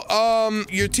 Hello,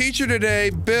 your teacher today,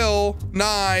 Bill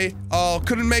Nye,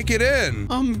 couldn't make it in.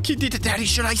 Daddy,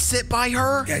 should I sit by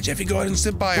her? Yeah, Jeffy, go ahead and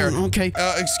sit by her. Okay.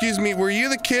 Excuse me, were you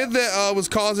the kid that was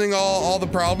causing all the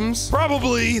problems?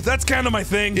 Probably. That's kind of my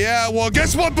thing. Yeah, well,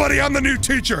 guess what, buddy? I'm the new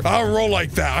teacher. I'll roll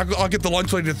like that. I'll get the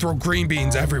lunch lady to throw green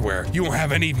beans everywhere. You won't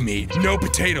have any meat, no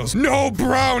potatoes, no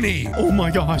brownie. Oh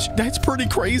my gosh, that's pretty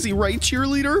crazy, right,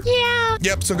 cheerleader? Yeah.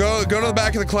 Yep, so go to the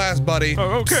back of the class, buddy.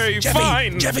 Okay, Jeffy,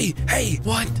 fine. Jeffy, hey.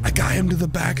 What? I got him to the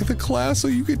back of the class so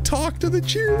you could talk to the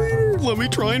cheerleader. Let me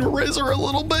try and raise her a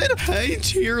little bit. Hey,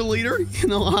 cheerleader. You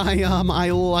know, I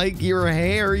like your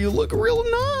hair. You look real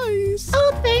nice.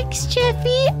 Oh, thanks,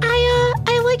 Jeffy.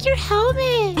 I like your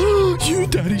helmet. You,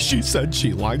 Daddy, she said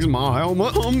she likes my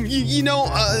helmet. You know,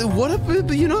 what up?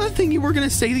 You know that thing you were gonna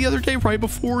say the other day right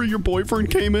before your boyfriend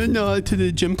came in to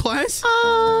the gym class?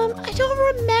 I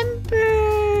don't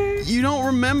remember. You don't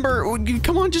remember?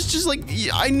 Come on, just like,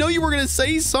 I know you were gonna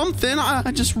say something.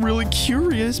 I'm just really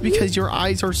curious because your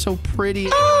eyes are so pretty.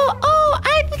 Oh,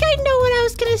 I think I know what I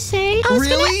was gonna say. I was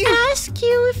Really? gonna ask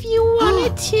you if you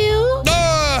wanted to.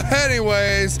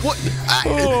 Anyways. What?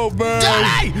 Oh, man.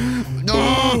 Daddy!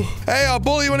 No. Hey,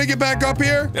 Bully, you want to get back up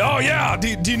here? Oh, yeah. Do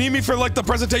you need me for, like, the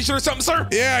presentation or something, sir?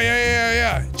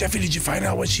 Yeah. Jeffy, did you find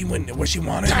out what she wanted?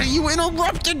 Daddy, you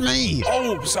interrupted me.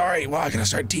 Oh, sorry. Well, I gotta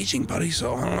start teaching, buddy,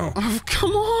 so I don't know. Oh,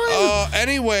 come on.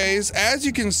 Anyways, as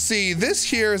you can see, this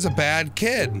here is a bad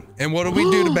kid. And what do we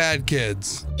do to bad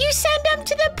kids? You send them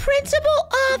to the principal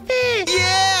office.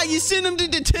 Yeah, you sent him to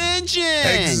detention.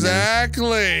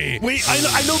 Exactly. Wait,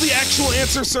 I know the actual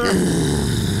answer, sir.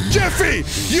 Jeffy,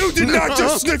 you did not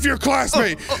just sniff your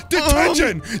classmate.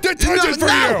 Detention for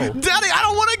you. Daddy, I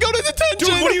don't want to go to detention.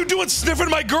 Dude, what are you doing sniffing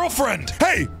my girlfriend?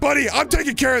 Hey, buddy, I'm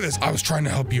taking care of this. I was trying to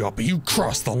help you out, but you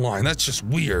crossed the line. That's just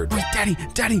weird. Wait,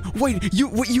 Daddy, wait,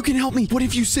 you can help me. What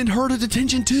if you send her to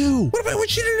detention too? What about when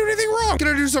she didn't do anything wrong? I'm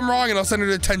gonna do something wrong and I'll send her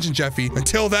to detention, Jeffy.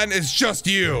 Until then, it's just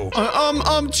you.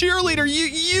 Cheerleader,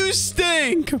 you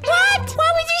stink. What?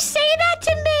 Why would you say that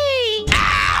to me?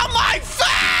 Ow, my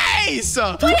face!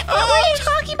 What were you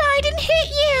talking about? I didn't hit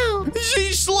you.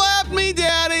 She slapped me,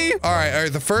 Daddy. All right,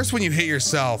 the first one you hit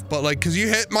yourself, but like, cause you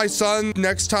hit my son,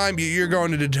 next time you're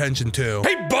going to detention too.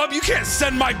 Hey, bub, you can't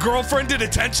send my girlfriend to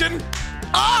detention.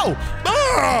 Oh!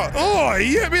 Oh,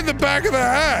 he hit me in the back of the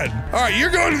head. All right, you're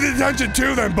going to detention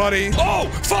too then, buddy. Oh,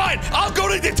 fine. I'll go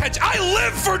to detention. I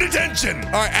live for detention.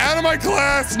 All right, out of my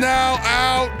class now,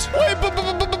 out. Wait, but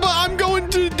I'm going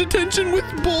to detention with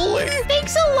Bully.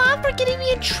 Thanks a lot for getting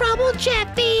me in trouble,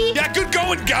 Jeffy. Yeah, good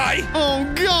going, guy. Oh,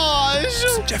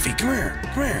 gosh. Jeffy, come here.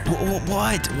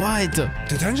 What?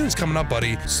 Detention's coming up,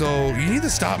 buddy, so you need to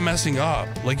stop messing up.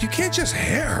 Like, you can't just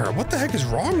hit her. What the heck is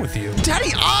wrong with you?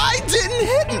 Daddy, I didn't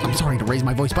hit her. I'm sorry to raise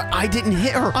my voice, but I didn't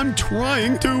hit her. I'm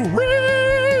trying to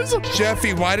raise.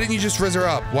 Jeffy, why didn't you just raise her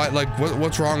up?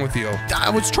 What's wrong with you? I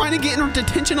was trying to get in her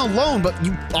detention alone, but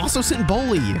you also sent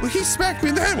Bully. Well, he smacked me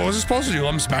in the head. What was I supposed to do?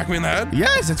 Let him smack me in the head?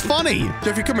 Yes, it's funny.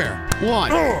 Jeffy, come here.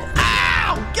 What? Oh.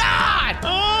 Ow, God!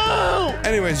 Oh!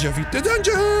 Anyways, Jeffy,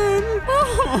 detention!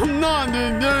 Oh, I'm not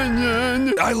in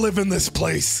detention. I live in this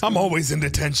place. I'm always in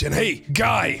detention. Hey,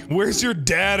 guy, where's your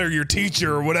dad or your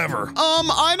teacher or whatever?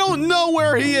 I don't know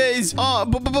where he is. But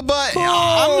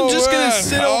I'm just gonna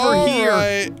sit over here.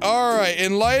 All right.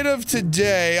 In light of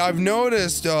today, I've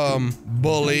noticed,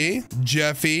 Bully,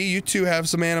 Jeffy, you two have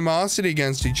some animosity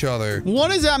against each other.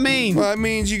 What does that mean? Well, that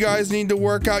means you guys need to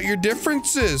work out your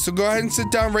differences. So go ahead and sit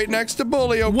down right next to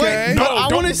Bully, okay? Wait, No, I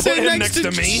don't want to put sit him next next to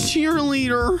to me.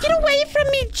 Cheerleader. Get away from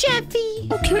me, Jeffy.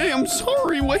 Okay, I'm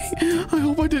sorry. Wait, I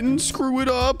hope I didn't screw it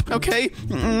up. Okay.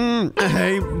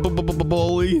 Hey,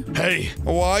 Bully. Hey,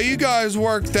 While you guys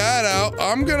work that out,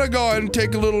 I'm gonna go ahead and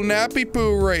take a little nappy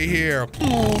poo right here.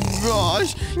 Oh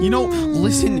gosh. You know,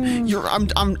 listen.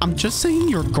 I'm just saying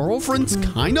your girlfriend's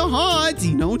kind of hot.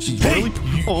 You know, she's hey,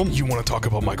 really. you want to talk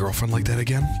about my girlfriend like that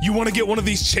again? You want to get one of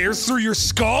these chairs through your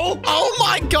skull? Oh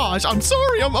my gosh. I'm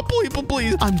sorry.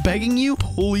 Please. I'm begging you.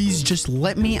 Please just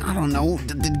let me. I don't know.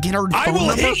 Get her. I phone will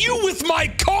number. hit you with my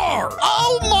car.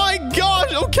 Oh my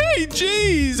gosh. Okay.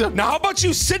 Jeez. Now, how about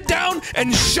you sit down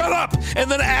and shut up?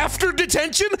 And then after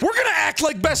detention, we're going to act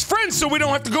like best friends so we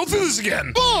don't have to go through this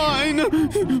again. Fine.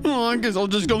 Oh, I guess I'll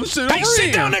just go sit over Hey, sit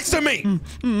here. down next to me.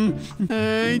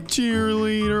 Hey,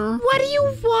 cheerleader. What do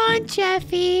you want,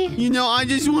 Jeffy? You know, I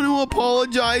just want to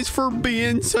apologize for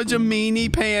being such a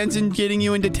meanie pants and getting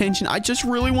you in detention. I just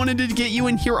really wanted to get you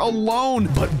in here alone,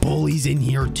 but Bully's in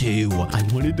here too. I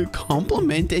wanted to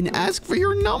compliment and ask for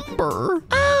your number.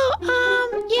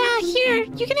 Oh, Yeah, here.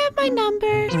 You can have my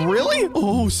number. Really?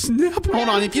 Oh, snap. Hold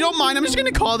on. If you don't mind, I'm just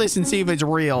going to call this and see if it's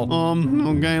real.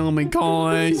 Okay, let me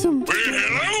call this. Hello?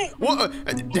 What?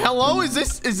 Hello? Is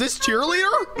this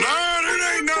cheerleader? No,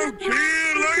 that ain't no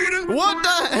cheerleader. What the?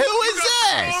 Who is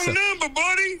Wrong this? number,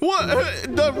 buddy. What?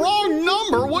 The wrong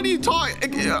number? What are you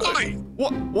talking? Hey.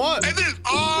 What? Is this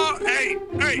hey,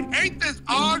 ain't this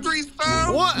Audrey's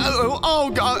phone? What?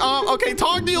 Oh, God. Okay,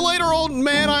 talk to you later, old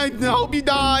man. I hope you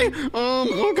die. Okay.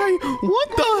 What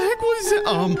the heck was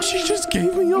it? She just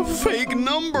gave me a fake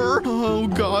number. Oh,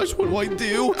 gosh. What do I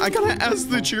do? I gotta ask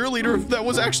the cheerleader if that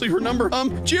was actually her number.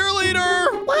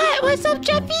 Cheerleader! What? What's up,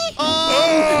 Jeffy?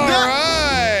 All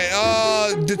right.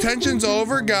 Detention's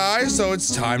over, guys, so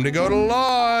it's time to go to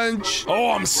lunch.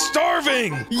 Oh, I'm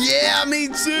starving. Yeah, me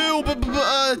too. But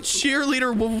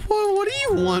cheerleader, what do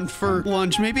you want for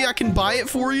lunch? Maybe I can buy it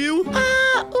for you?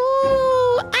 I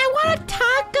want a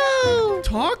taco.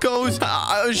 Tacos?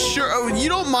 Sure. You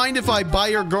don't mind if I buy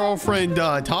your girlfriend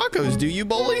tacos, do you,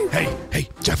 Bully? Hey,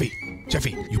 Jeffy,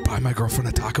 you buy my girlfriend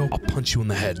a taco, I'll punch you in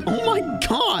the head. Oh my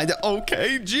God.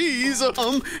 Okay, jeez.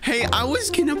 Hey, I was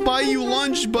gonna buy you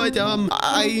lunch, but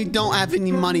I don't have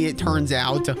any money, it turns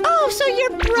out. Oh, so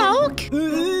you're broke?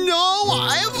 No,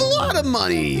 I have a lot of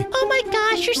money. Oh my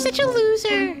gosh, you're such a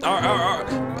loser.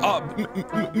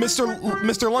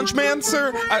 Mr. Lunchman,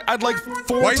 sir, I'd like 4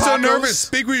 tacos. Why are you so nervous?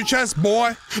 Speak with your chest,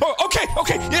 boy. Oh, okay,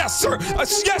 yes, sir.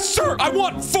 Yes, sir. I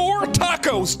want 4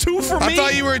 tacos, 2 for me. I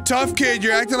thought you were a tough kid.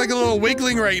 You're acting like a little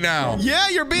weakling right now. Yeah,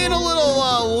 you're being a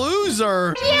little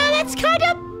loser. Yeah, that's kind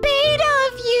of beta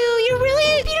of you. You're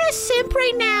really being a simp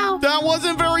right now. That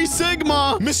wasn't very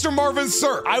Sigma. Mr. Marvin,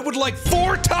 sir, I would like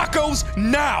 4 tacos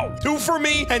now. 2 for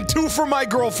me and 2 for my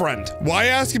girlfriend. Why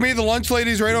asking me? The lunch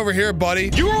lady's right over here, buddy.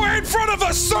 You were in front of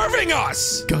us serving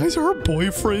us. Guys, her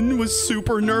boyfriend was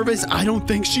super nervous. I don't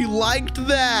think she liked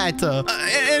that.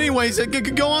 Anyways,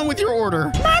 go on with your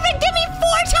order. Marvin, give me 4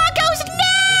 tacos now!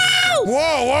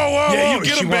 Whoa. Yeah, you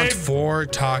get she 'em, wants babe. 4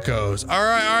 tacos. All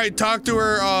right. Talk to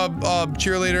her,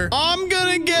 cheerleader. I'm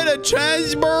gonna get a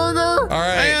cheeseburger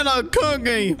right. and a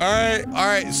cookie. All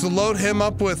right. So load him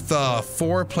up with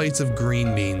 4 plates of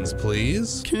green beans,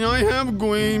 please. Can I have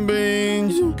green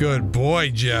beans? Good boy,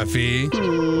 Jeffy.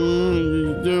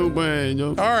 Stupid.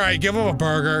 All right, give him a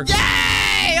burger.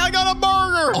 Yay! I got a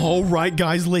burger! All right,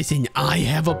 guys, listen. I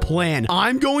have a plan.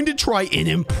 I'm going to try and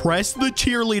impress the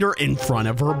cheerleader in front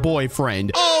of her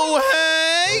boyfriend. Oh,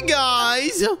 hey,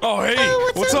 guys. Oh, hey.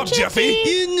 What's up,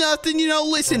 Jeffy? Nothing,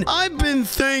 listen, I've been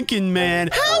thinking, man.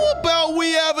 How about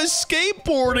we have a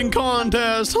skateboarding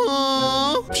contest,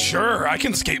 huh? Sure, I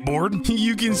can skateboard.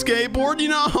 You can skateboard,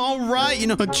 all right.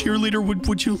 A cheerleader,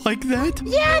 would you like that?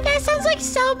 Yeah, that sounds like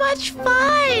so much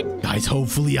fun. Guys,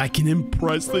 hopefully I can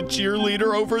impress the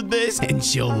cheerleader over this and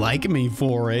she'll like me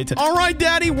for it. All right,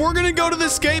 Daddy, we're gonna go to the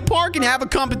skate park and have a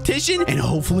competition and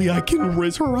hopefully I can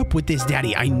riz her up with this,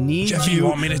 Daddy. I need Jeffy, you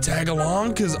want me to tag along?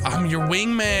 Because I'm your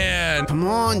wingman. Come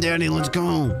on, Daddy, let's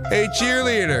go. Hey,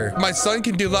 cheerleader. My son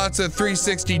can do lots of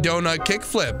 360 donut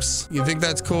kickflips. You think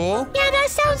that's cool? Yeah, that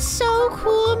sounds so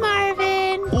cool,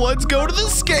 Marvin. Let's go to the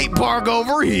skate park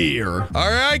over here.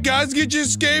 All right, guys, get your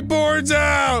skateboards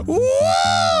out.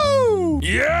 Woo!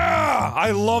 Yeah,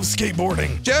 I love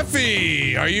skateboarding.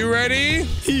 Jeffy, are you ready?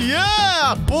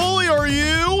 Yeah, Bully, are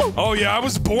you? Oh, yeah, I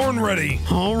was born ready.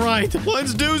 All right,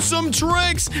 let's do some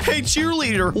tricks. Hey,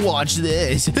 cheerleader, watch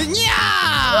this.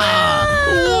 Yeah!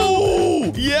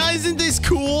 Whoa! Yeah, isn't this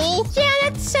cool? Yeah,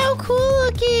 that's so cool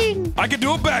looking. I can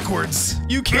do it backwards.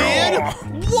 You can? Oh.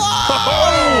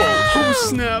 Whoa! Oh,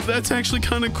 snap, that's actually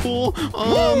kind of cool.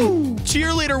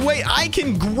 Cheerleader, wait, I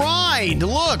can grind.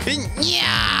 Look.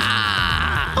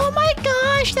 Yeah! Oh my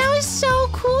gosh, that was so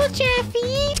cool,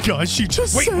 Jeffy. Gosh, she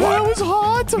just Wait, said what? I was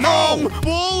hot. No!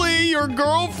 Bully, your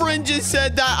girlfriend just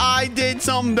said that I did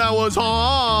something that was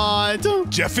hot.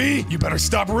 Jeffy, you better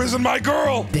stop rizzing my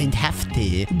girl. Didn't have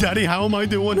to. Daddy, how am I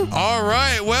doing? All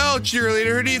right, well,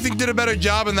 cheerleader, who do you think did a better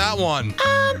job in that one?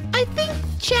 I think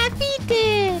Jeffy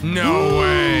did. No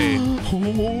way.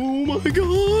 Oh my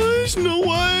gosh, no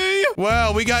way.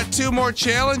 Well, we got 2 more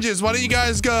challenges. Why don't you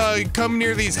guys come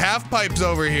near these half pipes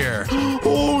over here?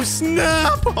 Oh,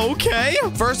 snap. Okay.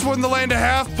 First one to land a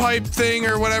half pipe thing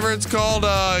or whatever it's called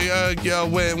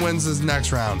wins this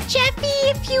next round. Jeffy,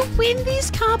 if you win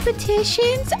these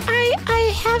competitions,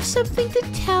 I have something to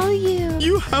tell you.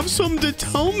 You have something to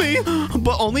tell me,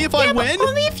 but only if I win? But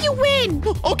only if you win.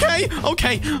 Okay.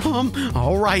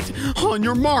 All right. On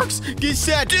your marks, get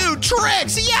set, do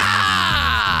tricks.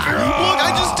 Yeah! Look,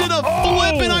 I just did a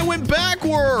flip and I went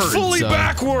backwards. Fully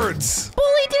backwards.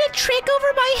 Bully, literally did a trick over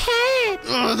my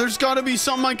head. There's got to be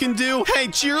something I can do. Hey,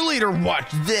 cheerleader,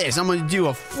 watch this. I'm going to do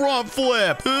a front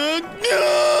flip.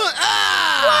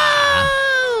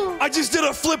 I just did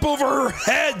a flip over her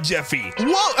head, Jeffy.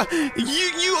 Whoa,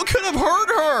 you could have hurt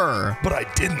her. But I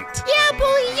didn't. Yeah,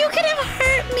 Bully, you could have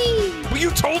hurt me. Well, you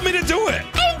told me to do it.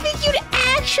 I didn't think you'd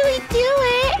actually do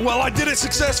it. Well, I did it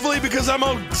successfully because I'm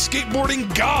a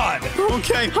skateboarding god.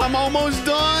 Okay, I'm almost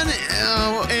done.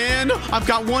 And I've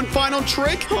got one final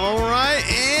trick. All right,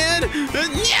 and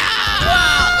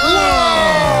yeah!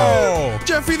 Whoa!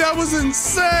 Jeffy, that was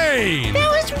insane. That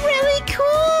was really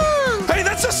cool. Hey,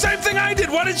 that's the same thing I did.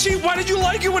 Why did you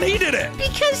like it when he did it?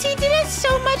 Because he did it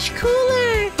so much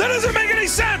cooler. That doesn't make any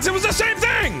sense. It was the same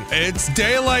thing. It's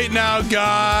daylight now,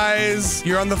 guys.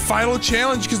 You're on the final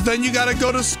challenge because then you got to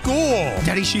go to school.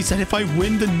 Daddy, she said if I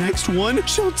win the next one,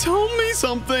 she'll tell me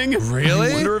something.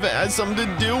 Really? I wonder if it has something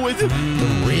to do with the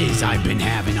riz I've been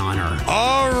having on her.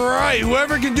 All right.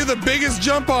 Whoever can do the biggest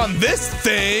jump on this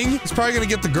thing is probably going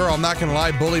to get the girl. I'm not going to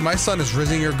lie, Bully. My son is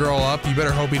rizzing your girl up. You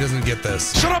better hope he doesn't get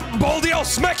this. Shut up, Baldy. I'll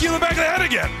smack you in the back of the head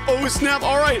again. Oh, snap.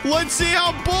 All right. Let's see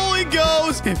how Bully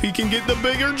goes. If he can get the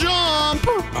bigger jump.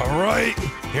 All right.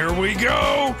 Here we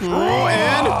go. Oh,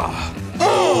 and...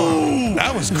 Oh!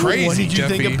 That was crazy, What did you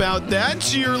Jeffy. think about that,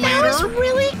 cheerleader? That was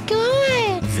really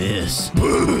good. This. Wait,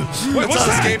 what's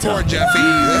that? Skateboard, Jeffy.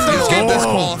 This can't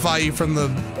disqualify you from the...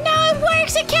 No, it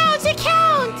works. It counts. It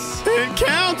counts. It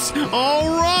counts.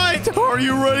 All right. Are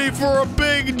you ready for a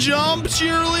big jump,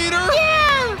 cheerleader? Yeah.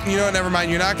 You know what? Never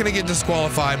mind. You're not going to get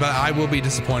disqualified, but I will be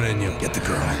disappointed in you. Get the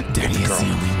girl. Daddy, it's the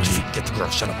only way. Get the girl.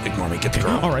 Shut up. Ignore me. Get the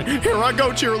girl. All right. Here I go,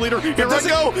 cheerleader. Here I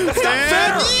go. That's not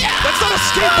fair. Yeah! That's not a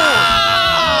skateboard.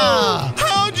 Ah!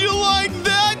 How'd you like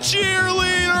that,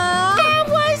 cheerleader? That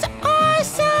was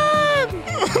awesome.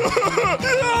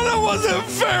 No, that wasn't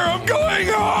fair. I'm going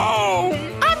home.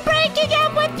 I'm breaking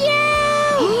up with you.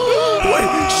 Wait,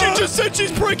 she just said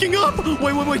she's breaking up.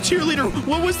 Wait, cheerleader.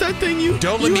 What was that thing you?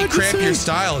 Don't let me had to cramp say? your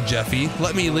style, Jeffy.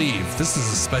 Let me leave. This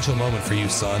is a special moment for you,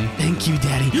 son. Thank you,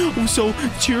 Daddy. So,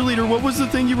 cheerleader, what was the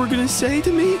thing you were gonna say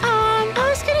to me? I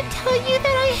was gonna tell you that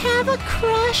I have a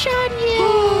crush on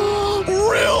you.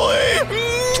 Really?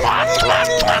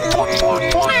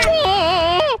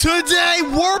 Today,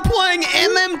 we're playing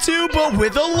MM2, but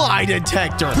with a lie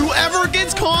detector. Whoever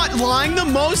gets caught lying the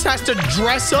most has to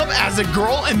dress up as a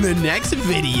girl in the next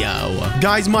video.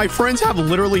 Guys, my friends have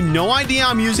literally no idea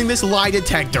I'm using this lie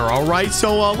detector, all right?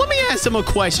 So let me ask them a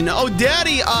question. Oh,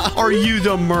 Daddy, are you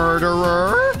the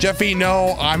murderer? Jeffy,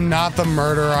 no, I'm not the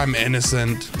murderer. I'm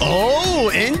innocent.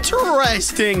 Oh,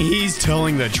 interesting. He's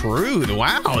telling the truth.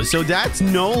 Wow, so that's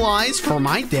no lies for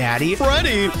my daddy.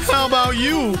 Freddy, how about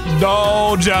you?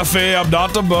 No, Jeffy, I'm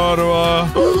not the murderer.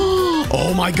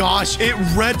 Oh my gosh, it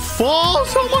read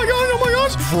false. Oh my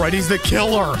gosh. Freddy's the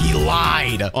killer. He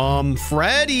lied.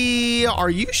 Freddy, are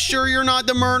you sure you're not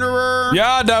the murderer?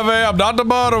 Yeah, Jeffy, I'm not the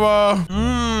murderer.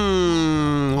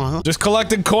 Just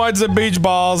collecting coins and beach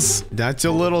balls. That's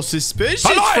a little suspicious,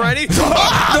 Alive! Freddy. No,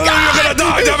 you're gonna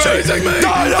die, Jeffy. Chasing me.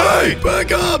 Die.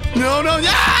 Back up. No. No.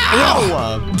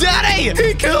 Daddy,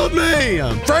 he killed me.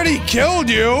 Freddy killed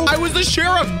you. I was the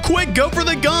sheriff. Quick, go for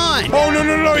the gun. Oh,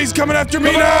 no. He's coming after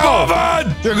me now.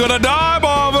 Marvin! You're gonna die,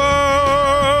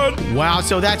 Marvin! Wow,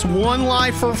 so that's one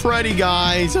lie for Freddy,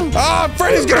 guys.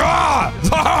 Freddy's gonna...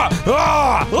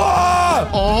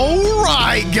 All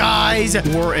right, guys.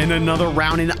 We're in another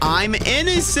round, and I'm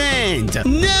innocent.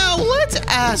 Now, let's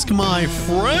ask my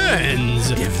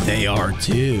friends if they are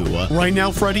too. Right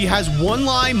now, Freddy has one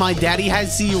lie. My daddy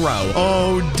has 0.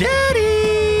 Oh, Daddy.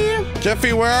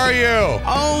 Jeffy, where are you?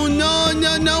 Oh,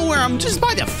 nowhere. I'm just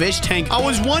by the fish tank. I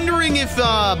was wondering if,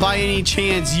 by any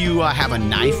chance, you have a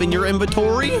knife in your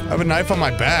inventory? I have a knife on my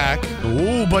back.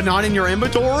 Ooh, but not in your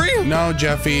inventory? No,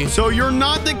 Jeffy. So you're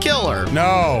not the killer?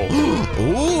 No.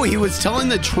 Ooh, he was telling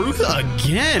the truth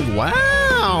again.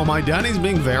 Wow, my daddy's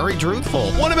being very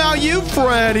truthful. What about you,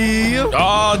 Freddy?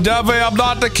 Oh, Jeffy, I'm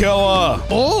not the killer.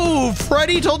 Oh,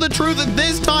 Freddy told the truth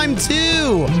this time,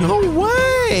 too. No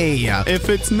way. If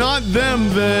it's not them,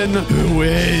 then who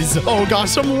is? Oh,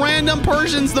 gosh, some random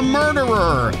person's the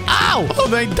murderer. Ow! Oh,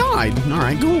 they died. All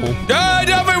right, cool. Hey,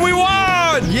 Jeffy, we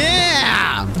won!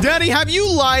 Yeah! Daddy, have you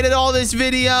lied at all this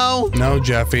video? No,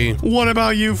 Jeffy. What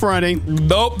about you, Freddy?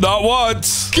 Nope, not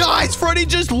once. Guys, Freddy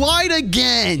just lied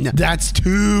again. That's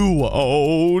 2.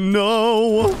 Oh,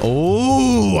 no.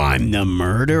 Oh, I'm the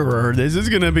murderer. This is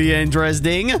going to be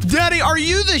interesting. Daddy, are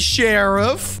you the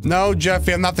sheriff? No,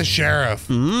 Jeffy, I'm not the sheriff.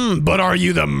 But are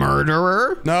you the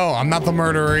murderer? No, I'm not the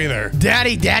murderer either.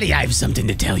 Daddy, I have something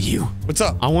to tell you. What's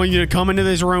up? I want you to come into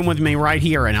this room with me right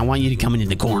here, and I want you to come into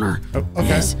the corner. Oh, okay.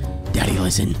 Yes. Daddy,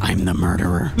 listen. I'm the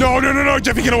murderer. No,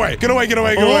 Jeffy, get away. Get away. Get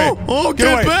away.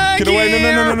 back Get away.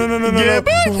 here. No. Get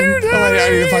back here, Daddy. I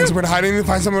need to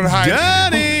find somewhere to hide.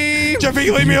 Daddy.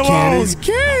 Jeffy, leave me alone. Can't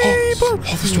escape. Oh,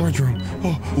 the storage room.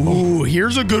 Ooh,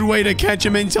 here's a good way to catch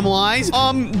him in some lies.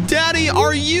 Daddy,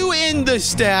 are you in the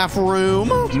staff room?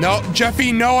 No,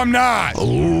 Jeffy, no, I'm not.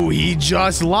 Oh, he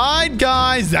just lied,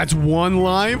 guys. That's one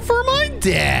lie for my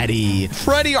daddy.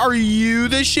 Freddy, are you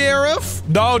the sheriff?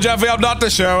 No, Jeffy, I'm not the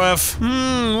sheriff.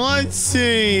 Let's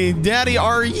see. Daddy,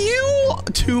 are you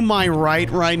to my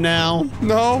right now?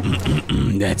 No.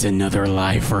 That's another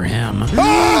lie for him. Get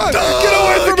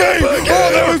away from me! Oh,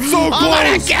 that was so close! I'm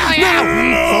gonna kill you!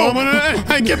 No.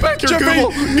 Hey, get back here, Jeffy!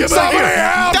 Google. Get back Somebody here.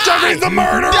 help! Die. Jeffy's the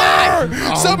murderer!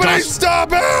 Die. Somebody gosh.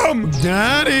 stop him!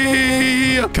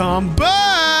 Daddy, come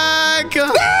back!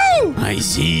 No! I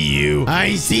see you.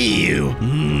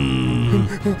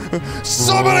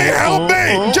 Somebody help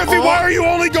me! Jeffy, why are you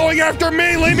only going after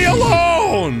me? Leave me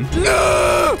alone!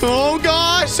 No! Oh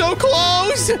gosh, so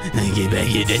close! Get back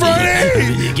here,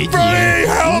 Freddy! Freddy,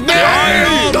 help me!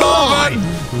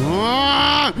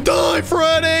 Die,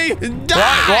 Freddy!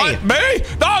 Die! What? Me?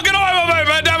 No, get away from me,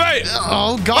 man, Jeffy!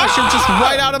 Oh gosh, you're just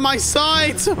right out of my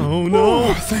sight. Oh no.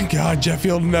 Oh, thank God Jeffy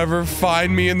will never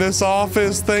find me in this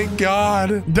office. Thank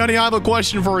God. Daddy, I have a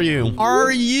question for you.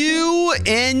 Are you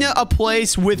in a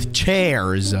place with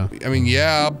chairs? I mean,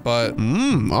 yeah, but...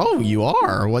 Oh, you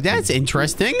are? Well, that's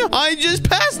interesting. I just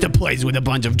passed a place with a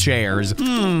bunch of chairs.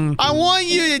 I want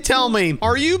you to tell me,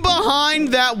 are you behind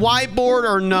that whiteboard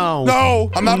or no?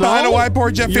 No, I'm not behind a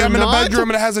whiteboard, Jeffy. You're I'm in a not? bedroom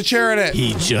and it has a chair in it.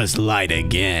 He just lied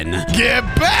again. Get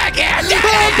back here,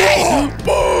 Daddy!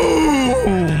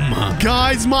 Boom!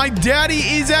 Guys, my daddy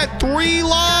is at 3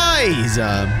 lies.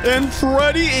 And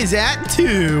Freddy is at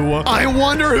 2. I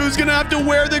wonder who's gonna have to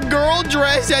wear the girl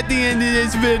dress at the end of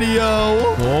this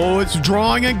video. Oh, it's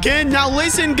drawing again. Now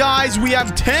listen, guys, we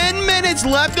have 10 minutes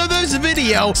left of this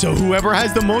video. So whoever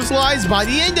has the most lies by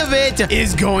the end of it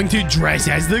is going to dress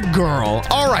as the girl.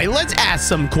 All right, let's ask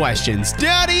some questions.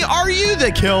 Daddy, are you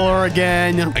the killer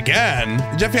again? Again?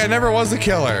 Jeffy, I never was the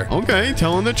killer. Okay,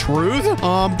 telling the truth.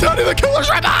 Daddy, the killer's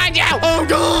right behind you. Oh,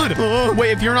 God.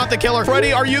 Wait, if you're not the killer,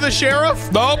 Freddy, are you the sheriff?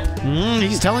 Nope.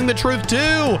 He's telling the truth, too.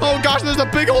 Oh, gosh, there's a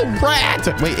big old rat.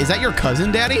 Wait, is that your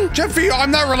cousin, Daddy? Jeffy,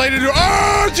 I'm not related to...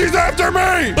 Oh, she's after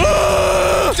me!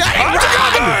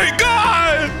 Daddy,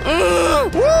 God!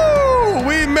 Woo!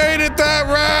 We made it that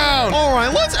round! All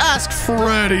right, let's ask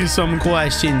Freddy some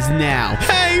questions now.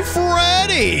 Hey,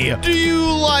 Freddy, do you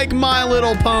like My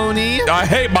Little Pony? I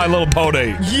hate My Little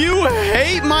Pony. You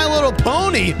hate My Little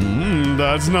Pony?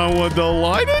 That's not what the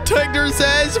lie detector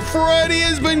says. Freddy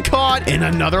has been caught in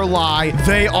another lie.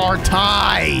 They are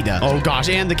tied. Oh, gosh,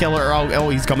 and the killer. Oh,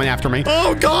 he's coming after me.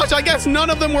 Oh, gosh, I guess none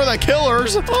of them were the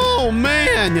killers. Oh,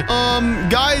 man.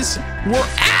 Guys,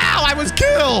 Ow, I was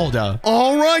killed.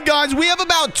 All right, guys, we have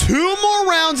about 2 more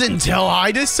rounds until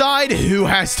I decide who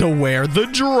has to wear the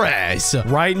dress.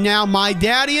 Right now, my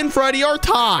daddy and Freddy are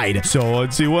tied. So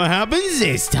let's see what happens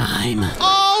this time.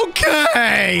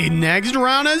 Okay, next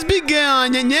round has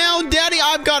begun. And now, Daddy,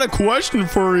 I've got a question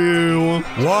for you.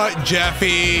 What,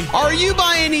 Jeffy? Are you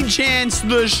by any chance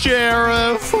the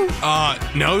sheriff?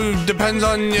 No, depends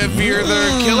on if you're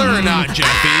the killer or not, Jeffy.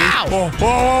 Ow!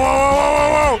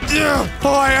 Whoa. Yeah.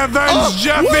 Oh, I avenged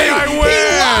Jeffy. Wait, I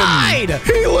win. He lied.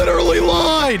 He literally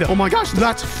lied. Oh my gosh,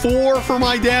 that's 4 for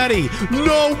my daddy.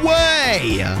 No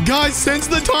way. Guys, since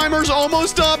the timer's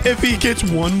almost up, if he gets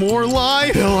one more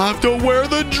lie, he'll have to wear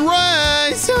the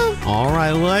dress. All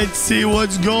right, let's see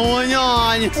what's going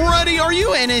on. Freddy, are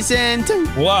you innocent?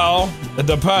 Well, it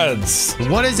depends.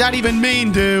 What does that even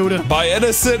mean, dude? By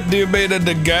innocent, do you mean in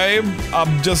the game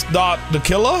I'm just not the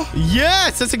killer?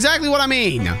 Yes, that's exactly what I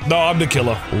mean. No, I'm the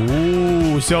killer.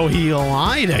 Ooh, so he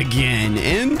lied again.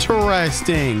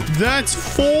 Interesting. That's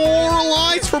 4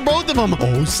 lies for both of them.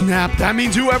 Oh, snap. That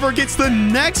means whoever gets the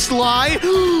next lie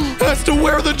has to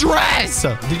wear the dress.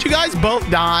 Did you guys both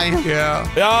die? Yeah.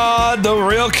 Yeah, the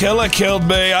real killer killed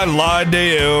me. I lied to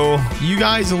you. You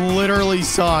guys literally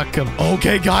suck.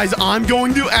 Okay, guys, I'm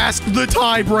going to ask the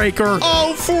tiebreaker.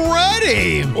 Oh,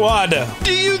 Freddy. What?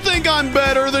 Do you think I'm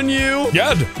better than you?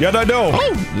 Yeah, I do.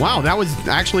 Oh, wow, that was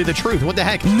actually the truth. What the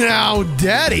heck? Now,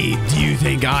 Daddy, do you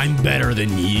think I'm better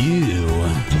than you?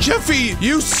 Jeffy,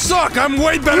 you suck. I'm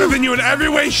way better than you in every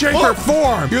way, shape, or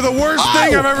form. You're the worst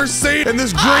thing I've ever seen in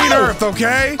this green earth,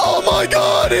 okay? Oh my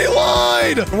God, he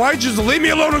lied. Why'd you just leave me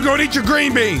alone and go and eat your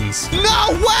green beans?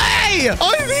 No way!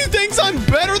 He thinks I'm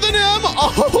better than him?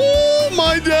 Oh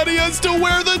my daddy has to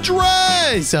wear the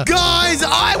dress. Guys,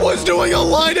 I was doing a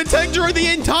lie detector the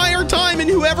entire time, and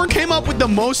whoever came up with the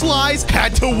most lies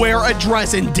had to wear a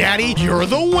dress. And daddy, you're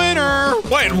the winner.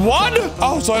 Wait, what?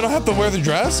 Oh, so I don't have to wear the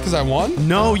dress because I won?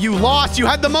 No, you lost. You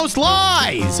had the most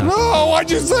lies. No, I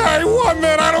just said I won,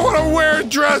 man. I don't want to wear a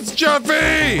dress,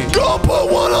 Jeffy. Go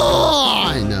put one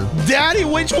on. Daddy,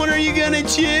 which one are you gonna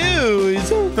choose?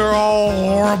 They're all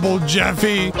horrible,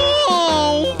 Jeffy.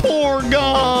 Oh, poor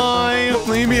guy.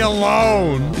 Leave me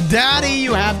alone. Daddy,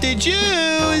 you have to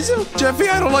choose. Jeffy,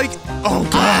 I don't like... Oh,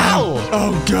 God. Ow!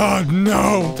 Oh, God,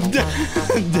 no.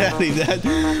 Daddy,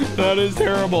 that is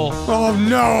terrible. Oh,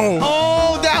 no.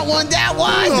 Oh, that one, that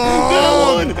one.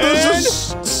 Oh, that one.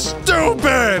 this is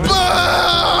stupid.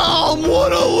 Boom!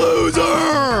 What a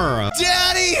loser.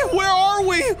 Daddy, where are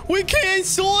we? We can't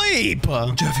sleep.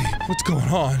 Jeffy, what's going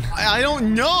on? I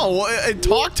don't know.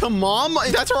 Talk to mom?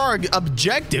 That's our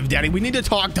objective, Daddy. We need to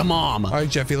talk to mom. All right,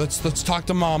 Jeffy, let's talk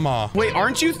to Mama. Wait,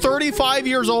 aren't you 35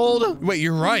 years old? Wait,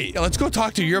 you're right. Let's go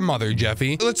talk to your mother,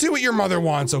 Jeffy. Let's see what your mother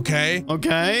wants, okay?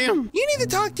 Okay. You need to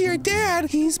talk to your dad.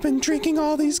 He's been drinking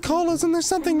all these colas and there's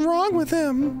something wrong with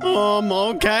him.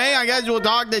 Okay. I guess we'll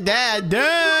talk to Dad.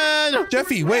 Dad!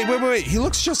 Jeffy, wait. He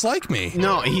looks just like me.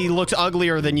 No, he looks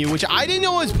uglier than you, which I didn't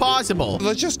know was possible.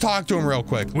 Let's just talk to him real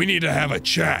quick. We need to have a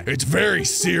chat. It's very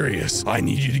serious. I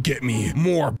need you to get me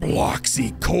more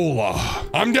Bloxy Cola.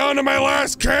 I'm down to my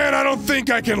last can. I don't think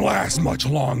I can last much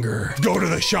longer. Go to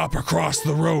the shop across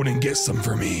the road and get some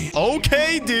for me.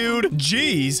 Okay, dude.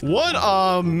 Jeez, what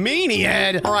a meanie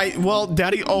head. All right, well,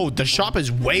 Daddy, the shop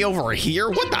is way over here.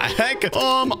 What the heck?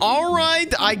 All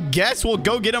right, I guess we'll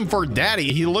go get him for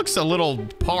Daddy. He looks a little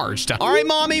parched. All right,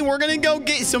 Mommy, we're gonna go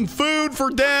get some food for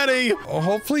Daddy.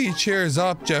 Hopefully he cheers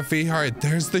up, Jeffy. All right,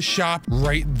 there's the shop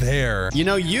right there. You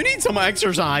know, you need some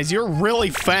exercise. You're really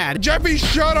fat. Jeffy,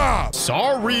 shut up.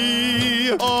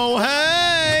 Sorry. Oh,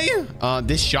 hey.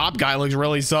 This shop guy looks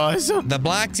really sus. The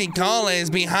Bloxy Cola is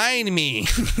behind me.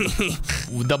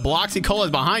 The Bloxy Cola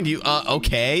is behind you.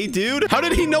 Okay, dude. How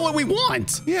did he know what we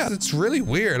want? Yeah, it's really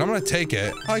weird. I'm gonna take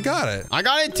it. I got it. I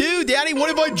got it too, Daddy. What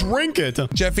if I drink it?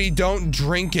 Jeffy, don't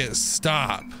drink it.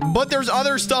 Stop. But there's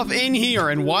other stuff in here,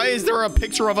 and why is there a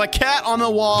picture of a cat on the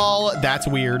wall? That's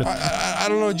weird. I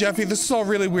don't know, Jeffy. This is all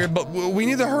really weird, but we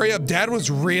need to hurry up. Dad was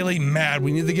really mad.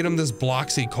 We need to get him this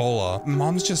Bloxy Cola.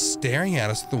 Mom's just staring at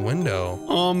us at the window.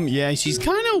 Yeah, she's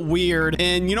kind of weird.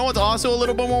 And you know what's also a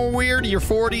little bit more weird? You're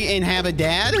 40 and have a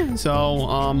dad. So,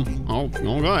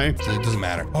 okay. It doesn't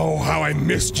matter. Oh, how I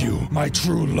missed you, my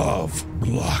true love,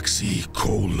 Bloxy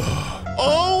Cola.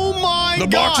 Oh my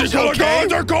gosh. The Bloxy Cola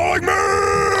gods are calling me!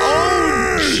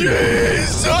 Oh,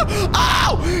 jeez.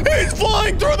 Ow! He's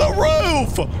flying through the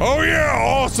roof. Oh, yeah.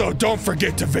 Also, don't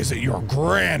forget to visit your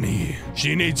granny.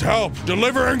 She needs help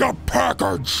delivering a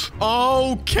package.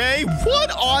 Okay,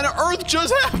 what on earth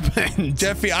just happened?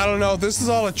 Jeffy, I don't know. This is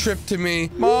all a trip to me.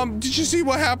 Mom, did you see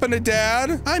what happened to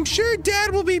Dad? I'm sure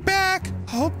Dad will be back.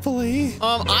 Hopefully.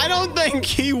 I don't think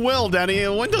he will, Daddy. He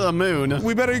went to the moon.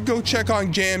 We better go check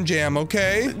on Jam Jam,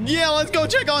 okay? Yeah, let's go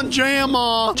check on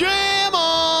Jamma.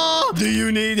 Jamma! Do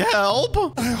you need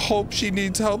help? I hope she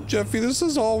needs help, Jeffy. This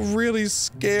is all really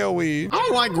scary. I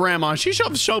don't like Grandma. She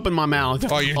shoves soap in my mouth.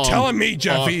 Oh, you're telling me,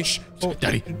 Jeffy.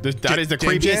 Daddy, that is the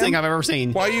creepiest thing I've ever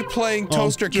seen. Why are you playing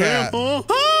Toaster Cat?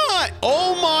 Hi!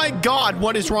 Oh my God,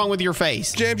 what is wrong with your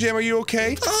face? Jam Jam, are you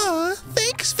okay? Oh,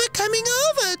 thanks for coming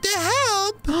over to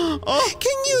help.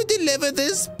 Can you deliver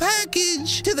this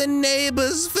package to the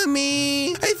neighbors for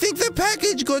me? I think the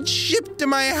package got shipped to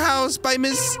my house by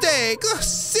mistake. Oh,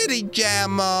 silly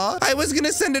Jamma. I was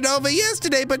gonna send it over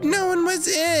yesterday, but no one was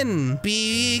in.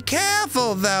 Be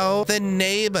careful, though. The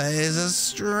neighbor is a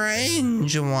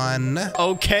strange one.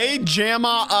 Okay,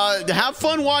 Jamma, have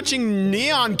fun watching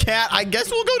Neon Cat. I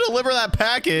guess we'll go deliver that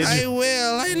package. I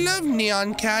will. I love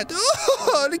Neon Cat.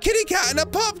 Oh, the kitty cat and a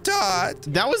Pop-Tart.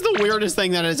 That was the weirdest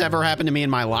thing that has ever happened to me in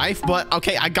my life. But,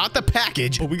 okay, I got the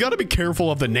package, but we gotta be careful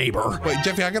of the neighbor. Wait,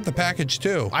 Jeffy, I got the package,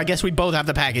 too. I guess we both have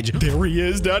the package. There he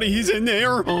is, Daddy. He's in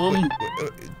there. We'll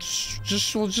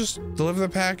just deliver the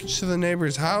package to the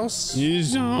neighbor's house.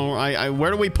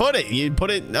 Where do we put it? You put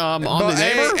it on the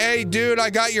neighbor? Hey, dude, I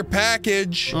got your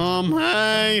package.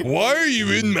 Hey. Why are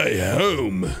you in my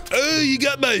home? Oh, you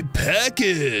got my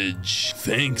package.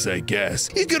 Thanks, I guess.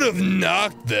 You could have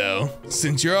knocked, though.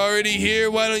 Since you're already here,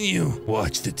 why don't you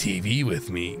watch the TV with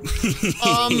me?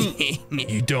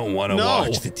 You don't want to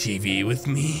watch the TV with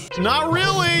me? Not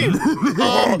really.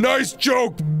 Nice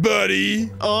joke, buddy.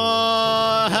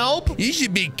 Help? You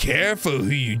should be careful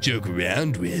who you joke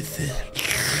around with.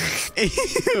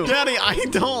 Ew. Daddy, I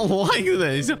don't like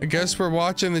this. I guess we're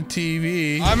watching the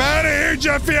TV. I'm out of here,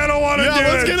 Jeffy. I don't want to do it.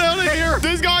 Let's get out of here.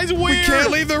 This guy's weird. We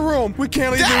can't leave the room. We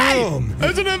can't leave the room.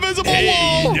 It's an invisible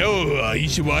wall. No, you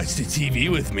should watch the TV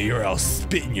with me or I'll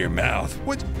spit in your mouth.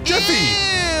 What? Jeffy!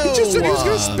 Ew. He just said he was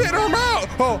going to spit in our mouth.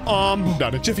 Oh,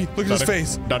 Daddy. Jeffy, look at his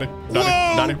face. Daddy.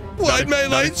 Whoa! Why'd my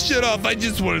lights shut off? I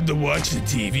just wanted to watch the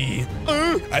TV.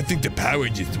 I think the power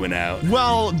just went out.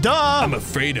 Well, duh. I'm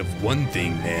afraid of one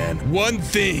thing, man. One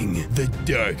thing. The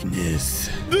darkness.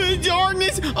 The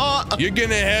darkness? You're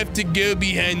gonna have to go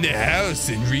behind the house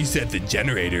and reset the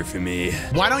generator for me.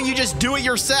 Why don't you just do it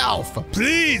yourself?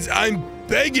 Please, I'm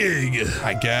begging.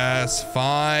 I guess.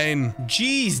 Fine.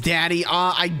 Jeez, Daddy.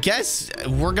 I guess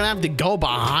we're gonna have to go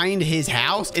behind his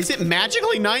house. Is it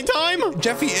magically nighttime?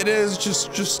 Jeffy, it is.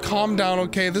 Just calm down,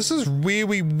 okay? This is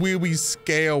really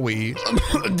scary.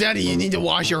 Daddy, you need to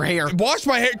wash your hair. Wash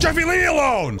my hair. Jeffy, leave me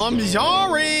alone. I'm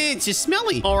sorry. It's just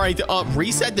smelly. All right,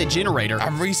 reset the generator.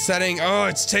 I'm resetting. Oh,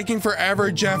 it's taking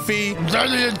forever, Jeffy.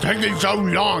 It's taking so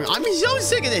long. I'm so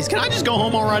sick of this. Can I just go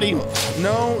home already?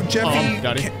 No, Jeffy.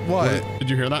 Daddy. What? Did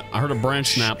you hear that? I heard a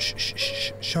branch snap.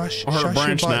 Shush. I heard a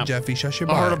branch snap. Jeffy, shush your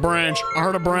butt. I heard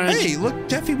a branch. Hey, look,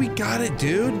 Jeffy, we got it,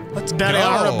 dude. Let's Daddy, go.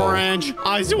 I heard a branch.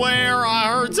 I swear, I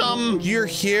heard some. You're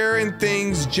hearing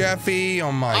things, Jeffy.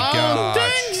 Oh my gosh. I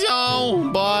don't think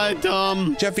so,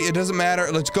 but Jeffy, it doesn't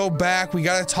matter. Let's go back. We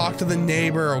gotta talk to the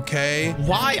neighbor, okay?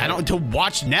 Why? To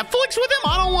watch Netflix with him?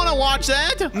 I don't want to watch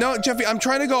that. No, Jeffy, I'm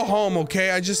trying to go home,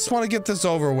 okay? I just want to get this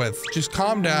over with. Just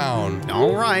calm down.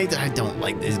 All right, I don't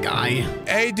like this guy.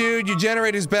 Hey, dude, your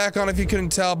generator's back on if you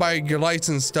couldn't tell by your lights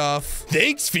and stuff.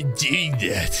 Thanks for doing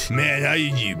that. Man, how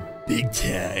did you big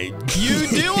time? You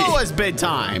do owe us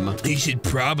bedtime. You should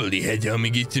probably head home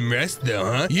and get some rest, though,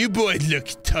 huh? You boys look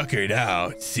tuckered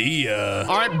out. See ya.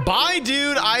 All right, bye,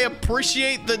 dude. I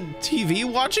appreciate the TV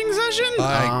watching session.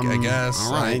 I guess.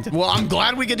 All right. Well, I'm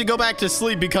glad we get to go back to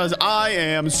sleep because I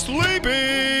am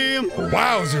sleepy.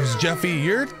 Wowzers, Jeffy.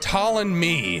 You're talling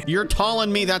me. You're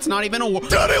talling me. That's not even a word.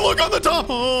 Daddy, look on the top.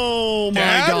 Oh,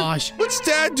 my gosh. What's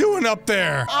Dad doing up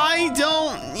there? I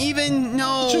don't even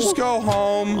know. Just go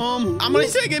home. I'm gonna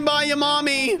say goodbye to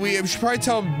Mommy. We should probably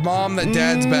tell Mom that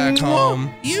Dad's back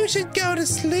home. You should go to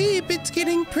sleep. It's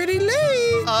getting pretty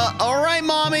late. All right,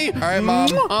 Mommy. All right, Mom.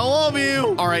 I love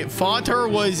you. All right, Father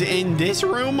was in this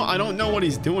room. I don't know what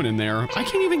he's doing in there. I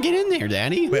can't even get in there,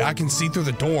 Daddy. Wait, I can see through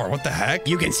the door. What the heck?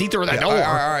 You can see through that door. All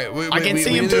right. Wait, I can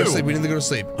see him too. We need to go to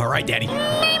sleep. All right, Daddy.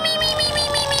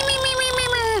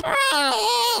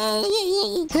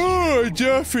 Oh,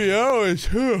 Jeffy, I'm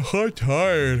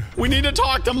tired. We need to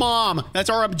talk to Mom. That's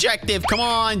our objective. Come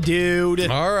on, dude.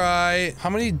 All right. How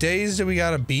many days do we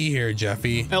gotta be here,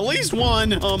 Jeffy? At least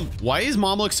one. Why does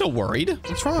Mom look so worried?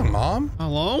 What's wrong, Mom?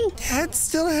 Hello? Dad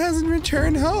still hasn't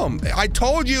returned home. I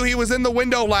told you he was in the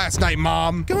window last night,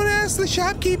 Mom. Go and ask the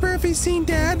shopkeeper if he's seen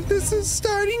Dad. This is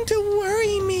starting to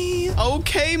worry me.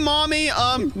 Okay, Mommy.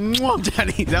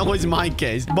 Daddy, that was my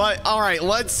case. But all right,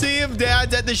 let's see if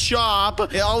Dad's at the shop.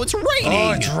 Oh, it's raining.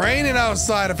 Oh, it's raining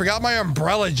outside. I forgot my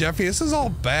umbrella, Jeffy. This is all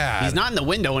bad. He's not in the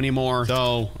window anymore.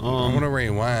 So, I wonder where he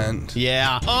went.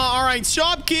 Yeah. All right,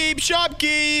 shopkeep.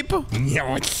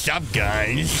 Yeah, what's up,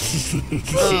 guys?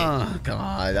 Oh,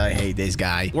 God, I hate this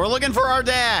guy. We're looking for our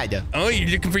dad. Oh, you're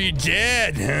looking for your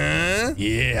dad, huh?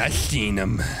 Yeah, I seen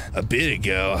him a bit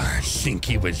ago. I think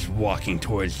he was walking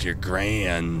towards your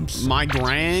grands. My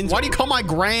grands? Why do you call my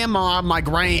grandma my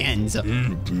grands?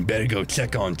 Better go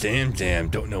check on Tam.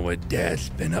 Don't know what Dad's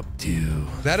been up to.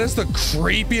 That is the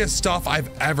creepiest stuff I've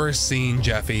ever seen,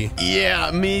 Jeffy.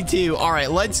 Yeah, me too. All right,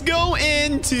 let's go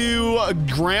into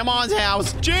Grandma's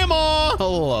house. Jamma!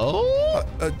 Hello?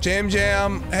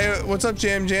 Jam. Hey, what's up,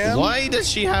 Jam? Why does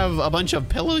she have a bunch of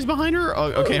pillows behind her?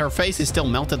 Oh, okay, her face is still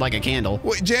melted like a candle.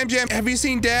 Wait, Jam, have you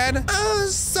seen Dad? Oh,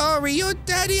 sorry, your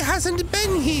daddy hasn't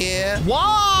been here.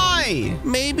 Why?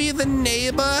 Maybe the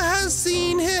neighbor has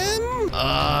seen him?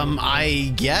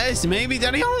 I guess maybe,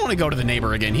 Daddy. I don't want to go to the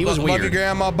neighbor again. He was weird. Love you,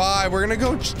 Grandma. Bye. We're gonna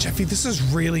go. Jeffy, this is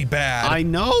really bad. I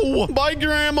know. Bye,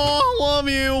 Grandma. Love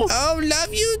you. Oh,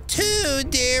 love you too,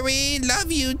 dearie.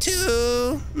 Love you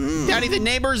too. Daddy, the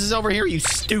neighbors is over here, you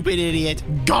stupid idiot.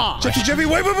 Gosh. Jeffy,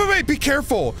 wait. Be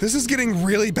careful. This is getting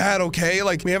really bad, okay?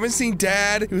 Like, we haven't seen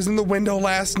Dad. He was in the window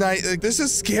last night. Like, this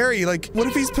is scary. Like, what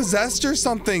if he's possessed or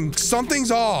something?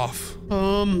 Something's off.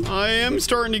 I am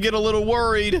starting to get a little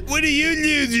worried. What are you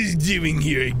losers doing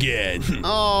here again?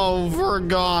 Oh, for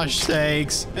gosh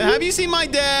sakes. Have you seen my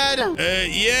dad?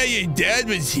 Yeah, your dad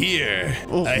was here.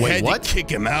 Oh, I wait, had what? to kick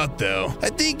him out, though. I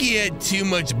think he had too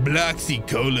much Bloxy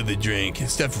Cola to drink.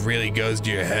 His stuff really goes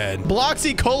to your head.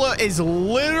 Bloxy Cola is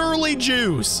literally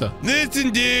juice. Listen,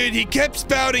 dude, he kept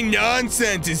spouting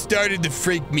nonsense. It started to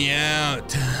freak me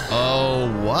out. Oh,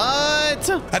 what?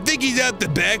 I think he's out the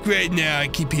back right now. I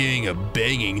keep hearing a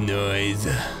banging noise.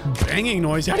 Banging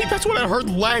noise? Daddy, that's what I heard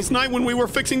last night when we were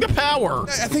fixing the power.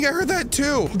 I think I heard that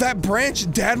too. That branch,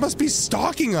 Dad must be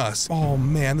stalking us. Oh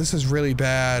man, this is really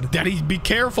bad. Daddy, be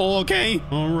careful, okay?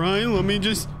 All right, let me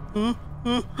just...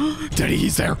 Daddy,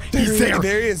 he's there.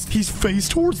 There he is. He's face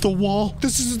towards the wall.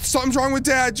 Something's wrong with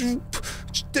Dad.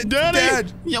 Daddy!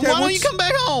 Dad, Yeah, why don't you come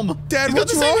back home? Dad, He's got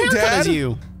what's the same wrong, haircut Dad? as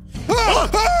you.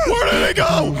 Where did he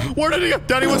go? Where did he go?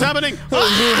 Daddy, what's happening?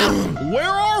 Where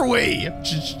are we?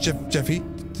 Jeffy?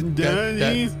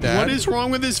 Daddy, Dad? what is wrong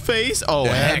with his face? Oh,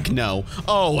 Dad? heck no.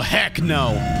 Oh, heck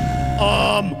no.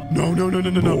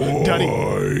 No. Daddy.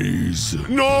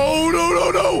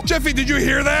 No. Jeffy, did you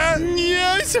hear that?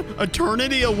 Yes.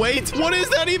 Eternity awaits. What does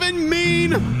that even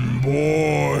mean?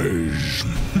 Boys.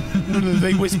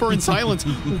 They whisper in silence.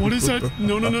 What is that?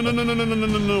 No. No.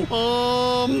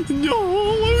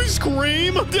 I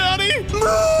scream. Daddy.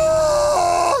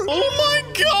 Oh my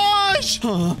gosh.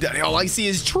 Daddy, all I see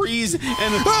is trees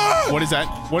and... What is that?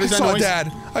 What is that noise?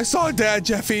 I saw Dad,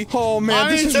 Jeffy. Oh man,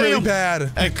 this is really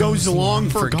bad. Echoes long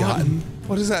forgotten.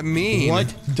 What does that mean?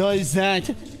 What does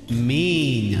that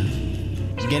mean?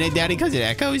 You get it, Daddy, because it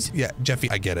echoes? Yeah, Jeffy,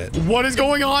 I get it. What is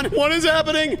going on? What is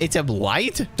happening? It's a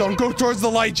light? Don't go towards the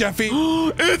light, Jeffy.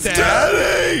 It's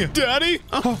Daddy! Daddy?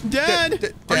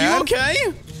 Dad? Are you okay?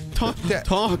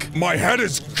 Talk. My head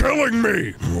is killing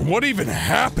me. What even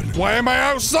happened? Why am I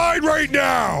outside right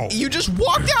now? You just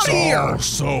walked out here.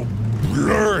 So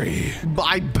blurry.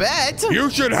 I bet.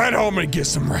 You should head home and get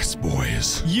some rest,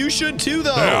 boys. You should too,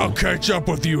 though. I'll catch up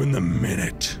with you in a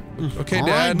minute. Okay, All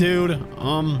Dad. right, dude.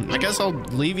 I guess I'll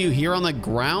leave you here on the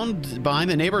ground behind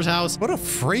the neighbor's house. What a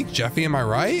freak, Jeffy. Am I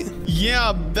right?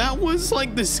 Yeah, that was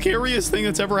like the scariest thing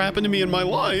that's ever happened to me in my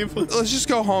life. Let's just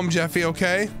go home, Jeffy,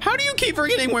 okay? How do you keep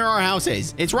forgetting where our house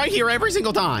is? It's right here every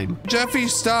single time. Jeffy,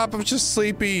 stop. I'm just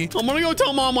sleepy. I'm gonna go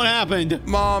tell Mom what happened.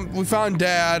 Mom, we found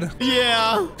Dad.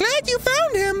 Yeah. Glad you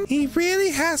found him. He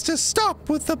really has to stop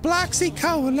with the Bloxy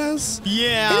Colas.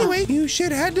 Yeah. Anyway, you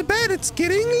should head to bed. It's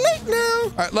getting late now.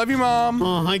 All right, love you, Mom.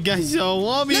 Oh, I guess so.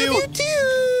 Love you. Love you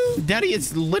too. Daddy,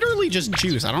 it's literally just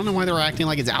juice. I don't know why they're acting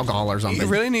like it's alcohol or He something.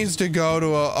 really needs to go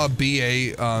to a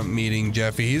BA meeting,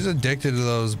 Jeffy. He's addicted to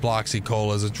those Bloxy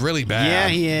Colas. It's really bad. Yeah,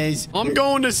 he is. I'm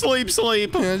going to sleep.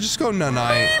 Yeah, just go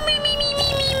night-night.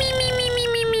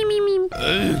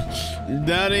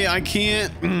 Daddy, I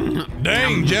can't.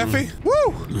 Dang, Jeffy.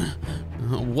 Woo!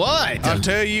 What? I'll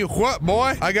tell you what,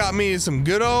 boy. I got me some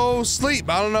good old sleep.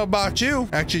 I don't know about you.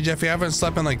 Actually, Jeffy, I haven't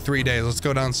slept in like 3 days. Let's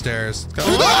go downstairs. Let's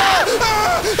go.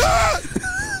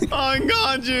 I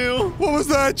got you. What was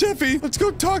that, Jeffy? Let's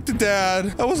go talk to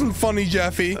Dad. That wasn't funny,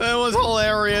 Jeffy. That was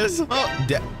hilarious. Oh,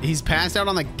 he's passed out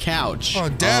on the couch. Oh,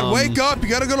 Dad, wake up. You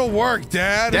gotta go to work,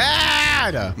 Dad.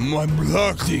 Dad! My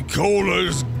Bloxy Cola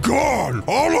is gone.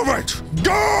 All of it.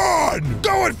 Gone.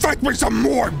 Go and fetch me some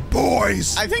more,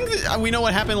 boys. I think that we know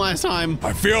what happened last time.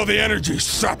 I feel the energy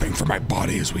sapping from my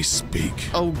body as we speak.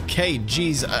 Okay,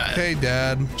 geez. Hey,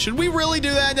 Dad. Should we really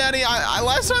do that, Daddy?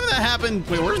 Last time that happened...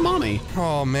 Wait, where's Mommy?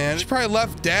 Oh, man. She probably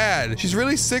left Dad. She's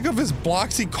really sick of his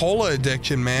Bloxy Cola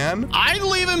addiction, man. I'd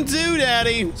leave him too,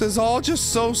 Daddy. This is all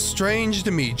just so strange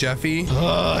to me, Jeffy.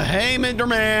 Hey, Mr.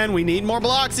 Man, we need more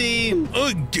Bloxy. Oh,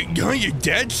 your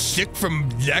dad's sick from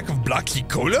lack of Bloxy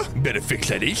Cola? Better fix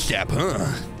that ASAP,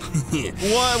 huh?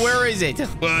 What? Where is it?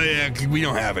 Well, yeah, we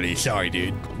don't have any. Sorry,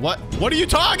 dude. What are you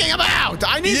talking about?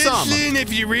 I need some. Listen,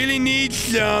 if you really need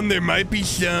some, there might be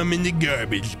some in the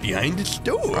garbage behind the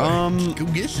store. Go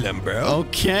get some, bro.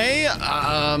 Okay,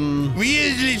 We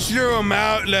usually throw them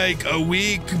out like a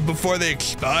week before they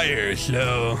expire,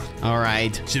 so... All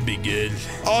right. Should be good.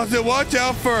 Also, watch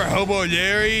out for Hobo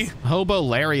Larry. Hobo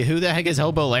Larry? Who the heck is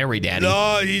Hobo Larry, Daddy?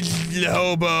 No, he's the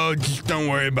hobo. Just don't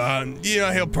worry about him. You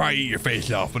know, he'll probably eat your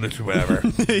face off off, but it's whatever.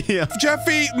 Yeah.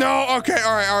 Jeffy, no, okay,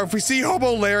 all right. If we see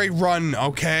Hobo Larry, run,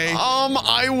 okay?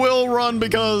 I will run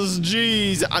because,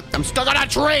 geez, I'm stuck on a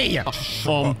tree.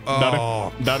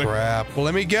 Daddy. Crap. Well,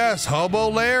 let me guess. Hobo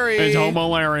Larry. It's Hobo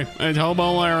Larry. It's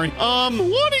Hobo Larry.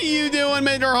 What are you doing,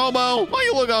 Mr. Hobo? Why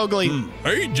you look ugly?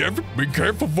 Hey, Jeffy, be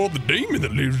careful for the demon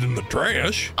that lives in the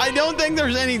trash. I don't think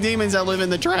there's any demons that live in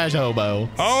the trash, Hobo.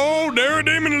 Oh, there a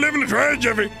demon that live in the trash,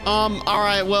 Jeffy. All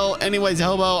right. Well, anyways,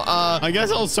 Hobo, I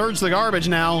guess I'll search the garbage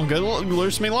now. Good,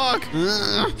 wish me luck.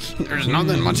 There's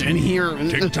nothing much in here.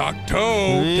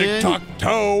 Tick-tock-toe,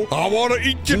 tick-tock-toe. I want to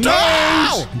eat your toes.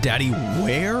 No! Daddy,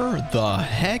 where the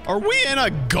heck? Are we in a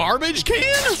garbage can?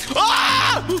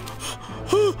 Ah!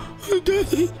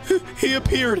 Daddy, he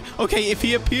appeared. Okay, if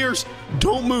he appears,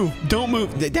 don't move. Don't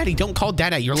move. Daddy, don't call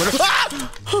Dada. You're little.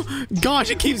 Ah! Gosh,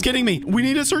 it keeps getting me. We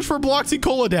need to search for Bloxy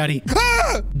Cola, Daddy.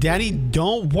 Ah! Daddy,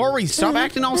 don't worry. Stop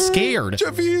acting all scared.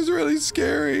 Jeffy is really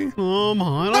scary.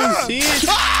 I don't see it.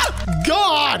 Ah!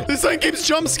 God, this thing keeps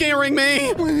jump scaring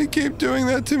me. Why do you keep doing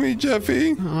that to me,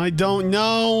 Jeffy? I don't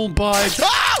know, but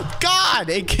oh God,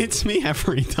 it gets me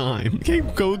every time. Okay,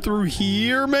 go through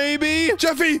here, maybe.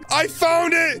 Jeffy, I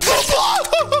found it.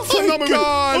 Oh my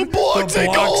God, The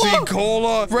Bloxy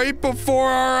Cola right before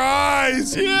our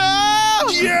eyes. Yeah.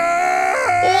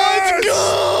 Yes! Let's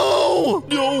go.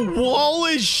 The wall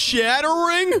is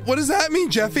shattering. What does that mean,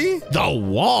 Jeffy? The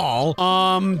wall?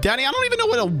 Daddy, I don't even know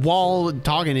what a wall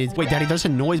talking is. Wait, Daddy, there's a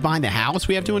noise behind the house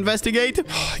we have to investigate?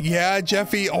 Yeah,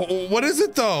 Jeffy. Oh, what is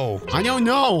it, though? I don't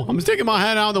know. I'm sticking my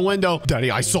head out the window. Daddy,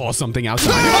 I saw something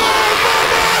outside.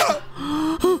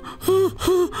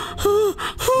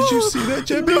 Did you see that,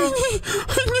 Jeffy?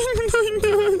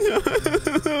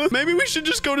 Maybe we should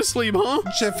just go to sleep, huh?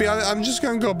 Jeffy, I'm just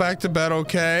gonna go back to bed,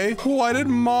 okay? Why did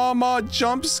Mama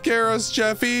jump scare us,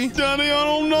 Jeffy? Daddy, I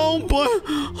don't know, but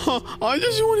I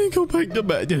just want to go back to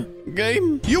bed, okay?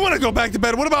 You want to go back to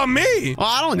bed? What about me?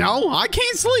 I don't know. I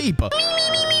can't sleep.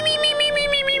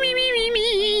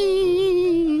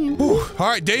 All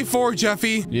right, day 4,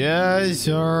 Jeffy. Yes,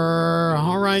 sir.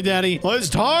 All right, Daddy. Let's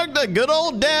talk to good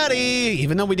old Daddy,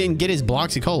 even though we didn't get his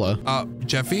Bloxy Cola.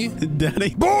 Jeffy?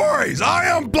 Daddy? Boys, I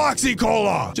am Bloxy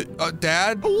Cola.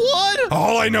 Dad? What?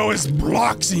 All I know is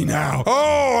Bloxy now.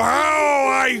 Oh, how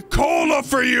I cola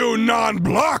for you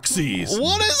non-Bloxies.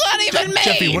 What does that even mean?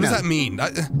 Jeffy, what does that mean?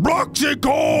 Bloxy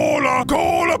Cola,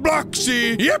 Cola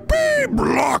Bloxy, yippee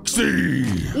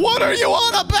Bloxy. What are you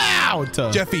on about?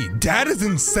 Jeffy, Dad is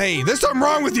insane. There's something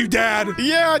wrong with you, Dad.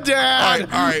 Yeah, Dad. All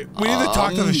right. We need to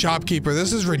talk to the shopkeeper.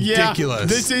 This is ridiculous. Yeah,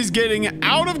 this is getting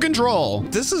out of control.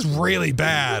 This is really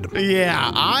bad.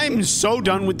 Yeah, I'm so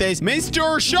done with this.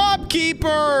 Mr. Shopkeeper!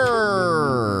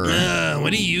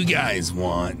 What do you guys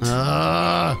want?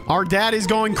 Our dad is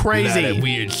going A lot crazy. of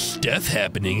weird stuff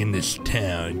happening in this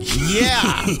town.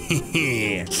 Yeah.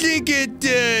 Think it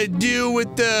do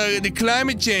with the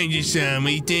climate change or something?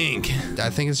 What do you think? I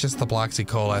think it's just the Bloxy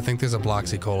Cola. I think there's a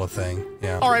Bloxy Cola thing.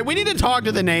 Yeah. All right, we need to talk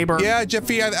to the neighbor. Yeah,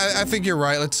 Jeffy, I think you're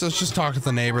right. Let's just talk to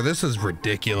the neighbor. This is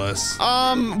ridiculous.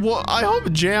 Well, I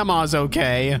hope Jama's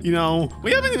okay. You know,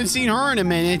 we haven't even seen her in a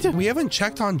minute. We haven't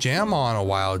checked on Jama in a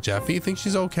while, Jeffy. You think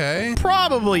she's okay?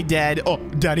 Probably dead. Oh,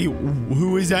 Daddy,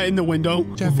 who is that in the window?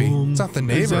 Jeffy, it's not the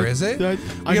neighbor, is it?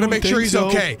 We gotta make sure he's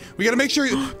okay. We gotta make sure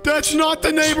That's not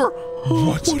the neighbor.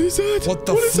 What? What is that? What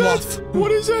the What fluff? is that?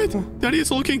 What is that? Daddy, it's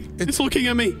looking. It's looking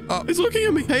at me. It's looking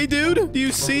at me. Hey, dude, do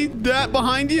you see that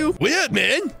behind you? What,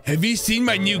 man? Have you seen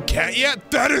my new cat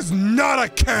yet? That is not a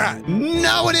cat.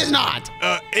 No, it is not.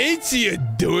 Ain't she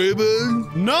adorable?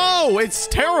 No, it's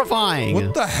terrifying.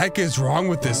 What the heck is wrong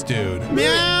with this dude?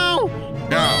 Meow.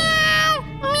 Meow.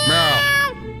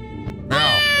 Meow.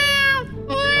 Meow.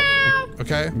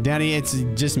 Okay. Daddy, it's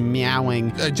just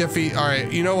meowing. Jeffy, all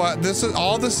right. You know what? This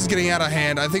is getting out of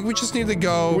hand. I think we just need to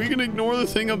go. We can ignore the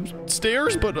thing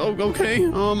upstairs, but okay.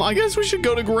 I guess we should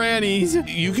go to Granny's.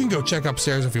 You can go check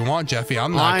upstairs if you want, Jeffy.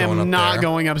 I'm not going up there. I am not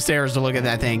going upstairs to look at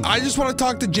that thing. I just want to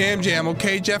talk to Jam Jam,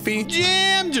 okay, Jeffy?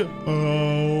 Jam.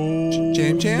 Oh.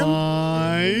 Jam Jam?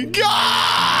 My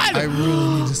God! I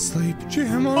really need to sleep.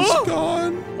 Jama's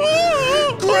gone.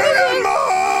 Grandma!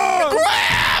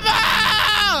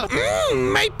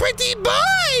 My pretty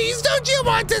boys, don't you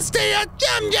want to stay at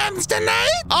Jam Jam's tonight?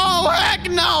 Oh, heck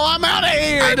no! I'm out of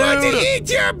here, I dude! want to eat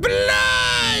your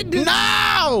blood!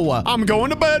 No! I'm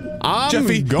going to bed.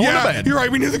 Jeffy, going to bed. You're right.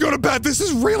 We need to go to bed. This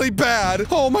is really bad.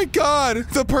 Oh my God.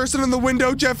 The person in the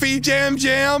window, Jeffy, Jam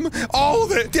Jam, all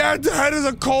of it. Dad's head is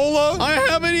a cola. I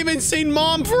haven't even seen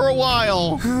Mom for a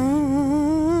while.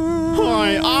 All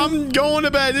right, I'm going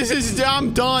to bed.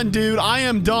 I'm done, dude. I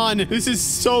am done. This is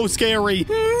so scary.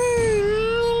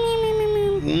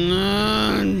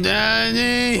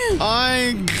 Daddy,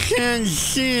 I can't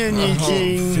see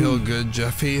anything. I don't feel good,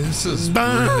 Jeffy. This is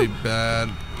really bad.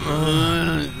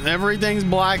 Everything's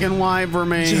black and white for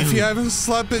me. Jeffy, I haven't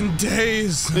slept in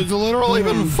days. It's literally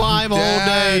been 5 whole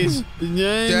days.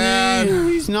 Dad.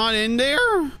 He's not in there?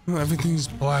 Everything's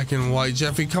black and white.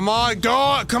 Jeffy, come on.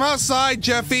 Come outside,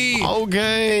 Jeffy.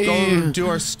 Okay. Go do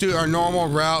our normal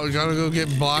route. We gotta go get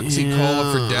Boxy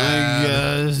Cola for Dad.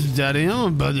 Yes, Daddy,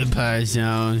 I'm about to pass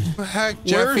out. What the heck,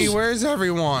 Jeffy? Where's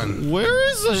everyone? Where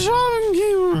is the shopping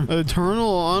keeper?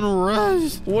 Eternal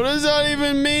unrest. What does that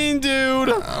even mean, dude?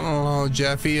 I don't know,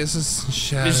 Jeffy. This is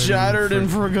shattered. It's shattered and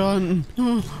forgotten.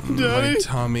 Daddy, my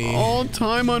tummy. All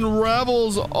time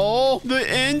unravels. All the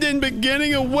end and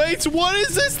beginning awaits. What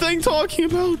is this thing talking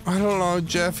about? I don't know,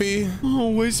 Jeffy. Oh,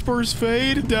 whispers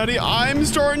fade. Daddy, I'm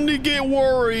starting to get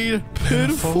worried.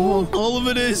 Pitiful. All of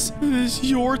it is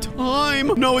your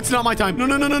time. No, it's not my time. No.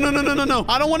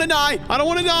 I don't want to die. I don't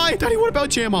want to die. Daddy, what about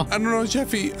Gemma? I don't know,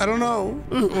 Jeffy. I don't know.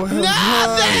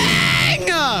 Nothing!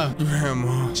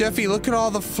 Grandma. Jeffy, look at all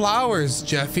the flowers,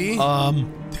 Jeffy.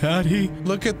 Daddy.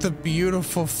 Look at the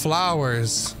beautiful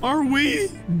flowers. Are we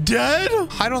dead?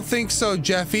 I don't think so,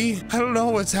 Jeffy. I don't know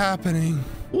what's happening.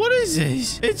 What is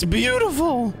this? It's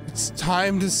beautiful. It's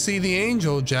time to see the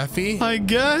angel, Jeffy. I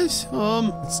guess.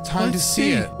 It's time to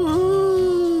see it.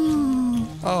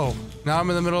 Oh, now I'm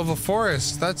in the middle of a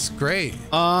forest. That's great.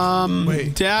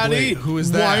 Wait, Daddy, who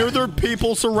is that? Why are there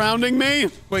people surrounding me?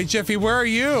 Wait, Jeffy, where are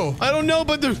you? I don't know,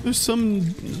 but there's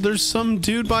some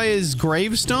dude by his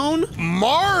gravestone.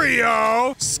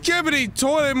 Mario? Skibbity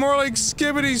toilet, more like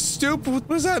skibbity stoop. What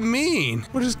does that mean?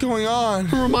 What is going on?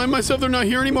 I remind myself they're not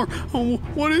here anymore. Oh,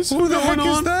 what is Who the going heck on?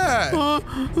 is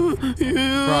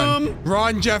that?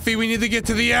 Run, Jeffy. We need to get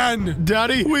to the end.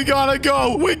 Daddy, we gotta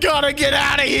go. We gotta get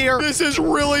out of here. This is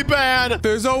really bad.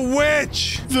 There's a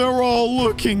witch. They're all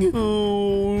looking.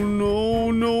 Oh,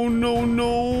 no.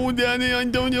 Daddy, I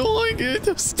don't like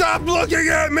it. Stop looking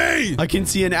at me. I can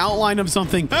see an outline of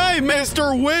something. Hey,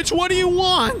 Mr. Witch, what do you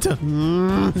want?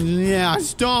 Yeah,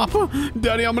 stop.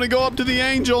 Daddy, I'm gonna go up to the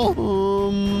angel.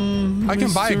 I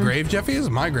can buy a grave, Jeffy. This is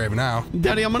my grave now.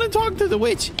 Daddy, I'm gonna talk to the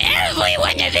witch.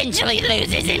 Everyone eventually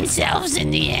loses themselves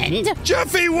in the end.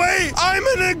 Jeffy, wait! I'm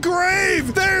in a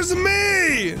grave! There's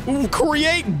me!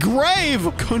 Create grave!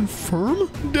 Confirm?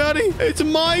 Daddy, it's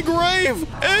my grave!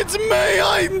 It's me!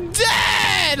 I'm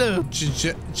dead!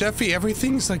 Jeffy,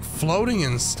 everything's like floating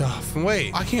and stuff.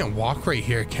 Wait, I can't walk right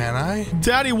here, can I?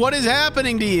 Daddy, what is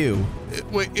happening to you?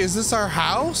 Wait, is this our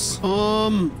house?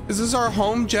 Is this our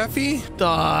home, Jeffy?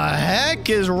 The heck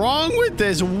is wrong with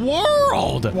this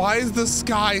world? Why is the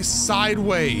sky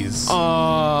sideways?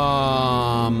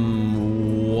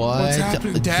 What's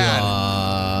happening,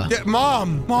 Dad?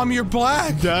 Mom, you're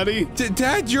black. Daddy?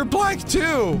 Dad, you're black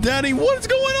too. Daddy, what's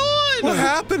going on? What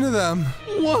happened to them?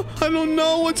 What? I don't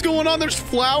know what's going on. There's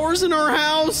flowers in our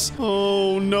house.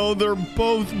 Oh no, they're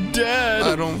both dead.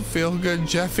 I don't feel good,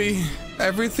 Jeffy.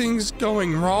 Everything's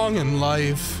going wrong in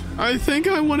life. I think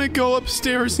I want to go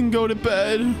upstairs and go to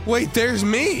bed. Wait, there's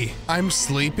me. I'm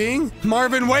sleeping.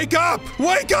 Marvin, wake up!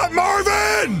 Wake up,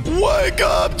 Marvin! Wake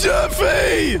up,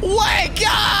 Jeffy! Wake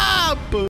up!